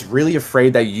was really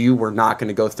afraid that you were not going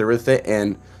to go through with it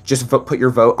and just put your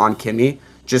vote on Kimmi.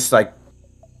 Just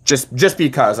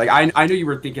because. Like, I knew you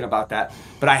were thinking about that.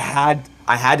 But I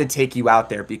had to take you out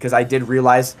there because I did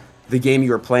realize the game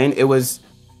you were playing. It was...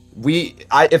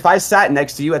 if I sat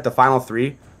next to you at the final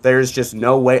 3, there's just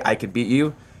no way I could beat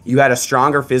you. You had a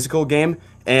stronger physical game,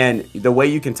 and the way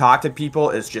you can talk to people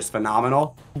is just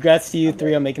phenomenal. Congrats to you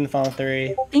 3 on making the final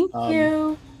 3. Thank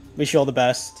you. Wish you all the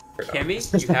best.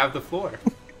 Kimmi, you have the floor.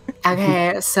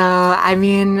 Okay, so I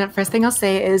mean, first thing I'll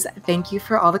say is thank you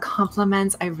for all the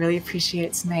compliments. I really appreciate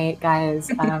it tonight, guys.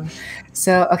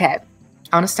 So, okay,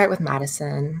 I want to start with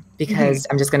Madison because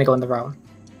I'm just going to go in the row.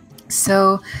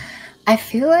 So, I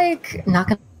feel like, not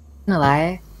gonna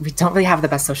lie, we don't really have the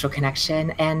best social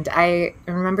connection. And I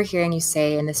remember hearing you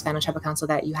say in this final tribal council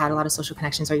that you had a lot of social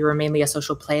connections or you were mainly a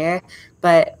social player,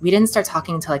 but we didn't start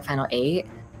talking until like final 8.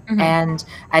 And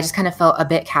I just kind of felt a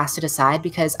bit casted aside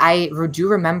because I do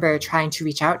remember trying to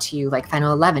reach out to you like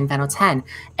final 11, final 10,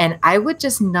 and I would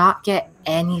just not get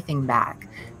anything back.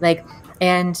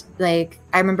 And I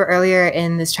remember earlier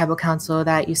in this tribal council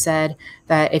that you said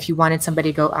that if you wanted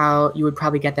somebody to go out, you would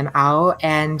probably get them out.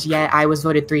 And yet I was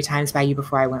voted 3 times by you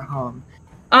before I went home.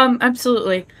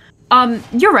 Absolutely.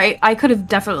 You're right. I could have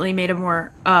definitely made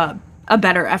a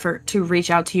better effort to reach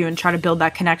out to you and try to build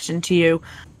that connection to you.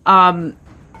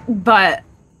 But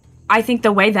I think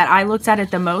the way that I looked at it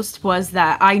the most was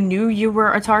that I knew you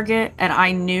were a target and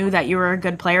I knew that you were a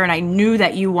good player and I knew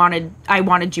that I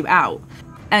wanted you out.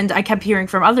 And I kept hearing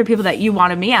from other people that you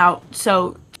wanted me out.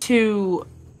 So to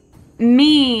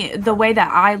me, the way that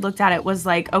I looked at it was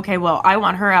like, okay, well, I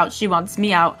want her out. She wants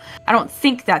me out. I don't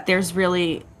think that there's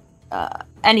really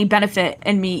any benefit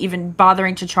in me even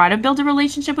bothering to try to build a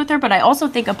relationship with her. But I also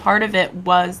think a part of it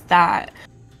was that,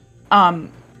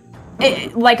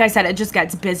 like I said, it just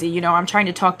gets busy. You know, I'm trying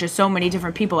to talk to so many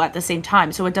different people at the same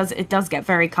time. So it does get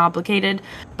very complicated.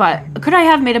 But could I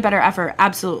have made a better effort?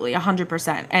 Absolutely,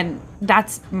 100%. And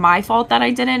that's my fault that I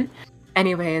didn't.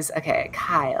 Anyways, okay,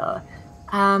 Kyle.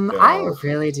 I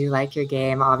really do like your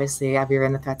game. Obviously, we were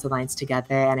in the Threats Alliance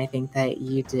together, and I think that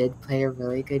you did play a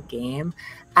really good game.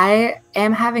 I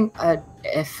am having a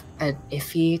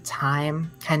iffy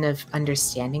time kind of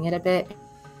understanding it a bit.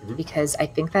 Because I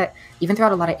think that even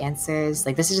throughout a lot of answers,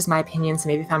 like, this is just my opinion, so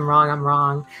maybe if I'm wrong, I'm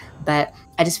wrong. But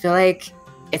I just feel like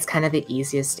it's kind of the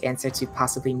easiest answer to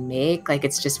possibly make. Like,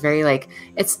 it's just very, like,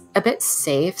 it's a bit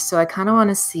safe. So I kind of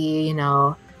want to see, you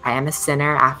know, I am a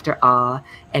sinner after all,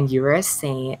 and you were a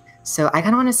saint. So I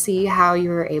kind of want to see how you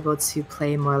were able to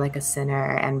play more like a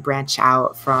sinner and branch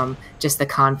out from just the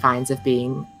confines of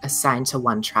being assigned to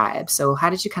one tribe. So how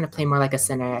did you kind of play more like a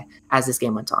sinner as this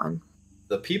game went on?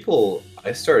 The people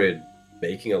I started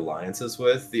making alliances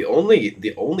with, the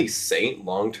only saint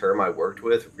long term I worked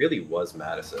with really was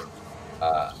Madison.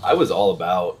 I was all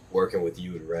about working with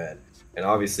you and Red, and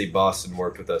obviously Boston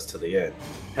worked with us to the end.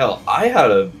 Hell, I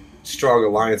had a strong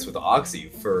alliance with Oxy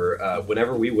for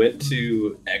whenever we went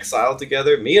to exile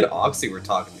together. Me and Oxy were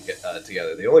talking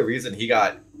together. The only reason he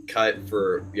got cut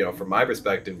for from my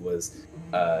perspective was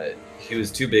he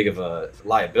was too big of a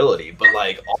liability. But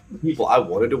like all the people I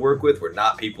wanted to work with were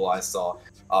not people I saw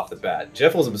off the bat.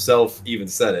 Jeffles himself even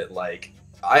said it. Like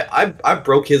I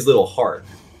broke his little heart.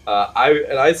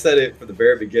 I said it from the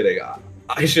very beginning.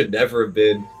 I should never have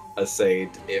been a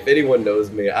Saint. If anyone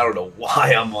knows me, I don't know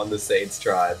why I'm on the Saints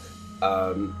tribe.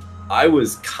 I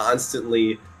was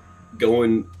constantly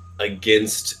going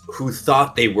against who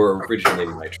thought they were originally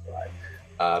my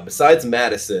tribe. Besides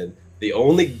Madison, the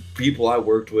only people I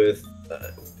worked with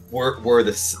were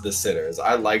the sinners.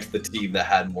 I liked the team that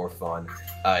had more fun.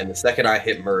 And the second I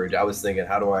hit merge, I was thinking,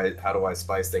 how do I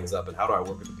spice things up, and how do I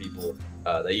work with the people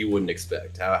that you wouldn't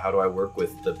expect? How do I work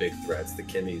with the big threats, the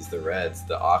Kimmis, the Reds,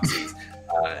 the Oxys?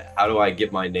 How do I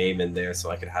get my name in there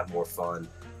so I can have more fun?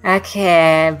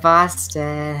 Okay,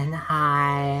 Boston,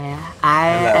 hi. I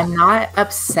am not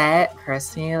upset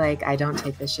personally. Like, I don't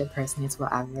take this shit personally. It's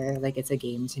whatever. Like, it's a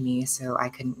game to me, so I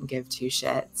couldn't give two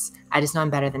shits. I just know I'm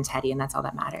better than Teddy, and that's all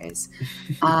that matters.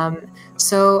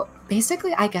 So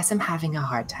basically, I guess I'm having a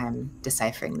hard time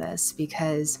deciphering this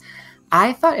because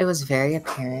I thought it was very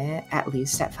apparent, at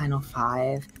least at Final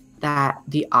 5, that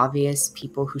the obvious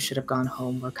people who should have gone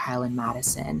home were Kyle and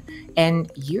Madison.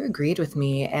 And you agreed with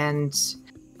me, and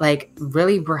like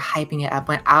really were hyping it up,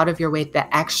 went out of your way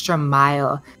the extra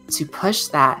mile to push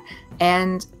that.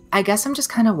 And I guess I'm just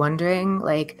kind of wondering,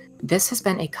 like, this has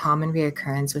been a common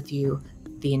reoccurrence with you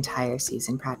the entire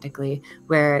season practically,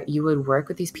 where you would work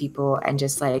with these people and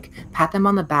just like pat them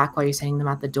on the back while you're sending them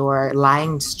out the door,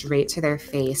 lying straight to their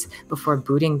face before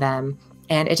booting them.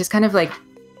 And it just kind of like,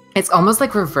 it's almost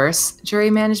like reverse jury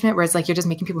management, where it's like you're just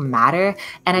making people madder.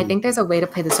 And I think there's a way to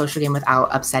play the social game without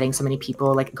upsetting so many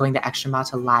people, like going the extra mile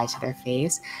to lie to their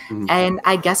face. And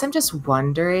I guess I'm just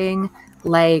wondering,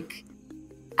 like,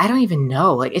 I don't even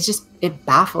know. Like, it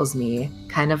baffles me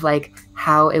kind of like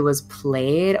how it was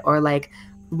played, or like,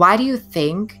 why do you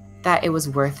think that it was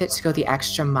worth it to go the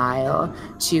extra mile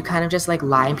to kind of just like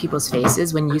lie in people's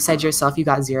faces when you said yourself you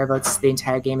got 0 votes the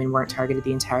entire game and weren't targeted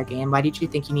the entire game? Why did you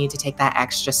think you needed to take that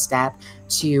extra step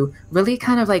to really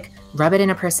kind of like rub it in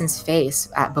a person's face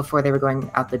before they were going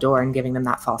out the door and giving them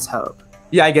that false hope?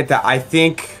 Yeah, I get that. I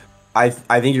think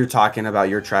you're talking about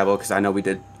your tribal, because I know we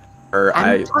did. Or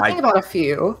I'm talking about a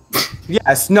few.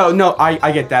 Yes, no,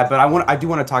 I get that, but I do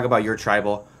want to talk about your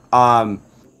tribal.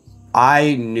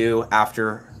 I knew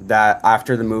after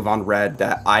the move on Red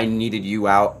that I needed you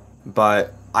out,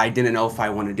 but I didn't know if I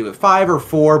wanted to do it 5 or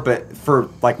 4, but for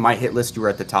like my hit list, you were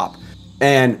at the top.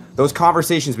 And those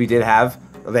conversations we did have,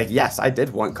 like, yes, I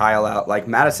did want Kyle out. Like,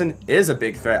 Madison is a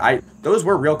big threat. Those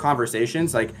were real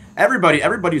conversations. Like, everybody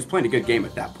was playing a good game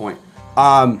at that point.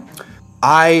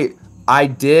 I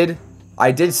did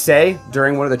say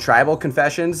during one of the tribal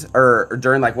confessions, or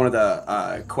during like one of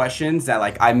the questions, that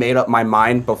like I made up my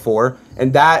mind before,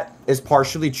 and that is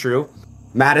partially true.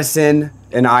 Madison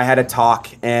and I had a talk,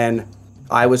 and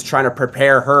I was trying to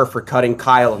prepare her for cutting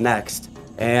Kyle next,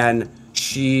 and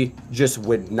she just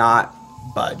would not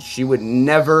budge. She would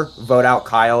never vote out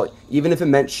Kyle, even if it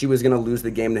meant she was going to lose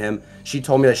the game to him. She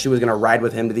told me that she was going to ride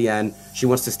with him to the end. She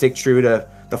wants to stick true to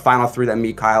the final 3 that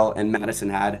me, Kyle, and Madison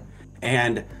had.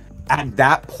 And at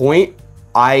that point,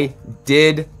 I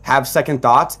did have second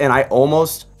thoughts, and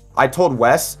I told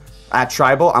Wes at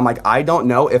Tribal, I'm like, I don't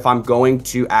know if I'm going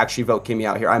to actually vote Kimmi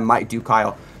out here. I might do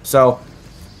Kyle. So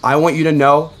I want you to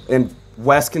know, and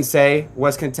Wes can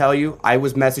tell you, I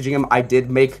was messaging him. I did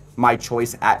make my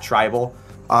choice at Tribal,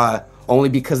 only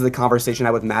because of the conversation I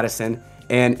had with Madison.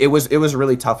 And it was a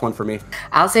really tough one for me.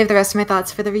 I'll save the rest of my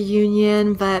thoughts for the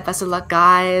reunion, but best of luck,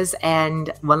 guys.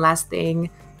 And one last thing.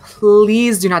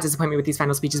 Please do not disappoint me with these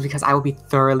final speeches, because I will be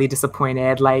thoroughly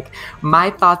disappointed. Like,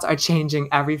 my thoughts are changing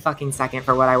every fucking second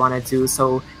for what I want to do.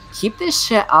 So keep this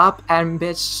shit up, and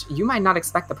bitch, you might not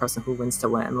expect the person who wins to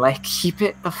win. Like, keep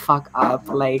it the fuck up.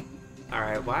 Like, all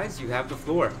right, Weiss, you have the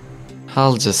floor.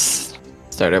 I'll just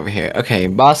start over here. Okay,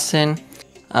 Boston.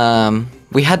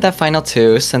 We had that final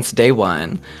 2 since day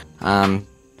 1.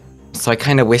 So I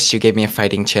kind of wish you gave me a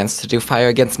fighting chance to do fire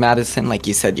against Madison, like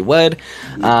you said you would.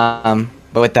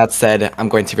 But with that said, I'm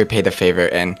going to repay the favor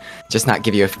and just not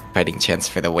give you a fighting chance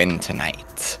for the win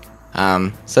tonight.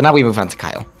 So now we move on to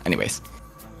Kyle. Anyways.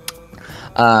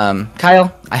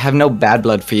 Kyle, I have no bad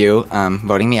blood for you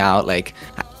voting me out. Like,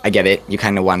 I get it. You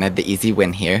kind of wanted the easy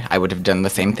win here. I would have done the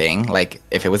same thing, like,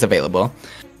 if it was available.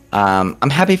 I'm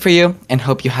happy for you and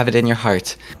hope you have it in your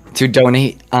heart to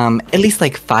donate at least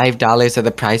like $5 of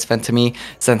the prize fund to me,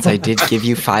 since I did give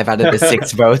you 5 out of the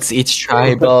 6 votes each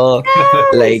tribal.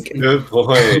 Like, good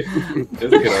point. It's a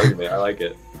good argument. I like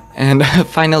it. And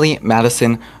finally,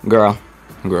 Madison, girl,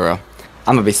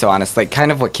 I'm gonna be so honest, like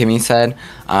kind of what Kimmi said.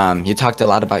 You talked a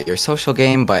lot about your social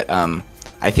game, but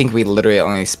I think we literally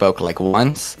only spoke like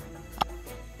once.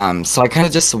 So I kind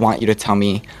of just want you to tell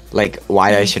me like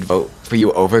why I should vote for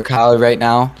you over Kyle right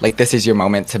now. Like this is your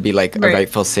moment to be like a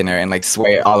rightful sinner and like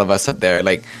sway all of us up there,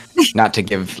 like not to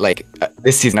give like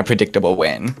this season a predictable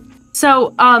win.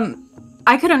 So,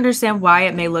 I could understand why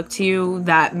it may look to you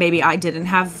that maybe I didn't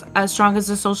have as strong as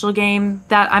a social game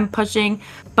that I'm pushing,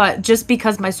 but just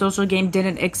because my social game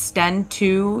didn't extend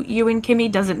to you and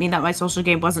Kimmi doesn't mean that my social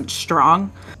game wasn't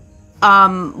strong.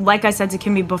 Like I said to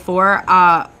Kimmi before,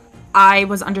 I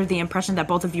was under the impression that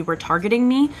both of you were targeting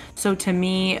me, so to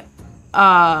me,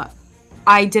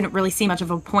 I didn't really see much of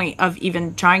a point of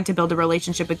even trying to build a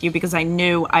relationship with you because I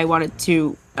knew I wanted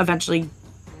to eventually,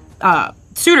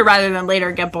 sooner rather than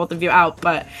later, get both of you out.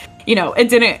 But you know, it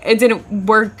didn't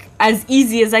work as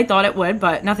easy as I thought it would.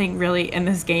 But nothing really in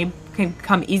this game can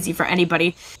come easy for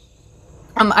anybody.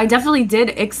 I definitely did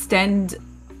extend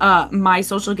my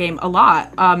social game a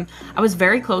lot. I was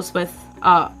very close with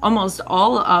almost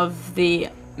all of the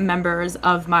members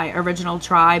of my original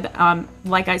tribe.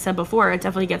 Like I said before, it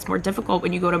definitely gets more difficult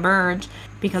when you go to merge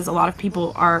because a lot of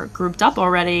people are grouped up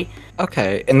already.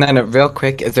 Okay, and then real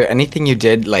quick, is there anything you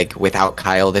did like without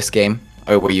Kyle this game,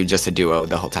 or were you just a duo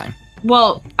the whole time?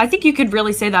 Well, I think you could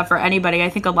really say that for anybody. I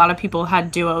think a lot of people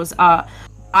had duos. I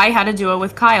had a duo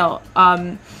with Kyle.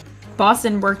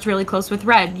 Boston worked really close with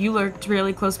Red. You worked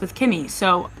really close with Kimmi.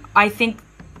 So I think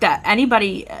that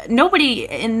nobody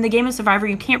in the game of Survivor,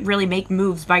 you can't really make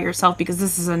moves by yourself because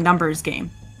this is a numbers game.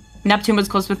 Neptune was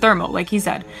close with Thermo, like he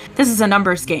said. This is a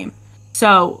numbers game.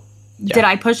 So, did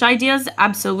I push ideas?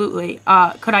 Absolutely.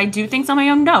 Could I do things on my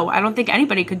own? No. I don't think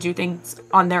anybody could do things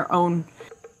on their own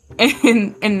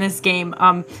in this game.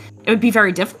 It would be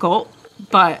very difficult,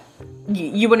 but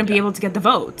you wouldn't be able to get the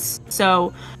votes.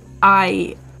 So,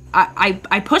 I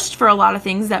pushed for a lot of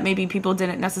things that maybe people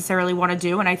didn't necessarily want to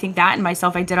do, and I think that in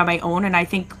myself I did on my own, and I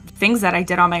think things that I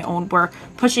did on my own were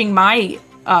pushing my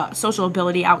social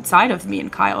ability outside of me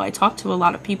and Kyle. I talked to a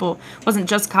lot of people. It wasn't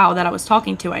just Kyle that I was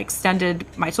talking to. I extended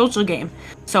my social game.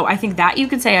 So I think that you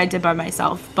could say I did by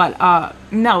myself, but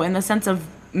no, in the sense of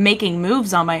making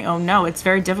moves on my own, no, it's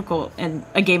very difficult in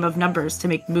a game of numbers to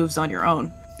make moves on your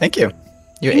own. Thank you.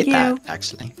 You Thank ate that,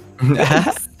 actually.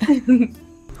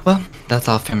 Well, that's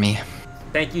all for me.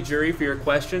 Thank you, jury, for your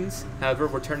questions. However,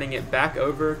 we're turning it back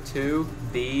over to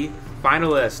the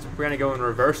finalists. We're going to go in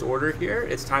reverse order here.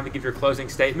 It's time to give your closing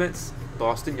statements.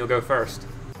 Boston, you'll go first.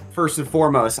 First and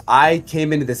foremost, I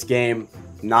came into this game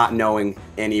not knowing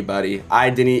anybody.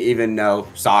 I didn't even know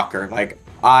soccer. Like,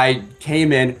 I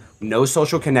came in, no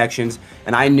social connections,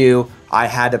 and I knew I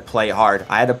had to play hard.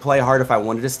 I had to play hard if I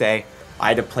wanted to stay. I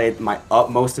had to play my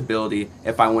utmost ability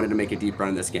if I wanted to make a deep run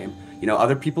in this game. You know,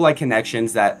 other people like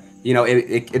connections that, you know,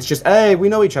 it's just, hey, we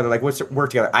know each other, like, let's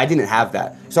work together. I didn't have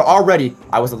that. So already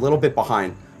I was a little bit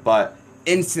behind, but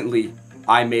instantly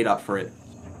I made up for it.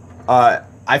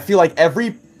 I feel like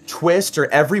every twist or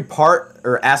every part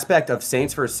or aspect of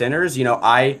Saints vs. Sinners, you know,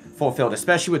 I fulfilled,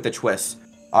 especially with the twists.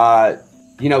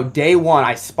 You know, day one,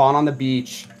 I spawned on the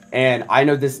beach, and I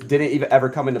know this didn't even ever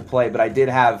come into play, but I did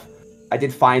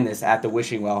find this at the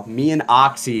wishing well. Me and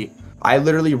Oxy, I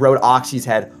literally rode Oxy's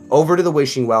head over to the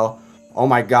wishing well. Oh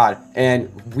my god.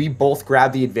 And we both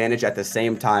grabbed the advantage at the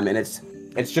same time. And it's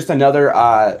just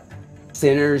another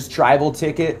Sinners tribal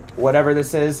ticket, whatever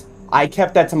this is. I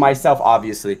kept that to myself,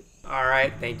 obviously. All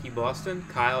right. Thank you, Boston.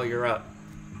 Kyle, you're up.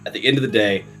 At the end of the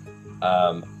day,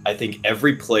 I think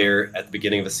every player at the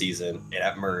beginning of a season and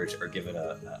at Merge are given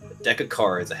a deck of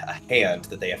cards, a hand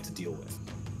that they have to deal with.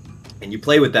 And you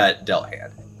play with that dealt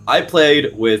hand. I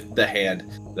played with the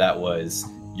hand that was,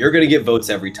 you're going to get votes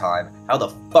every time. How the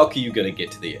fuck are you going to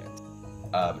get to the end?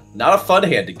 Not a fun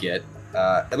hand to get,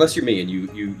 unless you're me and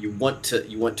you want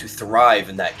to thrive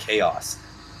in that chaos.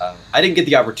 I didn't get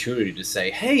the opportunity to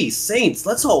say, hey, Saints,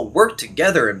 let's all work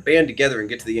together and band together and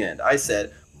get to the end. I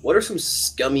said, what are some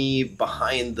scummy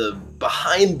behind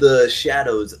the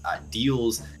shadows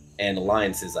deals and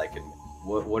alliances I can make?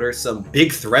 What are some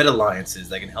big threat alliances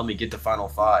that can help me get to Final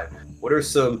 5? What are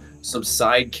some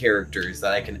side characters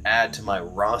that I can add to my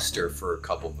roster for a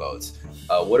couple votes?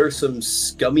 What are some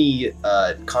scummy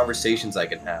conversations I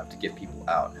can have to get people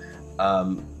out?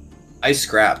 I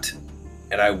scrapped,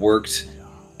 and I worked,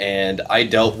 and I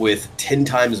dealt with 10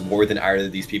 times more than either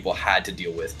of these people had to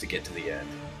deal with to get to the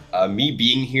end. Me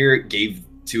being here gave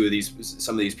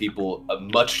some of these people a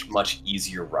much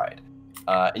easier ride.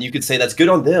 And you could say that's good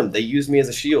on them. They used me as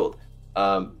a shield.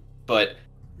 But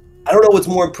I don't know what's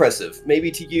more impressive.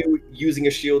 Maybe to you, using a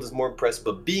shield is more impressive,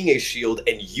 but being a shield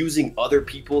and using other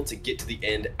people to get to the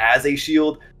end as a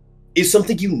shield, is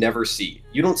something you never see.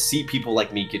 You don't see people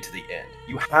like me get to the end.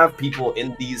 You have people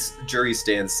in these jury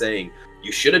stands saying,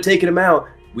 you should have taken him out.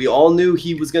 We all knew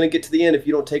he was going to get to the end if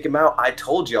you don't take him out. I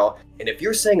told y'all. And if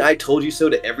you're saying I told you so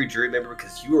to every jury member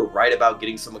because you were right about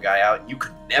getting some guy out, you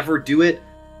could never do it,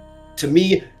 to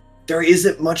me, there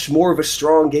isn't much more of a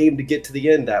strong game to get to the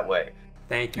end that way.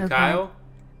 Thank you, Okay. Kyle.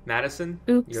 Madison,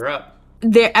 you're up.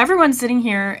 Everyone sitting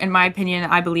here, in my opinion,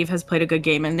 I believe has played a good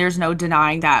game, and there's no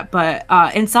denying that. But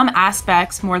in some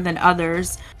aspects, more than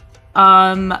others,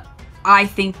 I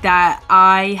think that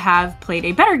I have played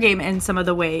a better game in some of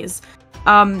the ways.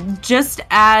 Just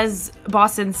as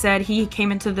Boston said, he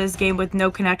came into this game with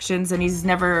no connections and he's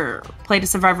never played a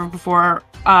Survivor before.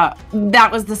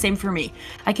 That was the same for me.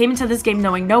 I came into this game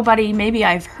knowing nobody. Maybe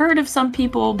I've heard of some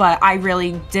people, but I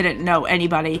really didn't know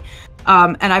anybody.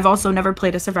 And I've also never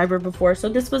played a Survivor before, so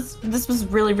this was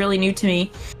really, really new to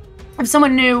me. If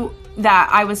someone knew that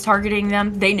I was targeting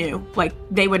them, they knew, like,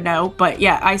 they would know. But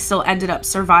yeah, I still ended up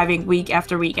surviving week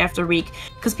after week after week,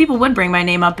 because people would bring my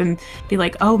name up and be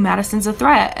like, oh, Madison's a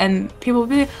threat, and people would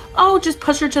be like, oh, just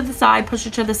push her to the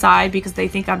side, because they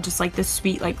think I'm just like this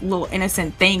sweet, like, little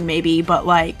innocent thing maybe. But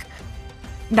like,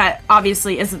 that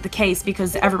obviously isn't the case,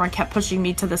 because everyone kept pushing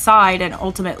me to the side, and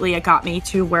ultimately it got me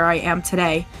to where I am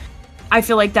today. I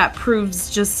feel like that proves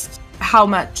just how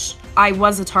much I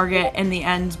was a target in the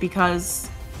end, because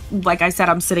like I said,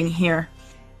 I'm sitting here.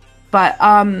 But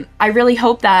I really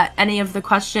hope that any of the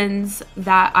questions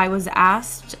that I was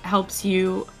asked helps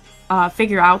you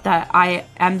figure out that I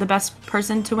am the best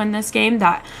person to win this game,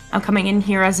 that I'm coming in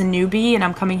here as a newbie, and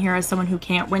I'm coming here as someone who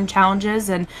can't win challenges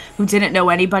and who didn't know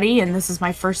anybody, and this is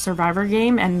my first Survivor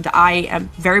game, and I am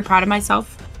very proud of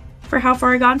myself for how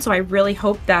far I got. So I really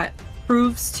hope that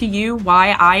proves to you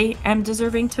why I am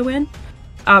deserving to win.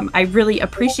 I really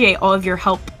appreciate all of your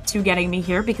help to getting me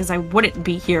here, because I wouldn't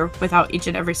be here without each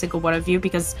and every single one of you,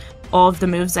 because all of the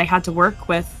moves I had to work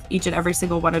with each and every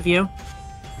single one of you.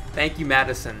 Thank you,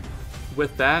 Madison.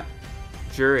 With that,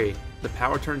 jury, the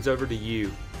power turns over to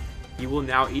you. You will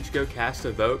now each go cast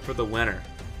a vote for the winner.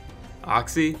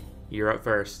 Oxy, you're up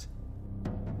first.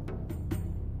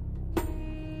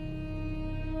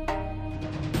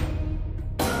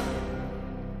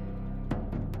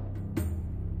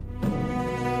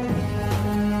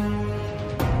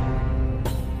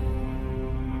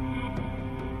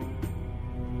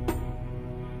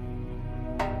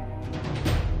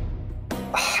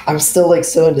 I'm still like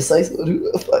so indecisive.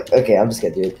 Who the fuck? Okay, I'm just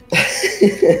gonna do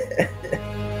it.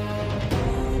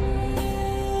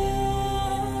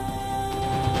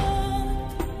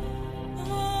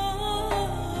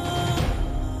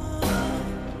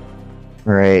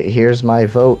 All right, here's my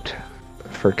vote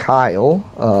for Kyle.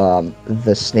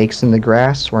 The snakes in the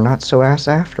grass were not so ass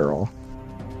after all.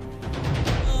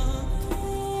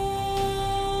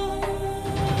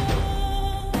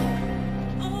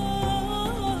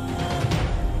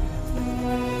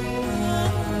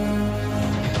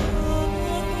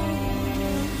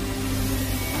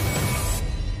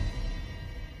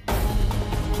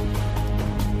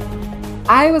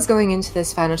 I was going into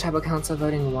this final tribal council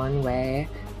voting one way,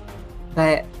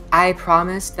 but I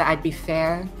promised that I'd be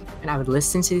fair and I would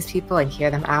listen to these people and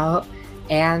hear them out,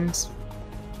 and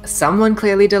someone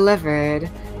clearly delivered.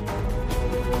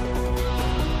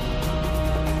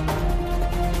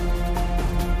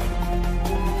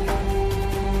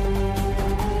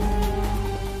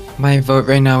 My vote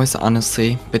right now is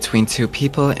honestly between two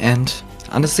people, and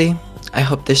honestly, I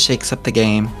hope this shakes up the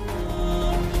game.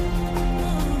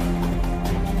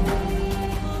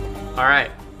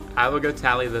 Alright, I will go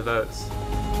tally the votes.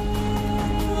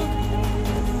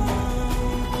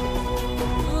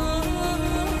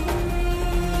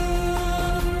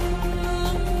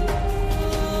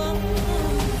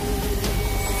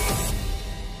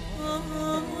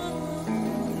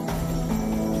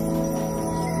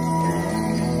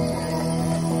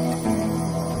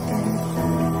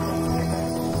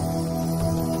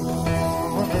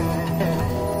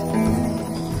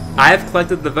 I have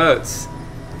collected the votes.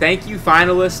 Thank you,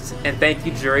 finalists, and thank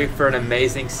you, jury, for an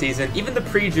amazing season. Even the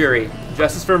pre-jury,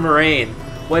 Justice for Marine.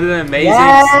 What an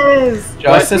amazing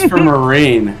Justice for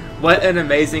Marine. What an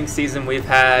amazing season we've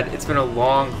had. It's been a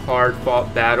long,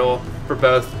 hard-fought battle for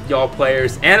both y'all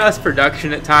players and us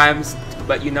production at times,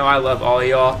 but you know I love all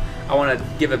y'all. I want to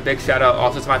give a big shout-out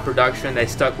also to my production. They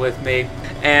stuck with me,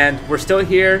 and we're still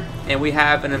here, and we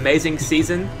have an amazing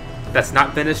season that's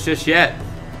not finished just yet.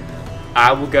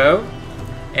 I will go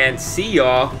and see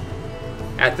y'all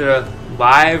at the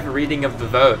live reading of the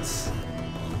votes.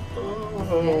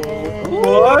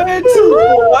 What?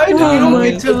 What? You don't my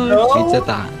need to know? She did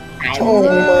that. Oh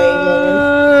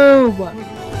my god.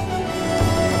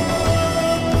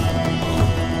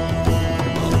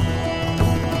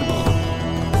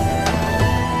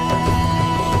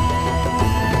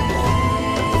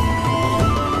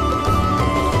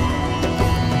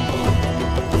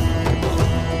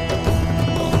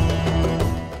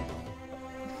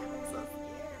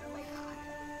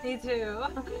 me too.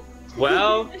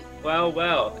 Well.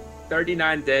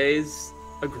 39 days,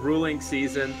 a grueling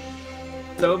season.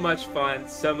 So much fun,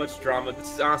 so much drama.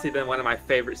 This has honestly been one of my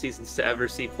favorite seasons to ever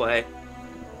see play.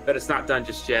 But it's not done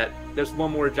just yet. There's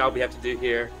one more job we have to do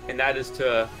here, and that is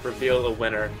to reveal a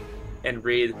winner and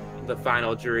read the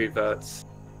final jury votes.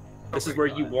 This is where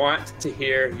you want to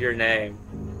hear your name.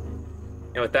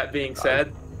 And with that being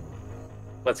said,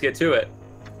 let's get to it.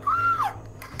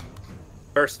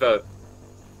 First vote,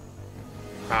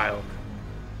 Kyle.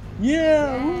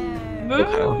 Yeah.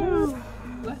 Woo!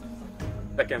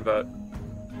 Second vote,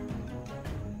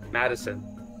 Madison.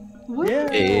 Yeah.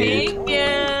 Thank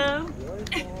you.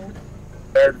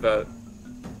 Third vote,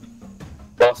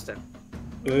 Boston.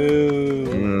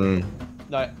 Ooh.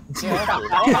 No,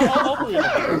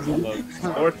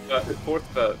 Fourth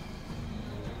vote,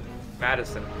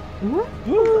 Madison.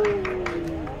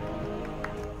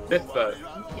 Fifth vote,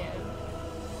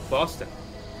 Boston.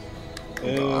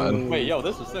 Wait, yo,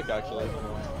 this is sick, actually.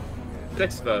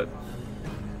 Sixth vote,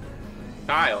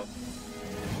 Kyle.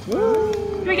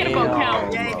 Can we get a vote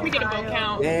count? Can we get a vote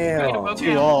count? Damn. Can we get a vote 2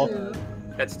 count? all.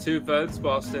 That's 2 votes,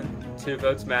 Boston. 2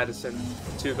 votes, Madison.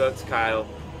 2 votes, Kyle.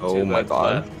 Oh 2 my votes,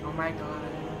 god. Lev. Oh my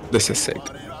god. This is sick.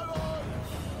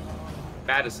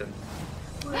 Madison.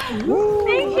 Thank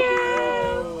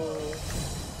you.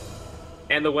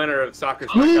 And the winner of Soccer's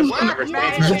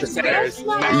Centers.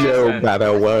 Yo,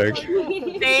 better work.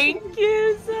 Thank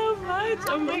you so much.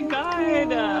 Oh my god.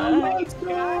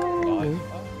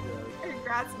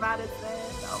 Congrats, Madison.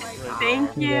 Oh my god.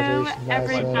 Thank you,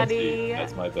 everybody.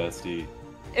 That's my bestie.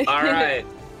 All right.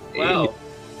 Well,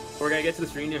 we're going to get to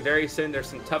this reunion very soon. There's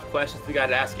some tough questions we got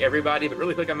to ask everybody, but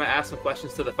really quick, I'm going to ask some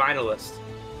questions to the finalists.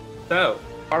 So,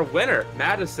 our winner,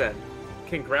 Madison,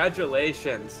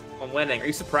 congratulations on winning. Are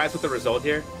you surprised with the result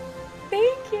here?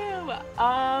 Thank you.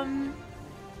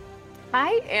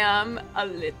 I am a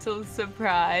little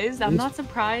surprised. I'm not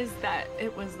surprised that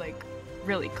it was like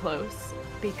really close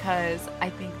because I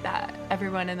think that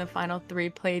everyone in the final 3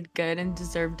 played good and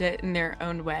deserved it in their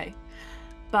own way.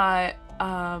 But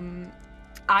I'm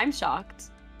shocked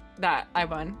that I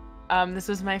won. This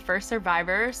was my first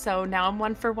Survivor, so now I'm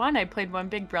 1 for 1. I played 1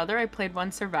 Big Brother, I played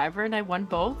 1 Survivor, and I won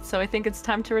both. So I think it's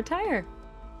time to retire.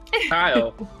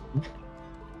 Kyle,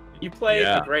 you played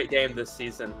a great game this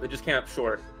season, but just came up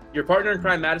short. Your partner in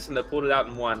crime, Madison, that pulled it out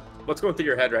and won. What's going through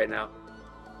your head right now?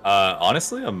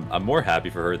 Honestly, I'm more happy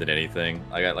for her than anything.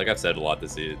 Like I've said a lot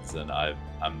this season,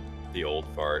 I'm the old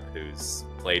fart who's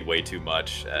played way too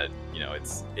much. And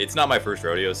it's not my first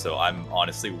rodeo, so I'm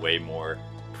honestly way more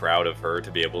proud of her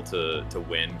to be able to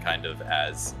win kind of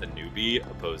as a newbie,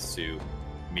 opposed to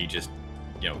me just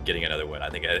getting another win. I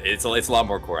think it's a lot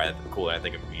more cool. And I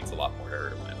think it means a lot more to her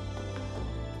to win.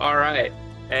 All right,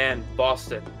 and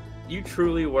Boston, you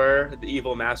truly were the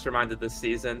evil mastermind of this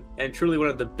season, and truly one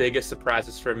of the biggest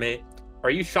surprises for me. Are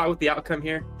you shocked with the outcome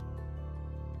here?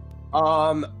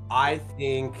 I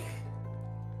think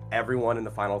everyone in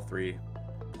the final 3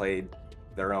 played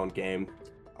their own game.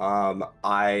 I'm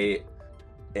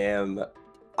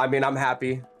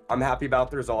happy. I'm happy about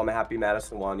the result. I'm happy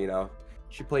Madison won,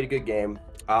 She played a good game.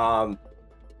 No,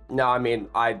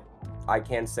 I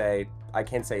can't say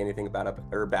anything about it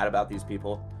or bad about these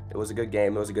people. It was a good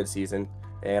game. It was a good season,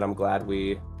 and I'm glad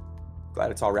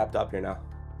it's all wrapped up here now.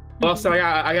 Well, so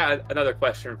I got another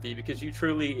question for you because you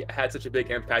truly had such a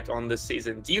big impact on this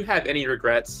season. Do you have any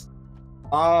regrets?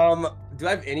 Do I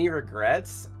have any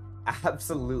regrets?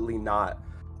 Absolutely not.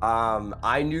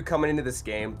 I knew coming into this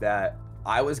game that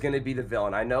I was going to be the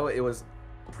villain. I know it was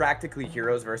practically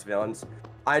heroes versus villains.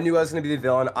 I knew I was going to be the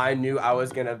villain. I knew I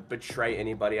was going to betray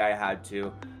anybody I had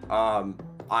to.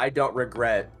 I don't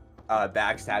regret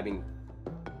backstabbing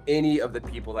any of the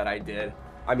people that I did.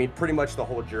 Pretty much the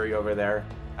whole jury over there.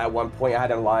 At one point, I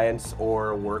had an alliance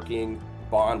or working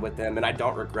bond with them, and I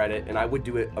don't regret it, and I would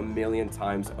do it a million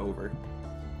times over.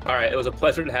 All right, it was a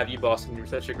pleasure to have you, Boston. You're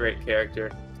such a great character.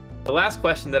 The last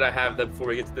question that I have before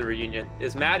we get to the reunion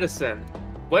is, Madison,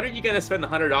 what are you going to spend the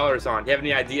 $100 on? Do you have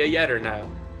any idea yet or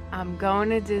no? I'm going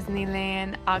to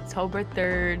Disneyland October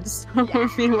 3rd, so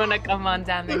if you want to come on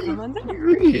down there, come on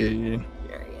down.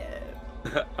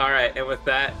 All right, and with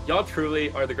that, y'all truly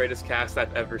are the greatest cast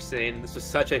I've ever seen. This was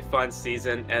such a fun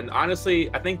season, and honestly,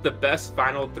 I think the best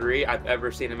final 3 I've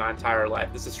ever seen in my entire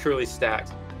life. This is truly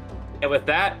stacked. And with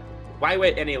that, why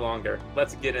wait any longer?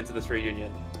 Let's get into this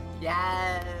reunion.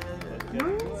 Yes.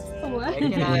 What?